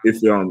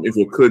 if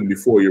you could,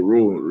 before you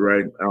rule,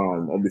 right?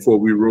 Or before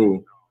we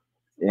rule,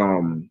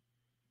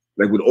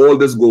 like with all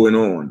this going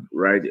on,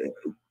 right,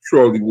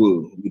 throughout the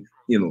world, with,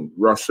 you know,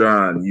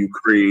 Russia and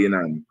Ukraine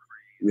and,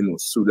 you know,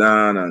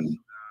 Sudan and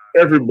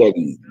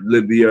everybody,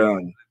 Libya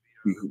and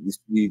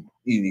the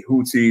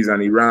Houthis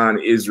and Iran,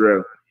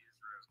 Israel.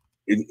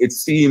 It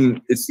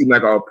seemed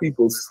like our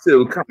people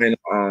still kind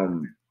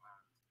of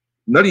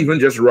not even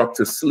just rock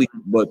to sleep,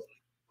 but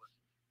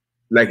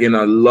like in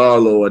a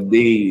lull or a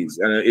daze.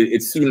 And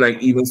it seemed like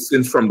even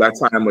since from that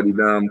time of the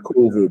damn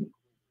COVID,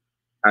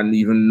 and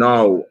even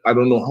now, I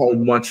don't know how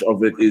much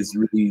of it is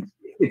really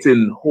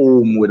hitting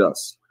home with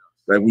us.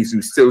 Like we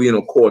still, you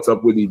know, caught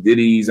up with the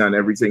Diddy's and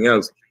everything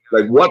else.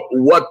 Like what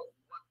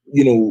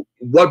you know,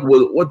 what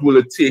will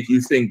it take,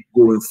 you think,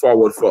 going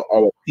forward for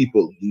our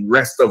people, the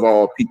rest of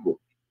our people?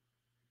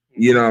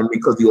 You know,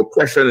 because the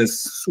oppression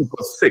is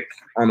super thick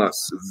on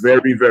us,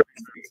 very, very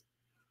thick.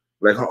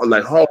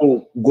 Like how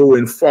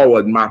going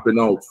forward, mapping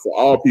out for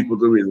our people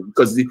to reason,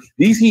 because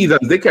these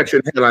heathens, they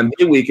catching hell and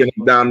they waking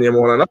up down there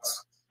more than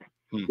us.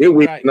 They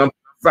waking up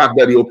the fact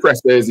that the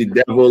oppressor is the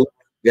devil.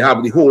 They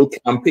have the whole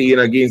campaign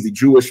against the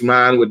Jewish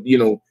man with, you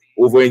know,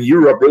 over in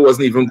Europe, they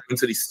wasn't even going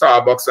to the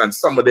Starbucks and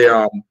some of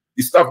the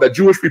stuff that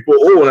Jewish people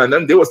own, and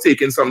then they was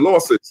taking some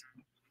losses.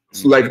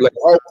 So like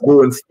all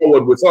going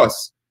forward with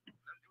us,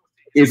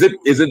 is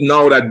it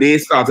now that they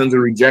starting to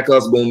reject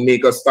us, going to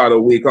make us start to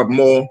wake up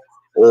more,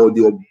 or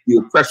the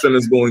oppression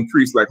is going to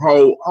increase? Like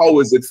how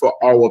is it for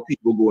our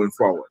people going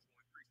forward?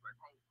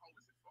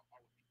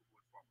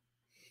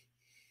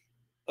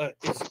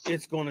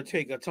 It's going to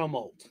take a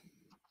tumult.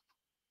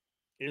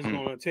 It's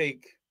going to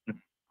take,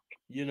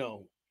 you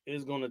know,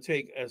 it's going to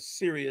take a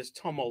serious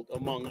tumult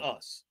among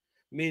us.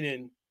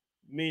 Meaning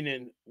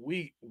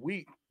we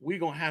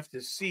gonna have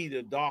to see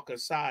the darker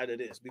side of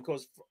this,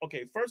 because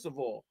okay, first of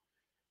all,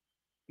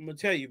 I'm gonna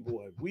tell you,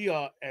 boy, we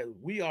are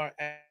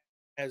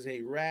as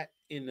a rat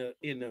in the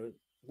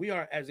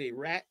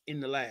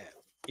lab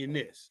in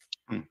this.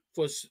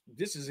 For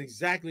this is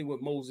exactly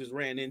what Moses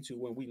ran into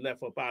when we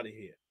left up out of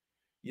here.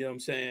 You know what I'm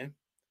saying?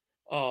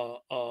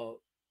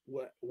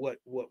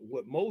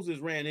 What Moses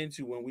ran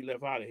into when we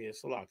left out of here.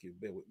 Salakia,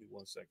 bear with me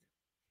 1 second.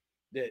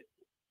 That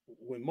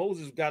when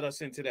Moses got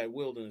us into that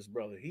wilderness,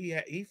 brother, he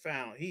had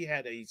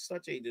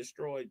such a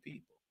destroyed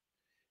people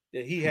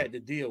that he had to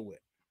deal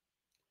with.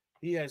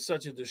 He had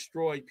such a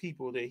destroyed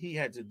people that he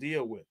had to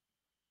deal with.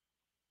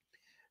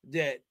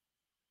 That,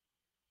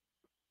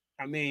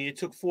 I mean, it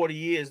took 40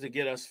 years to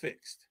get us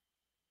fixed.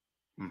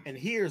 And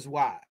here's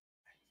why.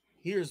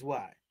 Here's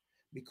why.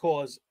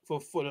 Because for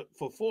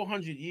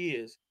 400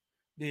 years,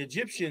 the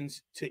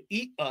Egyptians, to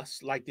eat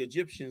us like the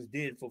Egyptians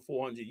did for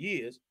 400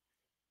 years,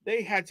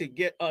 they had to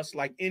get us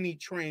like any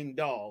trained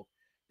dog.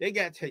 They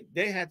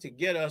had to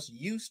get us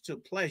used to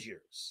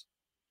pleasures.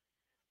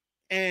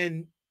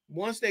 And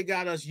once they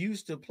got us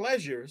used to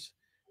pleasures,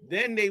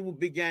 then they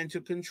began to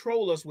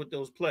control us with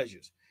those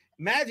pleasures.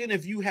 Imagine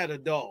if you had a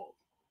dog,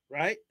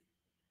 right?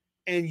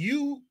 And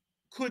you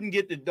couldn't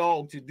get the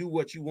dog to do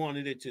what you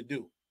wanted it to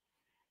do.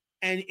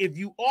 And if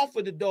you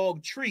offer the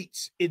dog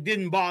treats, it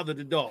didn't bother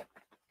the dog.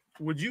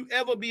 Would you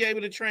ever be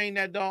able to train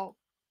that dog?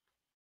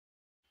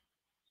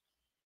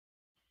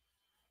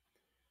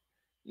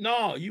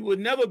 No, you would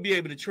never be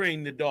able to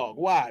train the dog.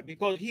 Why?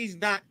 Because he's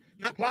not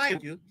complying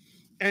with you.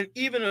 And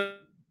even a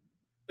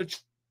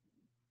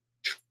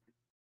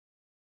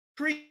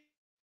treat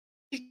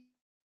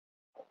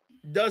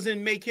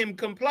doesn't make him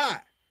comply.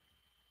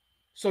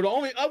 So the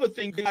only other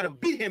thing you got to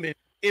beat him in,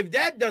 if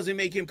that doesn't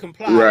make him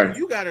comply, right,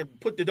 you got to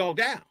put the dog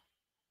down,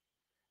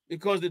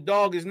 because the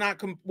dog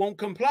won't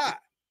comply.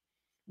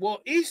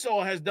 Well,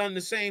 Esau has done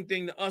the same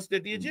thing to us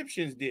that the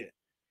Egyptians did.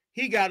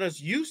 He got us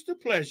used to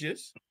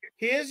pleasures.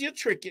 Here's your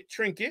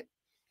trinket.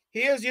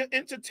 Here's your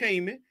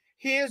entertainment.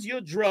 Here's your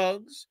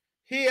drugs.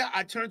 Here,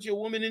 I turned your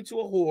woman into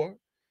a whore.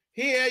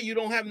 Here, you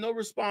don't have no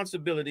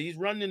responsibilities.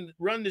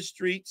 Run the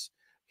streets.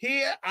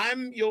 Here,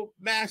 I'm your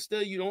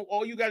master.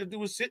 All you got to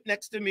do is sit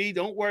next to me.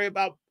 Don't worry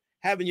about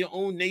having your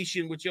own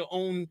nation with your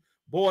own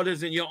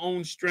borders and your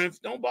own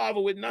strength. Don't bother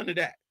with none of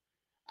that.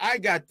 I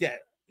got that.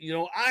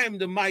 I am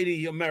the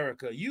mighty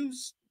America. You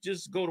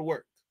just go to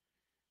work.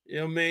 You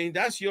know what I mean?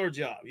 That's your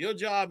job. Your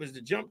job is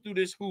to jump through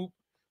this hoop,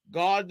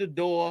 guard the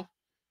door,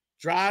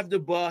 drive the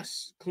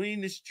bus,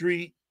 clean the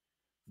street,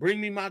 bring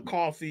me my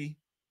coffee.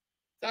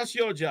 That's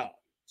your job.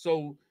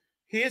 So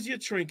here's your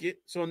trinket.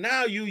 So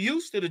now you're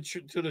used to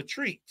the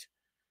treat.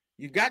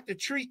 You got the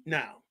treat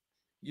now.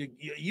 You're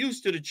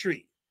used to the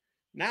treat.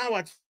 Now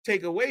I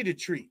take away the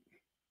treat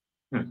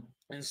and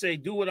say,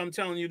 do what I'm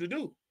telling you to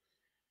do.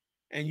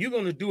 And you're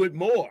going to do it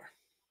more.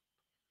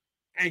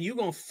 And you're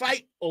going to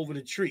fight over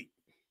the treat.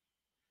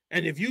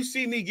 And if you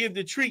see me give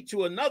the treat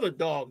to another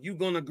dog, you're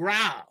going to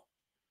growl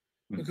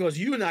because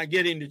you're not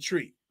getting the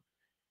treat.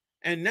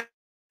 And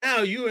now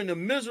you're in a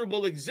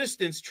miserable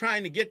existence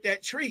trying to get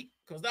that treat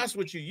because that's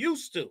what you're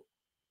used to.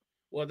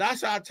 Well,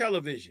 that's our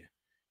television.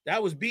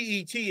 That was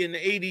BET in the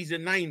 80s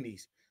and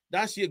 90s.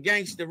 That's your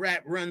gangster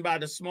rap run by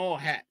the small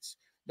hats.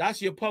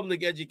 That's your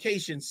public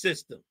education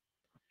system.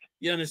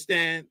 You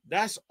understand?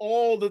 That's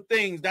all the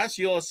things. That's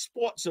your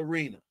sports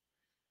arena.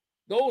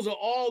 Those are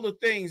all the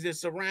things that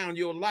surround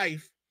your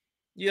life.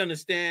 You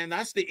understand?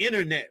 That's the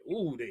internet.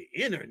 Ooh, the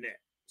internet.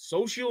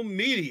 Social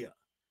media.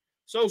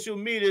 Social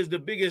media is the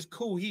biggest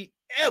coup he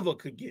ever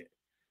could get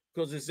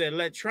because it's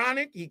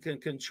electronic. He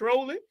can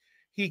control it.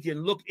 He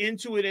can look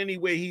into it any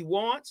way he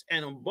wants.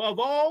 And above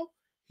all,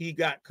 he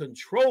got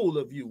control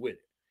of you with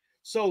it.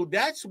 So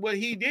that's what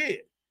he did.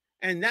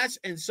 And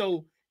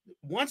so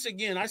once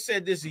again, I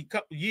said this a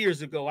couple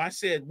years ago. I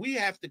said we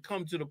have to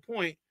come to the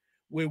point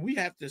where we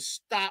have to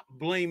stop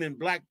blaming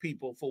black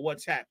people for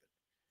what's happened.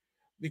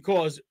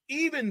 Because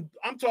even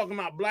I'm talking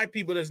about black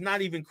people that's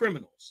not even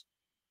criminals.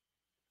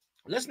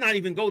 Let's not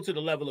even go to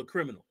the level of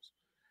criminals.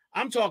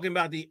 I'm talking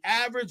about the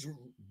average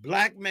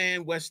black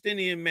man, West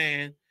Indian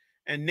man,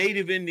 and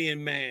Native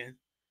Indian man.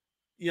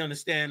 You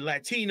understand?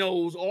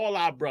 Latinos, all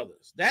our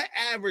brothers. That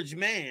average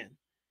man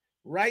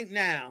right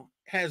now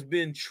has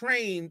been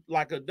trained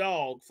like a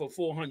dog for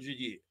 400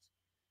 years.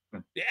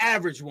 The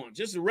average one,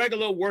 just a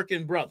regular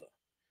working brother.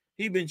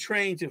 He's been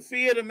trained to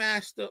fear the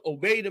master,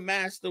 obey the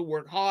master,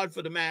 work hard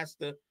for the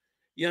master.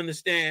 You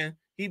understand?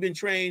 He's been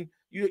trained.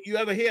 You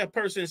ever hear a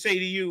person say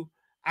to you,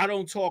 I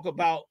don't talk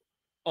about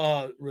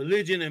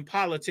religion and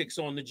politics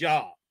on the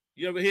job.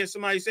 You ever hear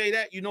somebody say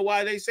that? You know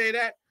why they say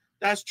that?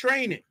 That's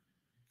training.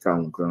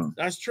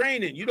 That's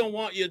training. You don't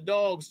want your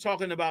dogs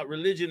talking about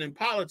religion and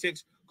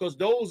politics because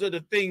those are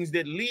the things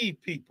that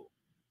lead people.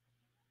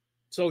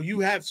 So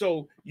you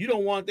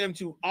don't want them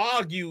to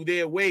argue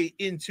their way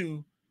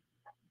into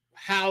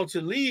how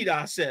to lead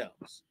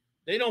ourselves.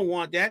 They don't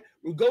want that.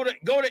 Go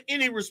to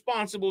any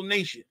responsible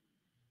nation.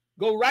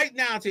 Go right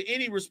now to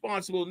any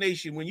responsible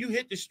nation. When you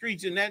hit the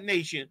streets in that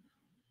nation,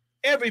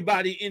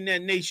 everybody in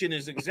that nation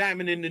is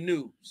examining the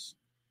news.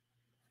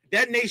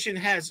 That nation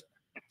has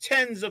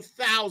tens of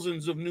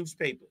thousands of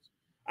newspapers.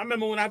 I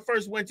remember when I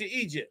first went to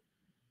Egypt.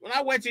 When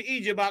I went to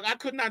Egypt, I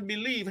could not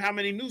believe how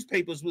many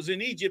newspapers was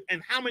in Egypt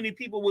and how many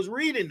people was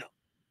reading them.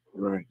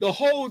 Right. The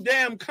whole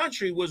damn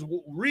country was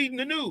reading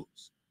the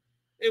news.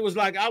 It was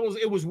like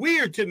it was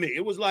weird to me.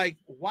 It was like,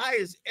 why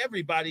is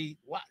everybody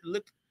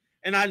look?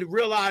 And I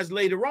realized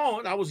later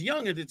on, I was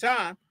young at the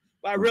time,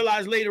 but I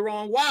realized later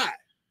on why.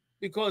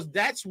 Because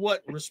that's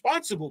what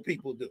responsible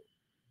people do.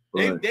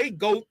 Right. They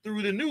go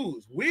through the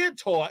news. We're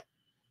taught,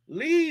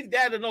 leave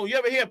that alone. You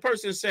ever hear a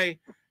person say,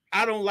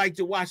 I don't like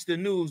to watch the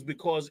news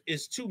because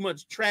it's too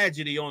much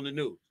tragedy on the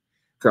news?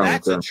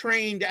 That's a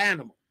trained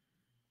animal.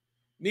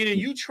 Meaning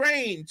you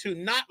train to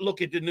not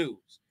look at the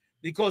news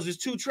because it's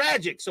too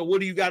tragic. So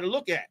what do you got to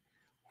look at?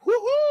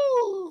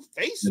 Woohoo!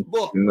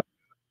 Facebook.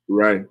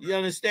 Right. You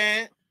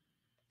understand?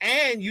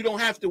 And you don't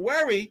have to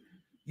worry.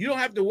 You don't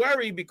have to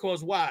worry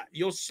because why?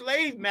 Your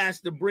slave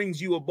master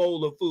brings you a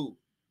bowl of food.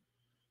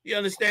 You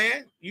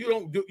understand?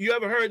 You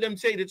ever heard them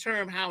say the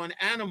term how an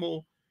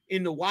animal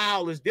in the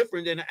wild is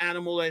different than an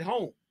animal at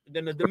home,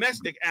 than a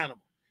domestic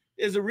animal?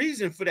 There's a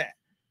reason for that.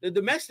 The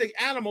domestic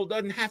animal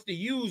doesn't have to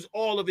use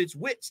all of its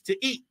wits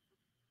to eat.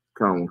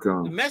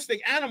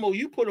 Domestic animal,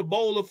 you put a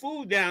bowl of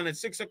food down at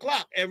 6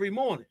 o'clock every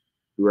morning.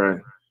 Right.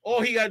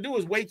 All he got to do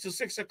is wait till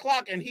 6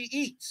 o'clock and he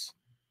eats.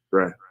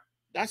 Right.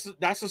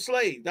 That's a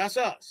slave. That's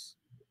us.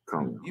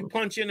 You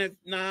punch in at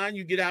 9,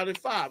 you get out at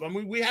 5. I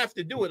mean, we have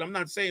to do it. I'm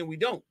not saying we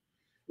don't.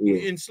 Yeah.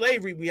 In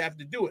slavery, we have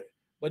to do it.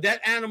 But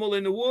that animal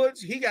in the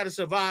woods, he got to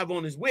survive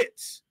on his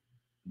wits,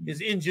 his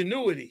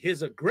ingenuity,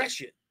 his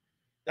aggression.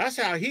 That's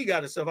how he got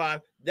to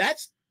survive.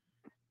 That's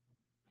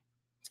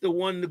the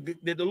one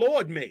that the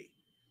Lord made.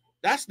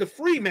 That's the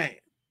free man.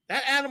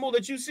 That animal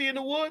that you see in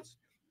the woods,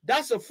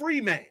 that's a free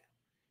man.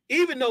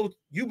 Even though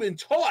you've been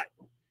taught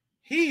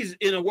he's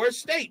in a worse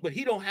state, but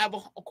he don't have a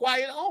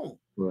quiet home.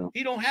 Yeah.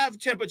 He don't have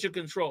temperature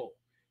control.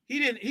 He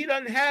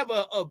doesn't have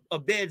a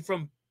bed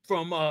from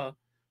the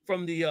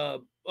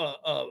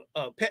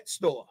pet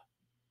store.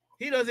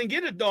 He doesn't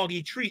get a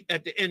doggy treat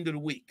at the end of the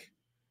week.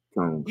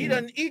 He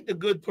doesn't eat the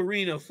good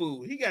Purina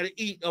food. He got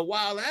to eat a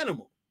wild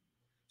animal.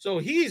 So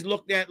he's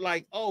looked at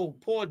like, oh,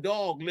 poor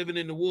dog living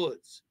in the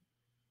woods.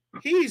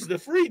 He's the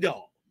free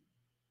dog.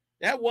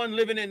 That one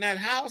living in that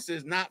house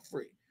is not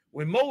free.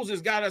 When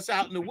Moses got us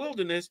out in the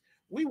wilderness,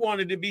 we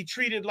wanted to be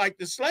treated like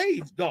the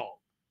slave dog.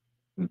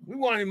 We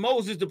wanted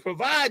Moses to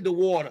provide the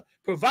water,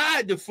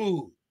 provide the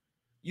food.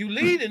 You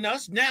leading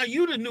us, now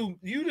you the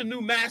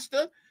new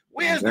master.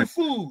 Where's the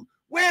food?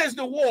 Where's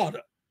the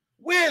water?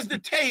 Where's the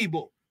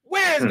table?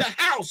 Where's the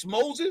house,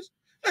 Moses?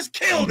 Let's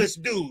kill this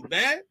dude,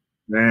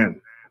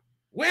 man.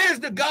 Where's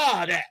the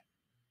God at?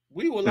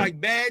 We were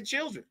like bad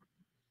children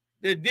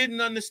that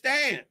didn't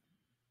understand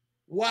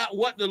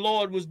what the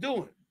Lord was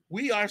doing.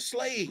 We are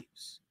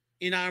slaves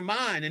in our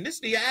mind. And this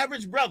is the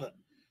average brother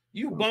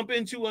you bump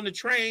into on the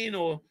train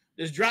or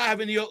that's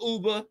driving your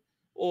Uber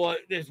or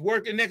that's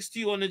working next to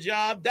you on the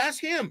job. That's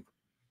him.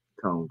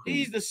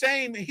 He's the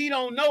same. He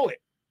don't know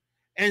it.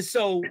 And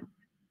so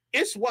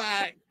it's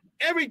why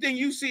everything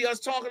you see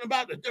us talking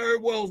about, the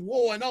Third World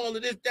War and all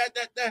of this,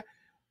 that,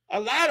 a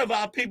lot of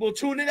our people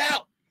tune it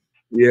out.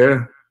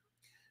 Yeah.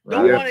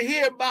 Don't want to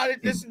hear about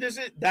it. This.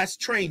 That's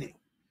training.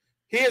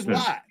 Here's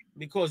why.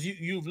 Because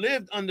you've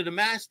lived under the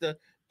master.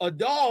 A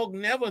dog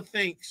never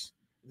thinks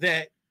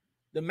that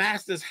the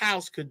master's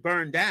house could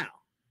burn down.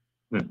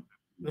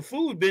 The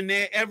food been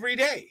there every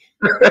day.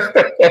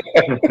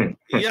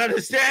 You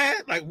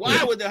understand? Like,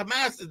 why would the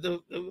master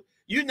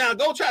you now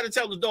go try to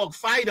tell the dog,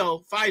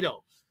 Fido,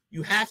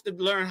 you have to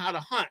learn how to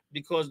hunt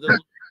because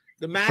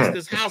the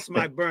master's house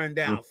might burn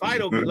down.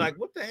 Fido be like,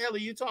 what the hell are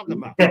you talking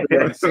about?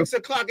 At 6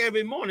 o'clock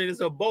every morning,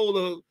 there's a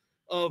bowl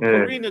of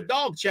Purina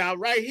dog chow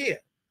right here.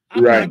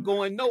 I'm not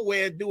going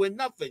nowhere doing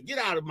nothing. Get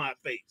out of my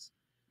face.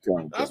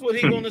 That's what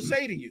he's going to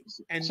say to you.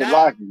 And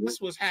now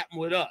this was happening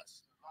with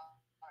us.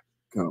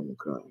 Go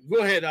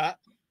ahead, Doc.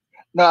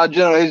 No,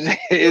 General,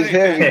 it's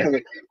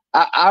heavy.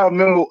 I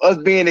remember us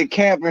being at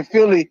camp in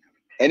Philly,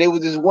 and it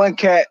was this one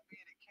cat.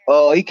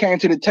 He came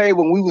to the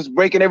table, and we was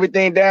breaking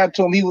everything down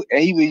to him.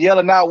 He was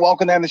yelling out,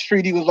 walking down the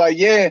street. He was like,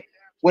 "Yeah,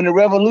 when the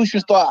revolution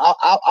start,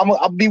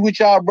 I'll be with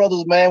y'all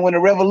brothers, man. When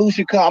the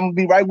revolution come, I'm gonna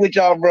be right with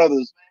y'all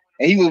brothers."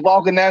 And he was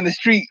walking down the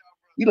street.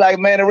 We like,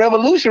 man, the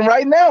revolution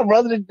right now,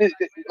 brother.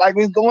 Like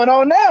what's going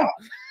on now?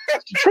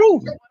 That's the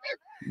truth.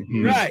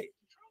 Right.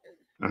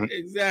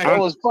 Exactly. That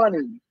was funny.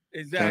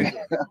 Exactly.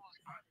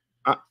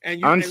 And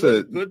you made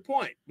a good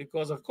point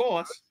because, of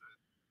course,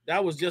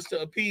 that was just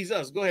to appease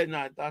us. Go ahead,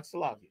 now, Dr.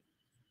 Salaki.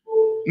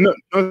 No,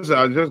 sir,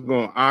 I was just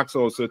going to ask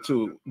also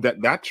too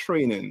that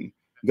training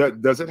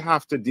does it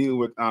have to deal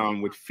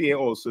with fear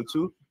also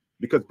too?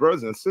 Because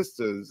brothers and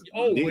sisters,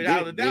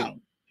 without a doubt,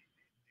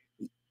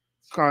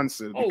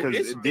 concept because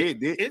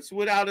it's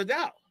without a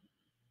doubt.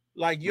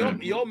 Like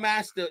your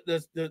master,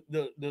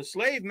 the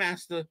slave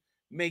master,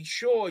 make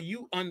sure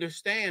you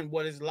understand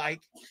what it's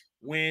like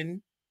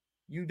when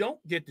you don't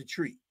get the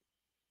treat.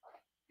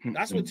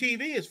 That's what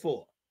TV is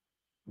for.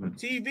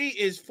 TV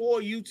is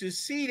for you to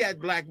see that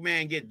black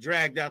man get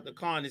dragged out the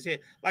car in his head,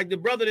 like the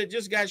brother that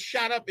just got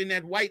shot up in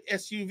that white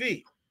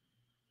SUV,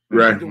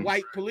 right? The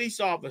white police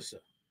officer.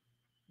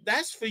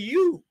 That's for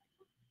you.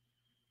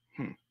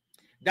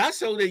 That's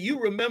so that you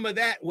remember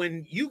that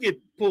when you get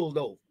pulled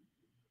over,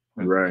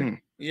 right?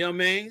 You know what I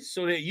mean?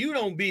 So that you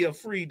don't be a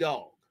free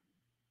dog.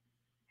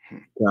 You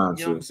know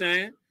what I'm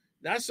saying?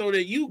 That's so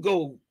that you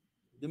go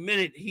the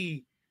minute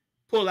he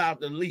pull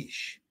out the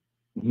leash.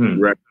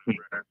 Right.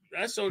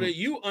 That's so that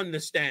you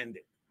understand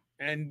it.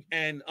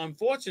 And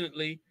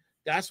unfortunately,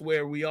 that's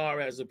where we are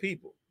as a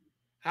people.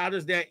 How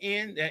does that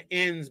end? That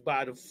ends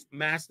by the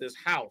master's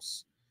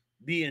house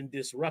being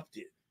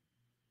disrupted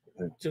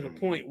to the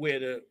point where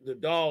the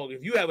dog,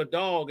 if you have a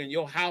dog and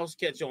your house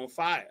catch on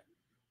fire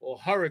or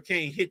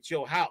hurricane hit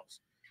your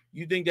house,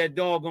 you think that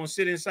dog gonna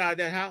sit inside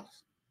that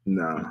house?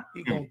 No.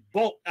 He gonna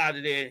bolt out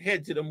of there and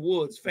head to them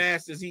woods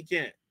fast as he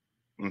can.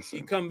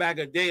 He come back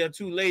a day or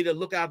two later,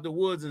 look out the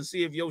woods and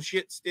see if your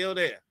shit's still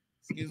there.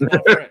 Excuse my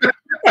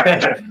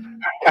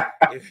friend.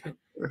 If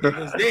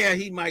it's there,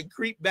 he might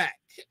creep back.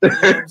 You know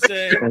what I'm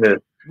saying?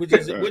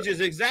 Which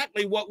is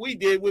exactly what we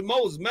did with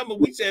Moses. Remember,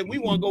 we said we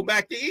want to go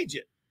back to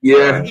Egypt.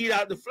 Yeah. Eat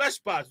out the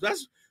flesh pots.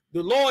 That's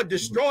the Lord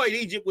destroyed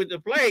Egypt with the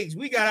plagues.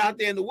 We got out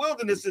there in the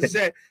wilderness and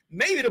said,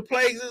 maybe the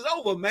plagues is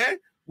over, man.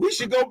 We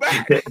should go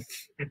back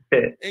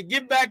and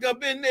get back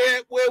up in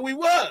there where we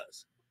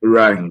was.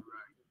 Right.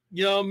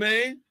 You know what I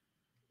mean?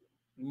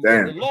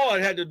 Damn. The Lord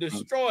had to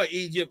destroy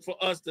Egypt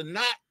for us to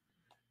not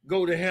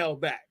go to hell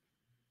back,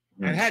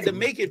 and had to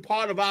make it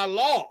part of our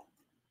law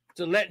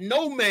to let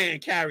no man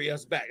carry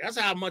us back. That's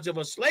how much of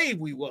a slave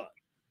we were.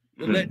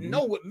 To let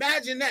no,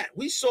 imagine that.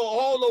 We saw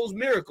all those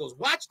miracles.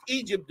 Watched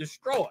Egypt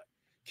destroyed,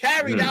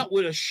 carried out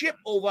with a ship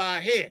over our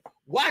head.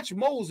 Watch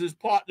Moses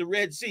part the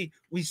Red Sea.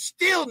 We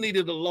still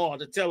needed the law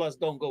to tell us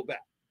don't go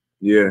back.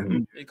 Yeah.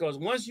 Because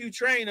once you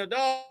train a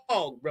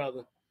dog,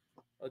 brother,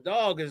 a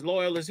dog is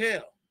loyal as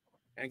hell.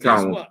 And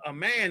guess what? A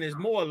man is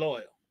more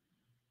loyal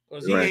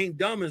because he ain't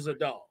dumb as a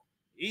dog.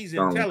 He's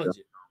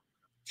intelligent.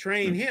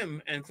 Train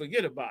him and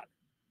forget about it.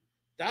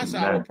 That's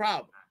our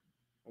problem.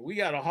 We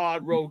got a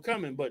hard road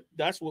coming, but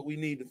that's what we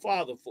need the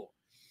Father for.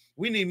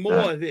 We need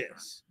more of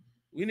this.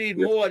 We need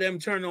more of them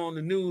turning on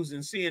the news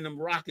and seeing them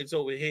rockets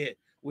overhead,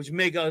 which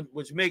make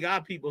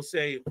our people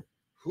say,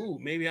 "Who?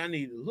 Maybe I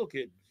need to look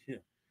at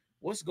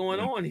what's going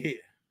on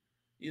here.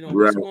 You know,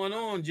 what's going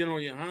on,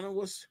 Gen.YAHANNA?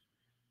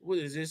 What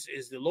is this?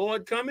 Is the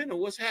Lord coming, or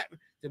what's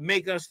happening?" To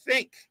make us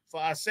think for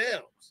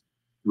ourselves.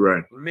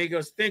 Right. To make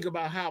us think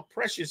about how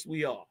precious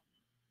we are.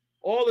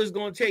 All it's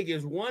going to take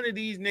is one of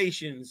these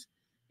nations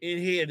in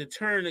here to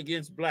turn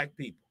against black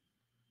people.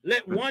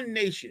 Let one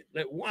nation,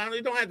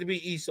 it don't have to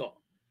be Esau.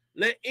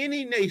 Let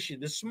any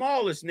nation, the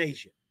smallest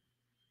nation,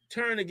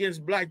 turn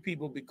against black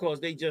people because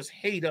they just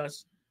hate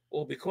us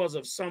or because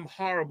of some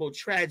horrible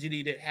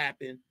tragedy that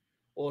happened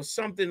or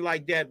something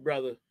like that,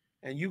 brother.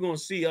 And you're going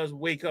to see us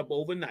wake up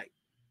overnight.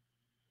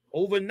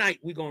 Overnight,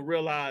 we're going to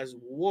realize,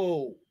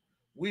 whoa,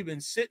 we've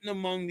been sitting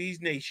among these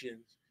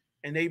nations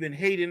and they've been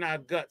hating our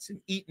guts and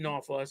eating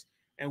off us.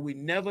 And we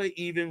never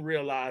even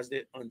realized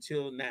it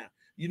until now.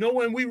 You know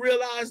when we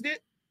realized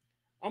it?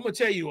 I'm going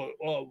to tell you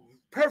a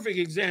perfect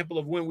example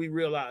of when we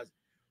realized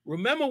it.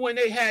 Remember when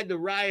they had the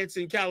riots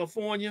in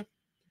California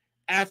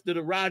after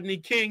the Rodney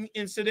King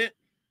incident?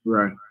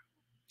 Right.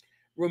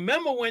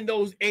 Remember when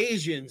those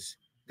Asians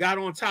got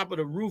on top of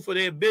the roof of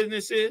their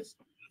businesses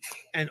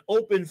and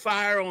opened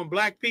fire on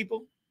black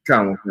people?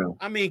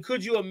 I mean,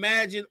 could you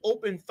imagine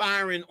open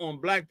firing on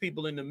black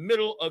people in the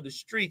middle of the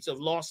streets of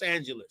Los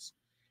Angeles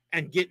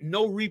and get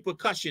no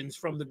repercussions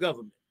from the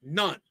government?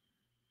 None.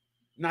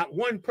 Not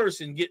one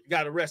person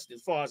got arrested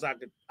as far as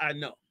I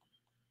know.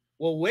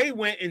 Well, they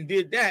went and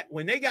did that.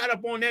 When they got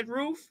up on that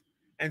roof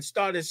and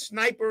started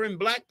snipering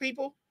black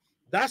people,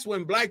 that's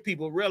when black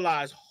people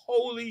realized,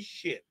 holy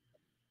shit,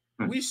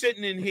 we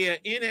sitting in here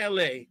in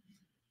LA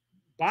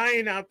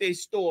buying out their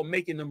store,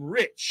 making them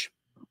rich.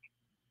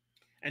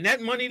 And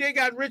that money they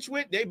got rich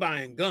with, they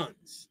buying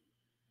guns.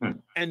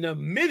 And the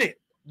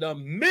minute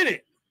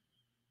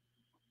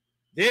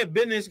their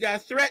business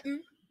got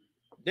threatened,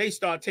 they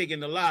start taking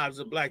the lives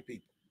of black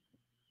people.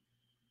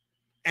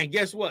 And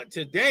guess what?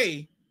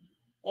 Today,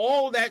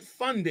 all that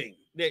funding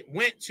that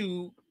went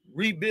to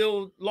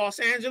rebuild Los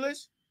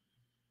Angeles,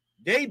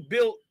 they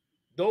built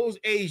those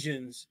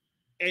Asians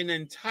an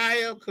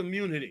entire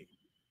community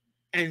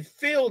and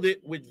filled it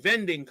with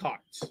vending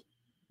carts.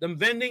 Them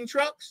vending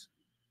trucks,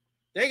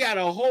 they got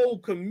a whole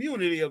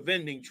community of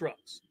vending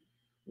trucks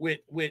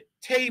with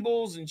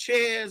tables and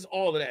chairs,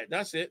 all of that.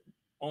 That's it.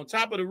 On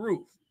top of the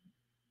roof.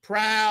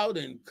 Proud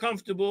and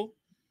comfortable.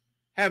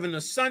 having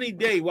a sunny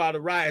day while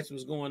the riots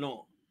was going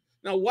on.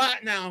 Now, why?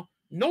 Now,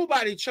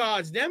 nobody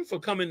charged them for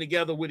coming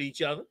together with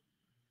each other.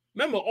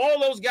 Remember, all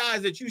those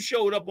guys that you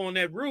showed up on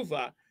that roof,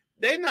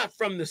 they're not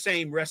from the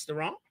same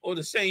restaurant or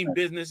the same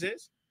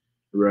businesses.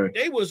 Right.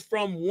 They was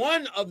from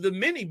one of the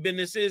many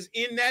businesses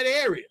in that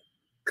area.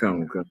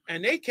 Come.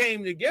 And they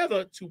came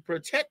together to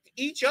protect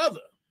each other.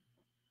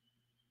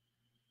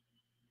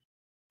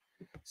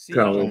 See,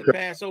 I'm gonna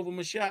pass over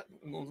my shot.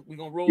 We're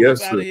gonna roll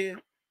up out of here.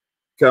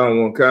 Count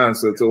on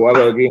cancer to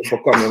all again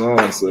for coming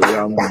on. So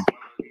yeah,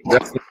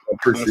 definitely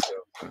appreciate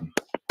it.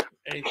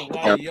 Hey, for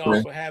all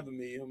y'all for having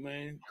me,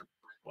 man.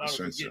 While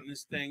we're getting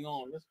this thing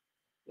on,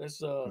 let's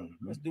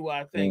do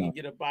our thing and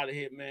get up out of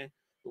here, man.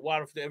 The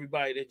water for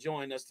everybody that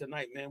joined us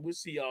tonight, man. We'll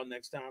see y'all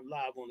next time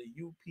live on the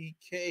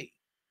UPK.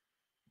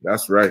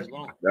 That's right.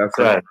 That's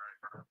right.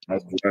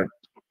 That's right.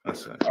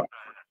 That's right.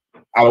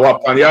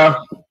 Alawap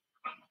Panya,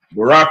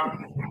 Burak.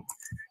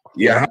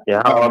 Yeah.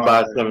 Yeah, how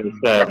about some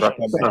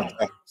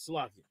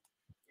Slaki.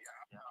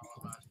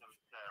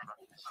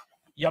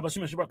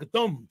 Yabashima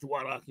Shabakatum to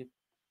Waraki.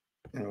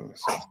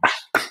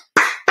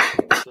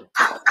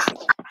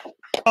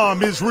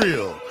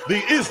 Israel,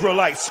 the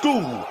Israelite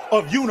School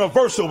of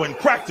Universal and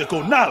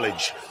Practical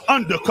Knowledge,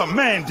 under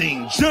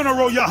commanding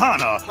General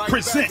Yahanna,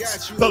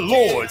 presents the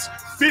Lord's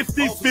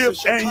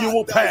 55th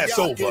annual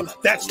Passover.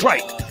 That's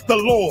right, the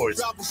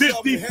Lord's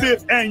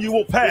 55th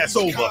annual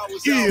Passover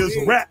is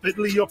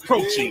rapidly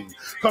approaching.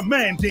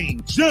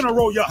 Commanding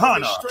General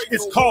Yahanna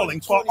is calling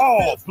for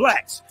all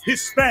blacks,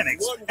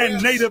 Hispanics,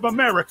 and Native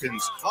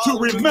Americans to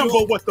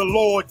remember what the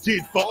Lord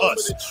did for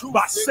us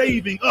by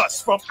saving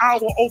us from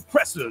our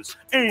oppressors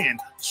and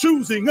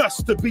choosing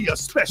us to be a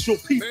special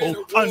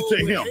people unto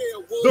him,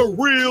 the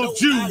real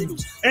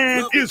Jews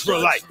and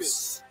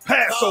Israelites.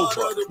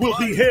 Passover will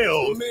be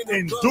held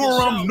in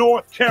Durham,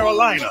 North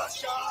Carolina.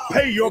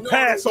 Pay your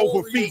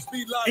Passover fee.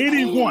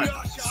 Anyone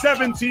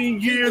 17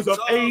 years of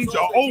age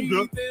or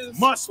older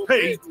must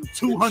pay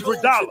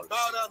 $200.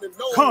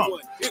 Come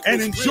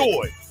and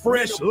enjoy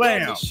fresh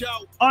lamb,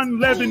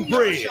 unleavened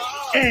bread,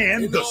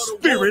 and the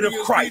Spirit of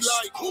Christ.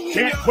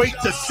 Can't wait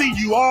to see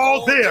you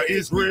all there,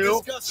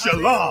 Israel.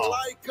 Shalom.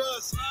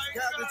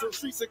 Cabins on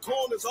streets and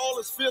corners, all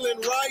is feeling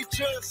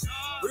righteous.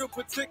 Real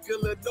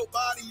particular,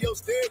 nobody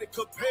else there to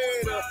compare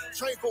to.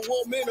 Train for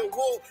war, men of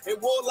war,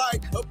 and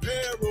warlike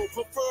apparel.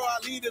 Prefer our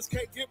leaders,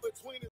 can't get between us.